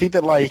 but I think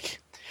that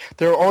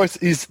there are always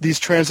these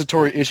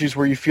transitory issues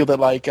where you feel that,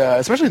 like,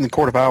 especially in the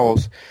Court of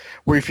Owls,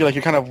 where you feel like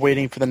you're kind of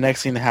waiting for the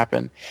next thing to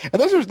happen.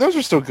 And those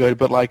are still good,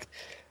 but, like,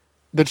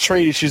 the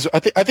trade issues, I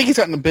think he's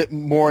gotten a bit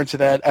more into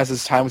that as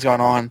his time has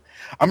gone on.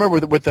 I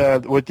remember with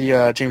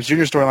the James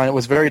Jr. storyline, it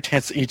was very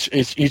tense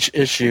each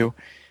issue.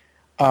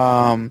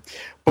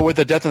 But with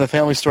the Death in the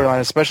Family storyline,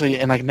 especially,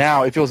 and like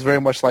now, it feels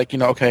very much like,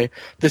 okay,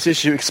 this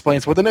issue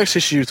explains what the next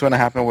issue is going to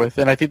happen with.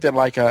 And I think that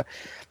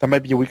that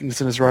might be a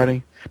weakness in his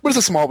writing. But it's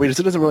a small weakness.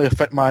 It doesn't really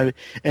affect my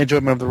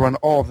enjoyment of the run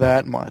all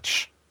that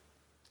much.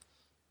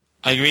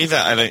 I agree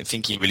that I don't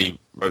think he really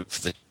wrote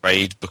for the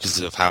trade because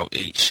of how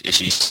each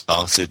issue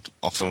started,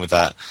 often with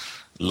that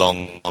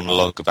long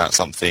monologue about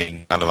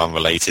something kind of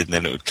unrelated, and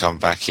then it would come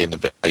back in a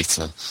bit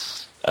later.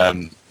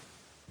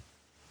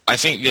 I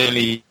think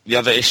the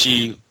other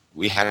issue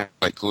we had,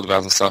 like, Court of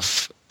Owls and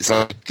stuff, is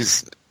like,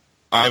 because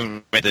I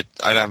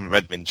haven't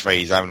read them in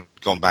trades, I haven't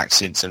gone back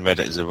since and read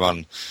it as a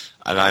run,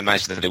 and I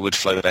imagine that it would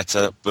flow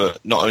better, but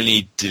not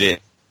only did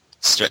it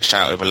stretch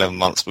out over 11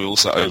 months, we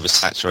also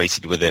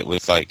oversaturated with it,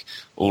 with, like,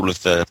 all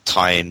of the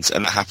tie-ins,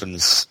 and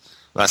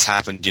that's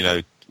happened,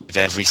 with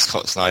every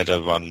Scott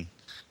Snyder run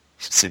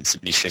since the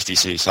New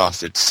 52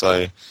 started,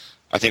 so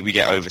I think we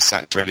get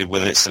oversaturated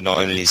with it, so not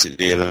only is it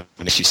the 11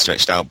 issues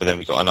stretched out, but then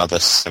we've got another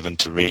 7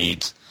 to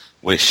read,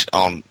 which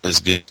aren't as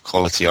good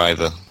quality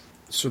either.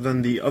 So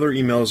then the other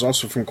email is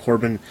also from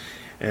Corbin,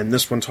 and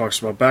this one talks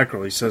about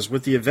Batgirl. He says,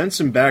 with the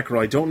events in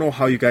Batgirl, I don't know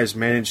how you guys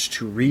managed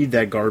to read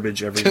that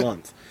garbage every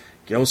month.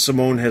 Gail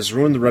Simone has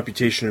ruined the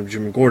reputation of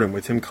Jim Gordon,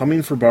 with him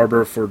coming for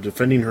Barbara for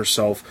defending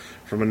herself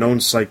from a known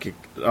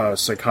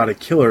psychotic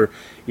killer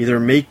either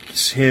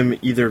makes him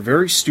either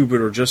very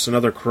stupid or just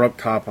another corrupt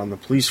cop on the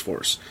police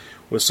force.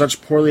 With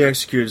such poorly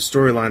executed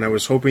storyline, I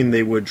was hoping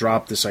they would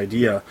drop this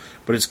idea,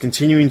 but it's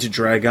continuing to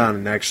drag on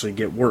and actually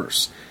get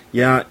worse.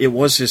 Yeah, it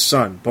was his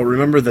son, but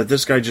remember that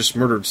this guy just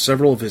murdered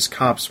several of his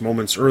cops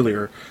moments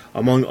earlier,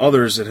 among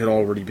others that had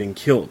already been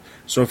killed.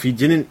 So if he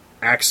didn't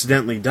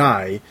accidentally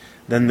die,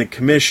 then the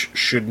commish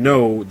should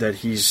know that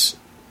he's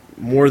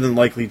more than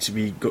likely to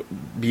be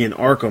in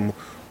Arkham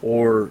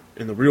or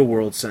in the real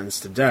world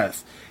sentenced to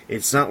death.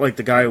 It's not like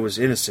the guy was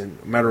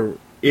innocent, no matter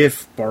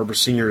if Barbara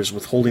Sr. is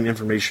withholding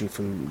information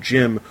from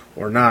Jim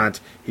or not,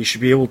 he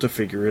should be able to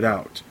figure it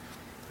out.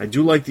 I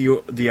do like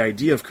the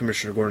idea of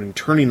Commissioner Gordon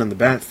turning on the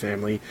Bat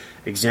family,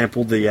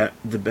 example the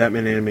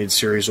Batman animated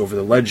series Over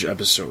the Ledge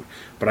episode,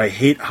 but I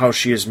hate how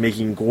she is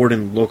making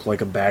Gordon look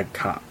like a bad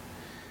cop.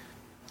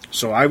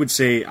 So I would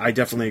say I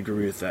definitely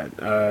agree with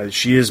that.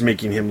 She is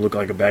making him look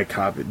like a bad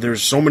cop.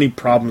 There's so many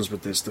problems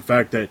with this. The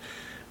fact that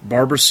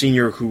Barbara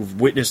Sr., who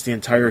witnessed the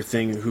entire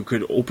thing, who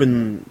could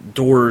open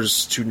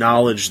doors to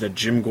knowledge that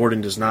Jim Gordon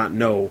does not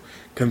know,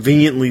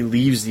 conveniently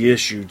leaves the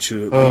issue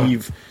to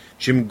leave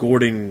Jim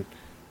Gordon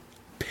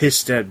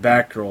pissed at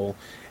Batgirl,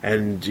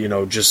 and,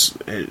 just,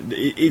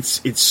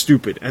 it's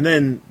stupid. And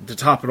then, to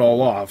top it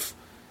all off,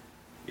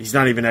 he's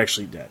not even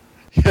actually dead.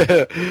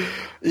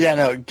 Yeah,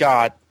 no,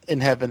 God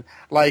in heaven.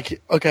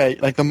 Like, okay,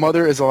 like the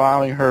mother is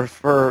allowing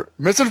her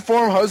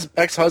misinformed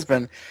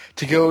ex-husband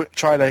to go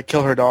try to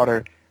kill her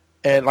daughter.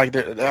 And like,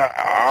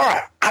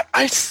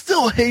 I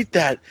still hate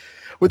that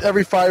with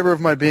every fiber of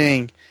my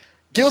being.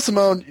 Gail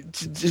Simone,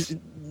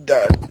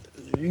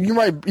 you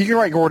can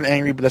write Gordon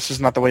angry, but that's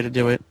just not the way to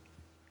do it.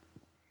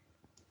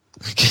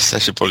 I guess I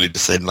should probably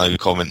just say no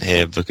comment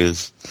here,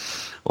 because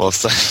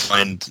whilst I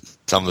find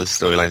some of the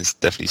storylines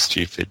definitely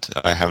stupid,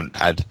 I haven't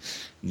had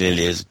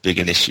nearly as big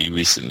an issue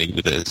recently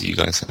with it as you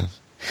guys have.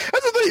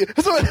 That's the thing.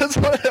 That's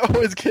what I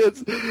always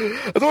kids.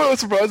 That's what I was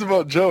surprised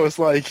about Joe. It's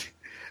like,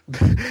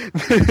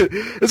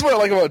 that's what I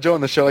like about Joe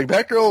on the show. Like,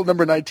 Batgirl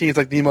number 19 is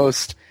like the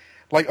most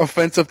like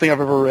offensive thing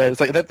I've ever read.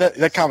 It's like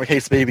that comic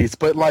hates babies,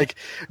 but like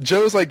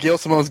Joe's like Gail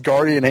Simone's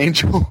guardian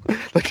angel.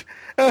 Like,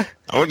 I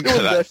wouldn't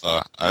go that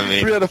far. I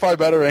mean, 3 out of 5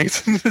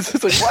 batarangs. It's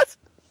just like, what?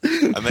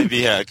 I may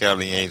be a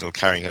guardian angel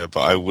carrying her,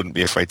 but I wouldn't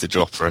be afraid to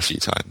drop her a few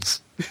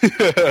times.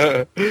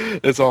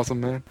 It's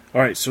awesome, man.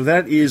 All right, so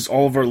that is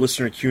all of our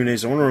listener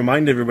Q&As. I want to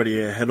remind everybody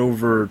to head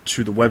over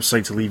to the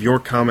website to leave your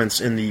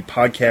comments in the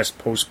podcast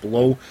post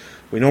below.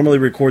 We normally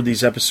record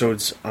these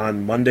episodes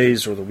on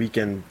Mondays or the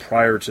weekend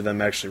prior to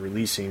them actually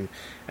releasing,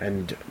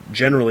 and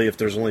generally, if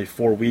there's only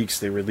 4 weeks,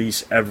 they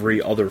release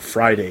every other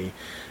Friday.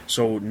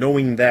 So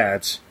knowing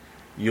that,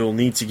 you'll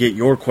need to get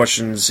your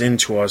questions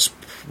into us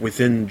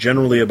within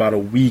generally about a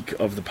week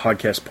of the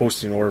podcast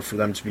posting in order for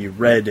them to be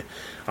read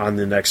on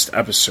the next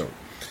episode.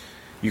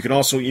 You can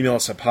also email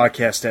us at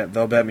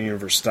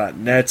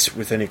podcast@thebatmanuniverse.net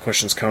with any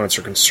questions, comments,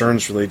 or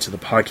concerns related to the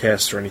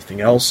podcast or anything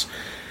else.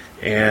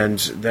 And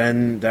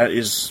then that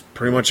is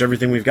pretty much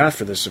everything we've got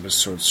for this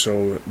episode.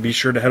 So be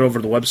sure to head over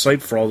to the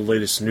website for all the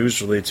latest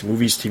news related to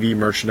movies, TV,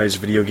 merchandise,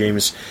 video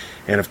games,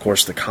 and of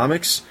course the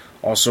comics.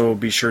 Also,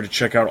 be sure to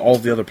check out all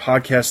of the other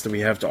podcasts that we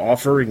have to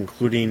offer,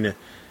 including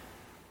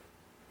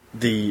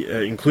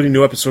including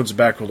new episodes of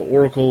Batgirl to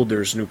Oracle.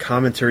 There's new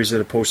commentaries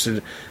that are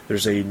posted.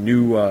 There's a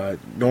new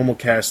normal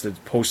cast that's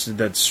posted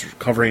that's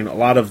covering a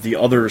lot of the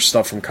other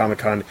stuff from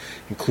Comic-Con,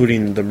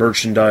 including the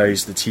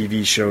merchandise, the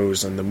TV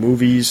shows, and the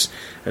movies,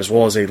 as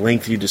well as a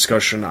lengthy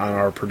discussion on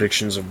our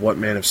predictions of what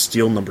Man of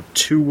Steel number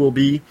 2 will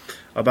be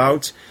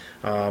about.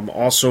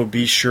 Also,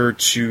 be sure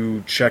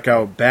to check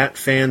out Bat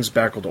Fans,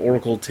 Batgirl to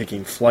Oracle,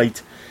 taking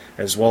flight,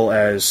 as well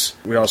as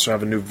we also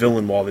have a new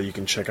villain wall that you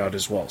can check out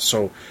as well.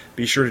 So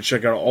be sure to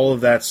check out all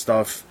of that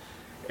stuff.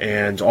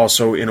 And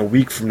also, in a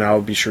week from now,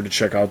 be sure to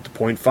check out the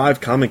Point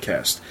 5 Comic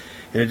Cast.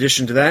 In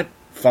addition to that,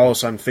 follow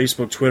us on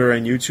Facebook, Twitter,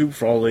 and YouTube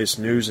for all the latest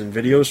news and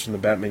videos from the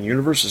Batman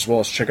universe, as well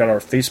as check out our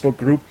Facebook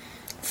group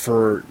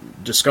for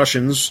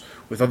discussions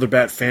with other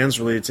Bat fans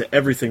related to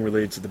everything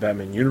related to the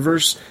Batman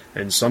universe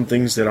and some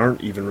things that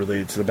aren't even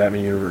related to the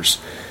Batman universe.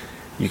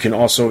 You can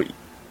also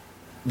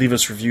leave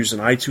us reviews on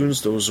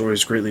iTunes. Those are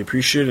always greatly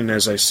appreciated. And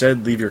as I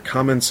said, leave your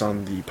comments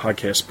on the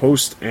podcast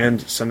post and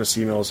send us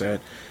emails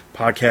at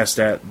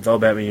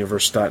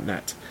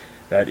podcast@thebatmanuniverse.net.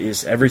 That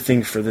is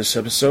everything for this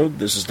episode.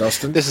 This is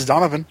Dustin. This is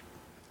Donovan.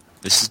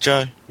 This is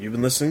Joe. You've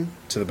been listening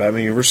to the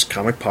Batman Universe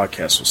Comic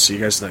Podcast. We'll see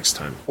you guys next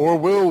time. Or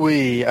will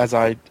we, as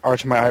I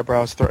arch my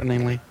eyebrows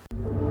threateningly.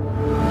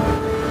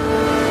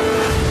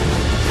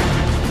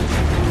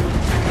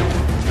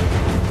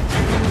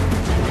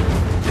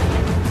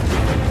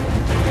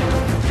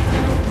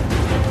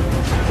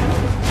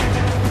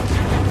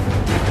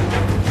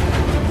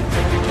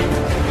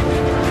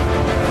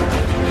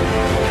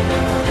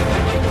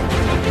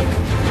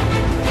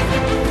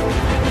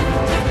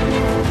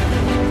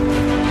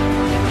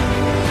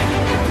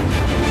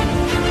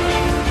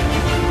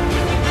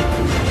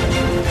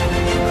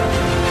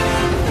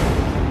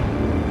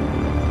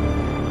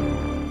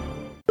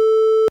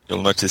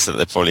 You'll notice that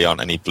there probably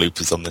aren't any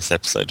bloopers on this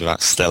episode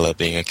about Stella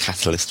being a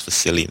catalyst for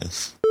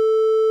silliness.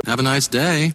 Have a nice day.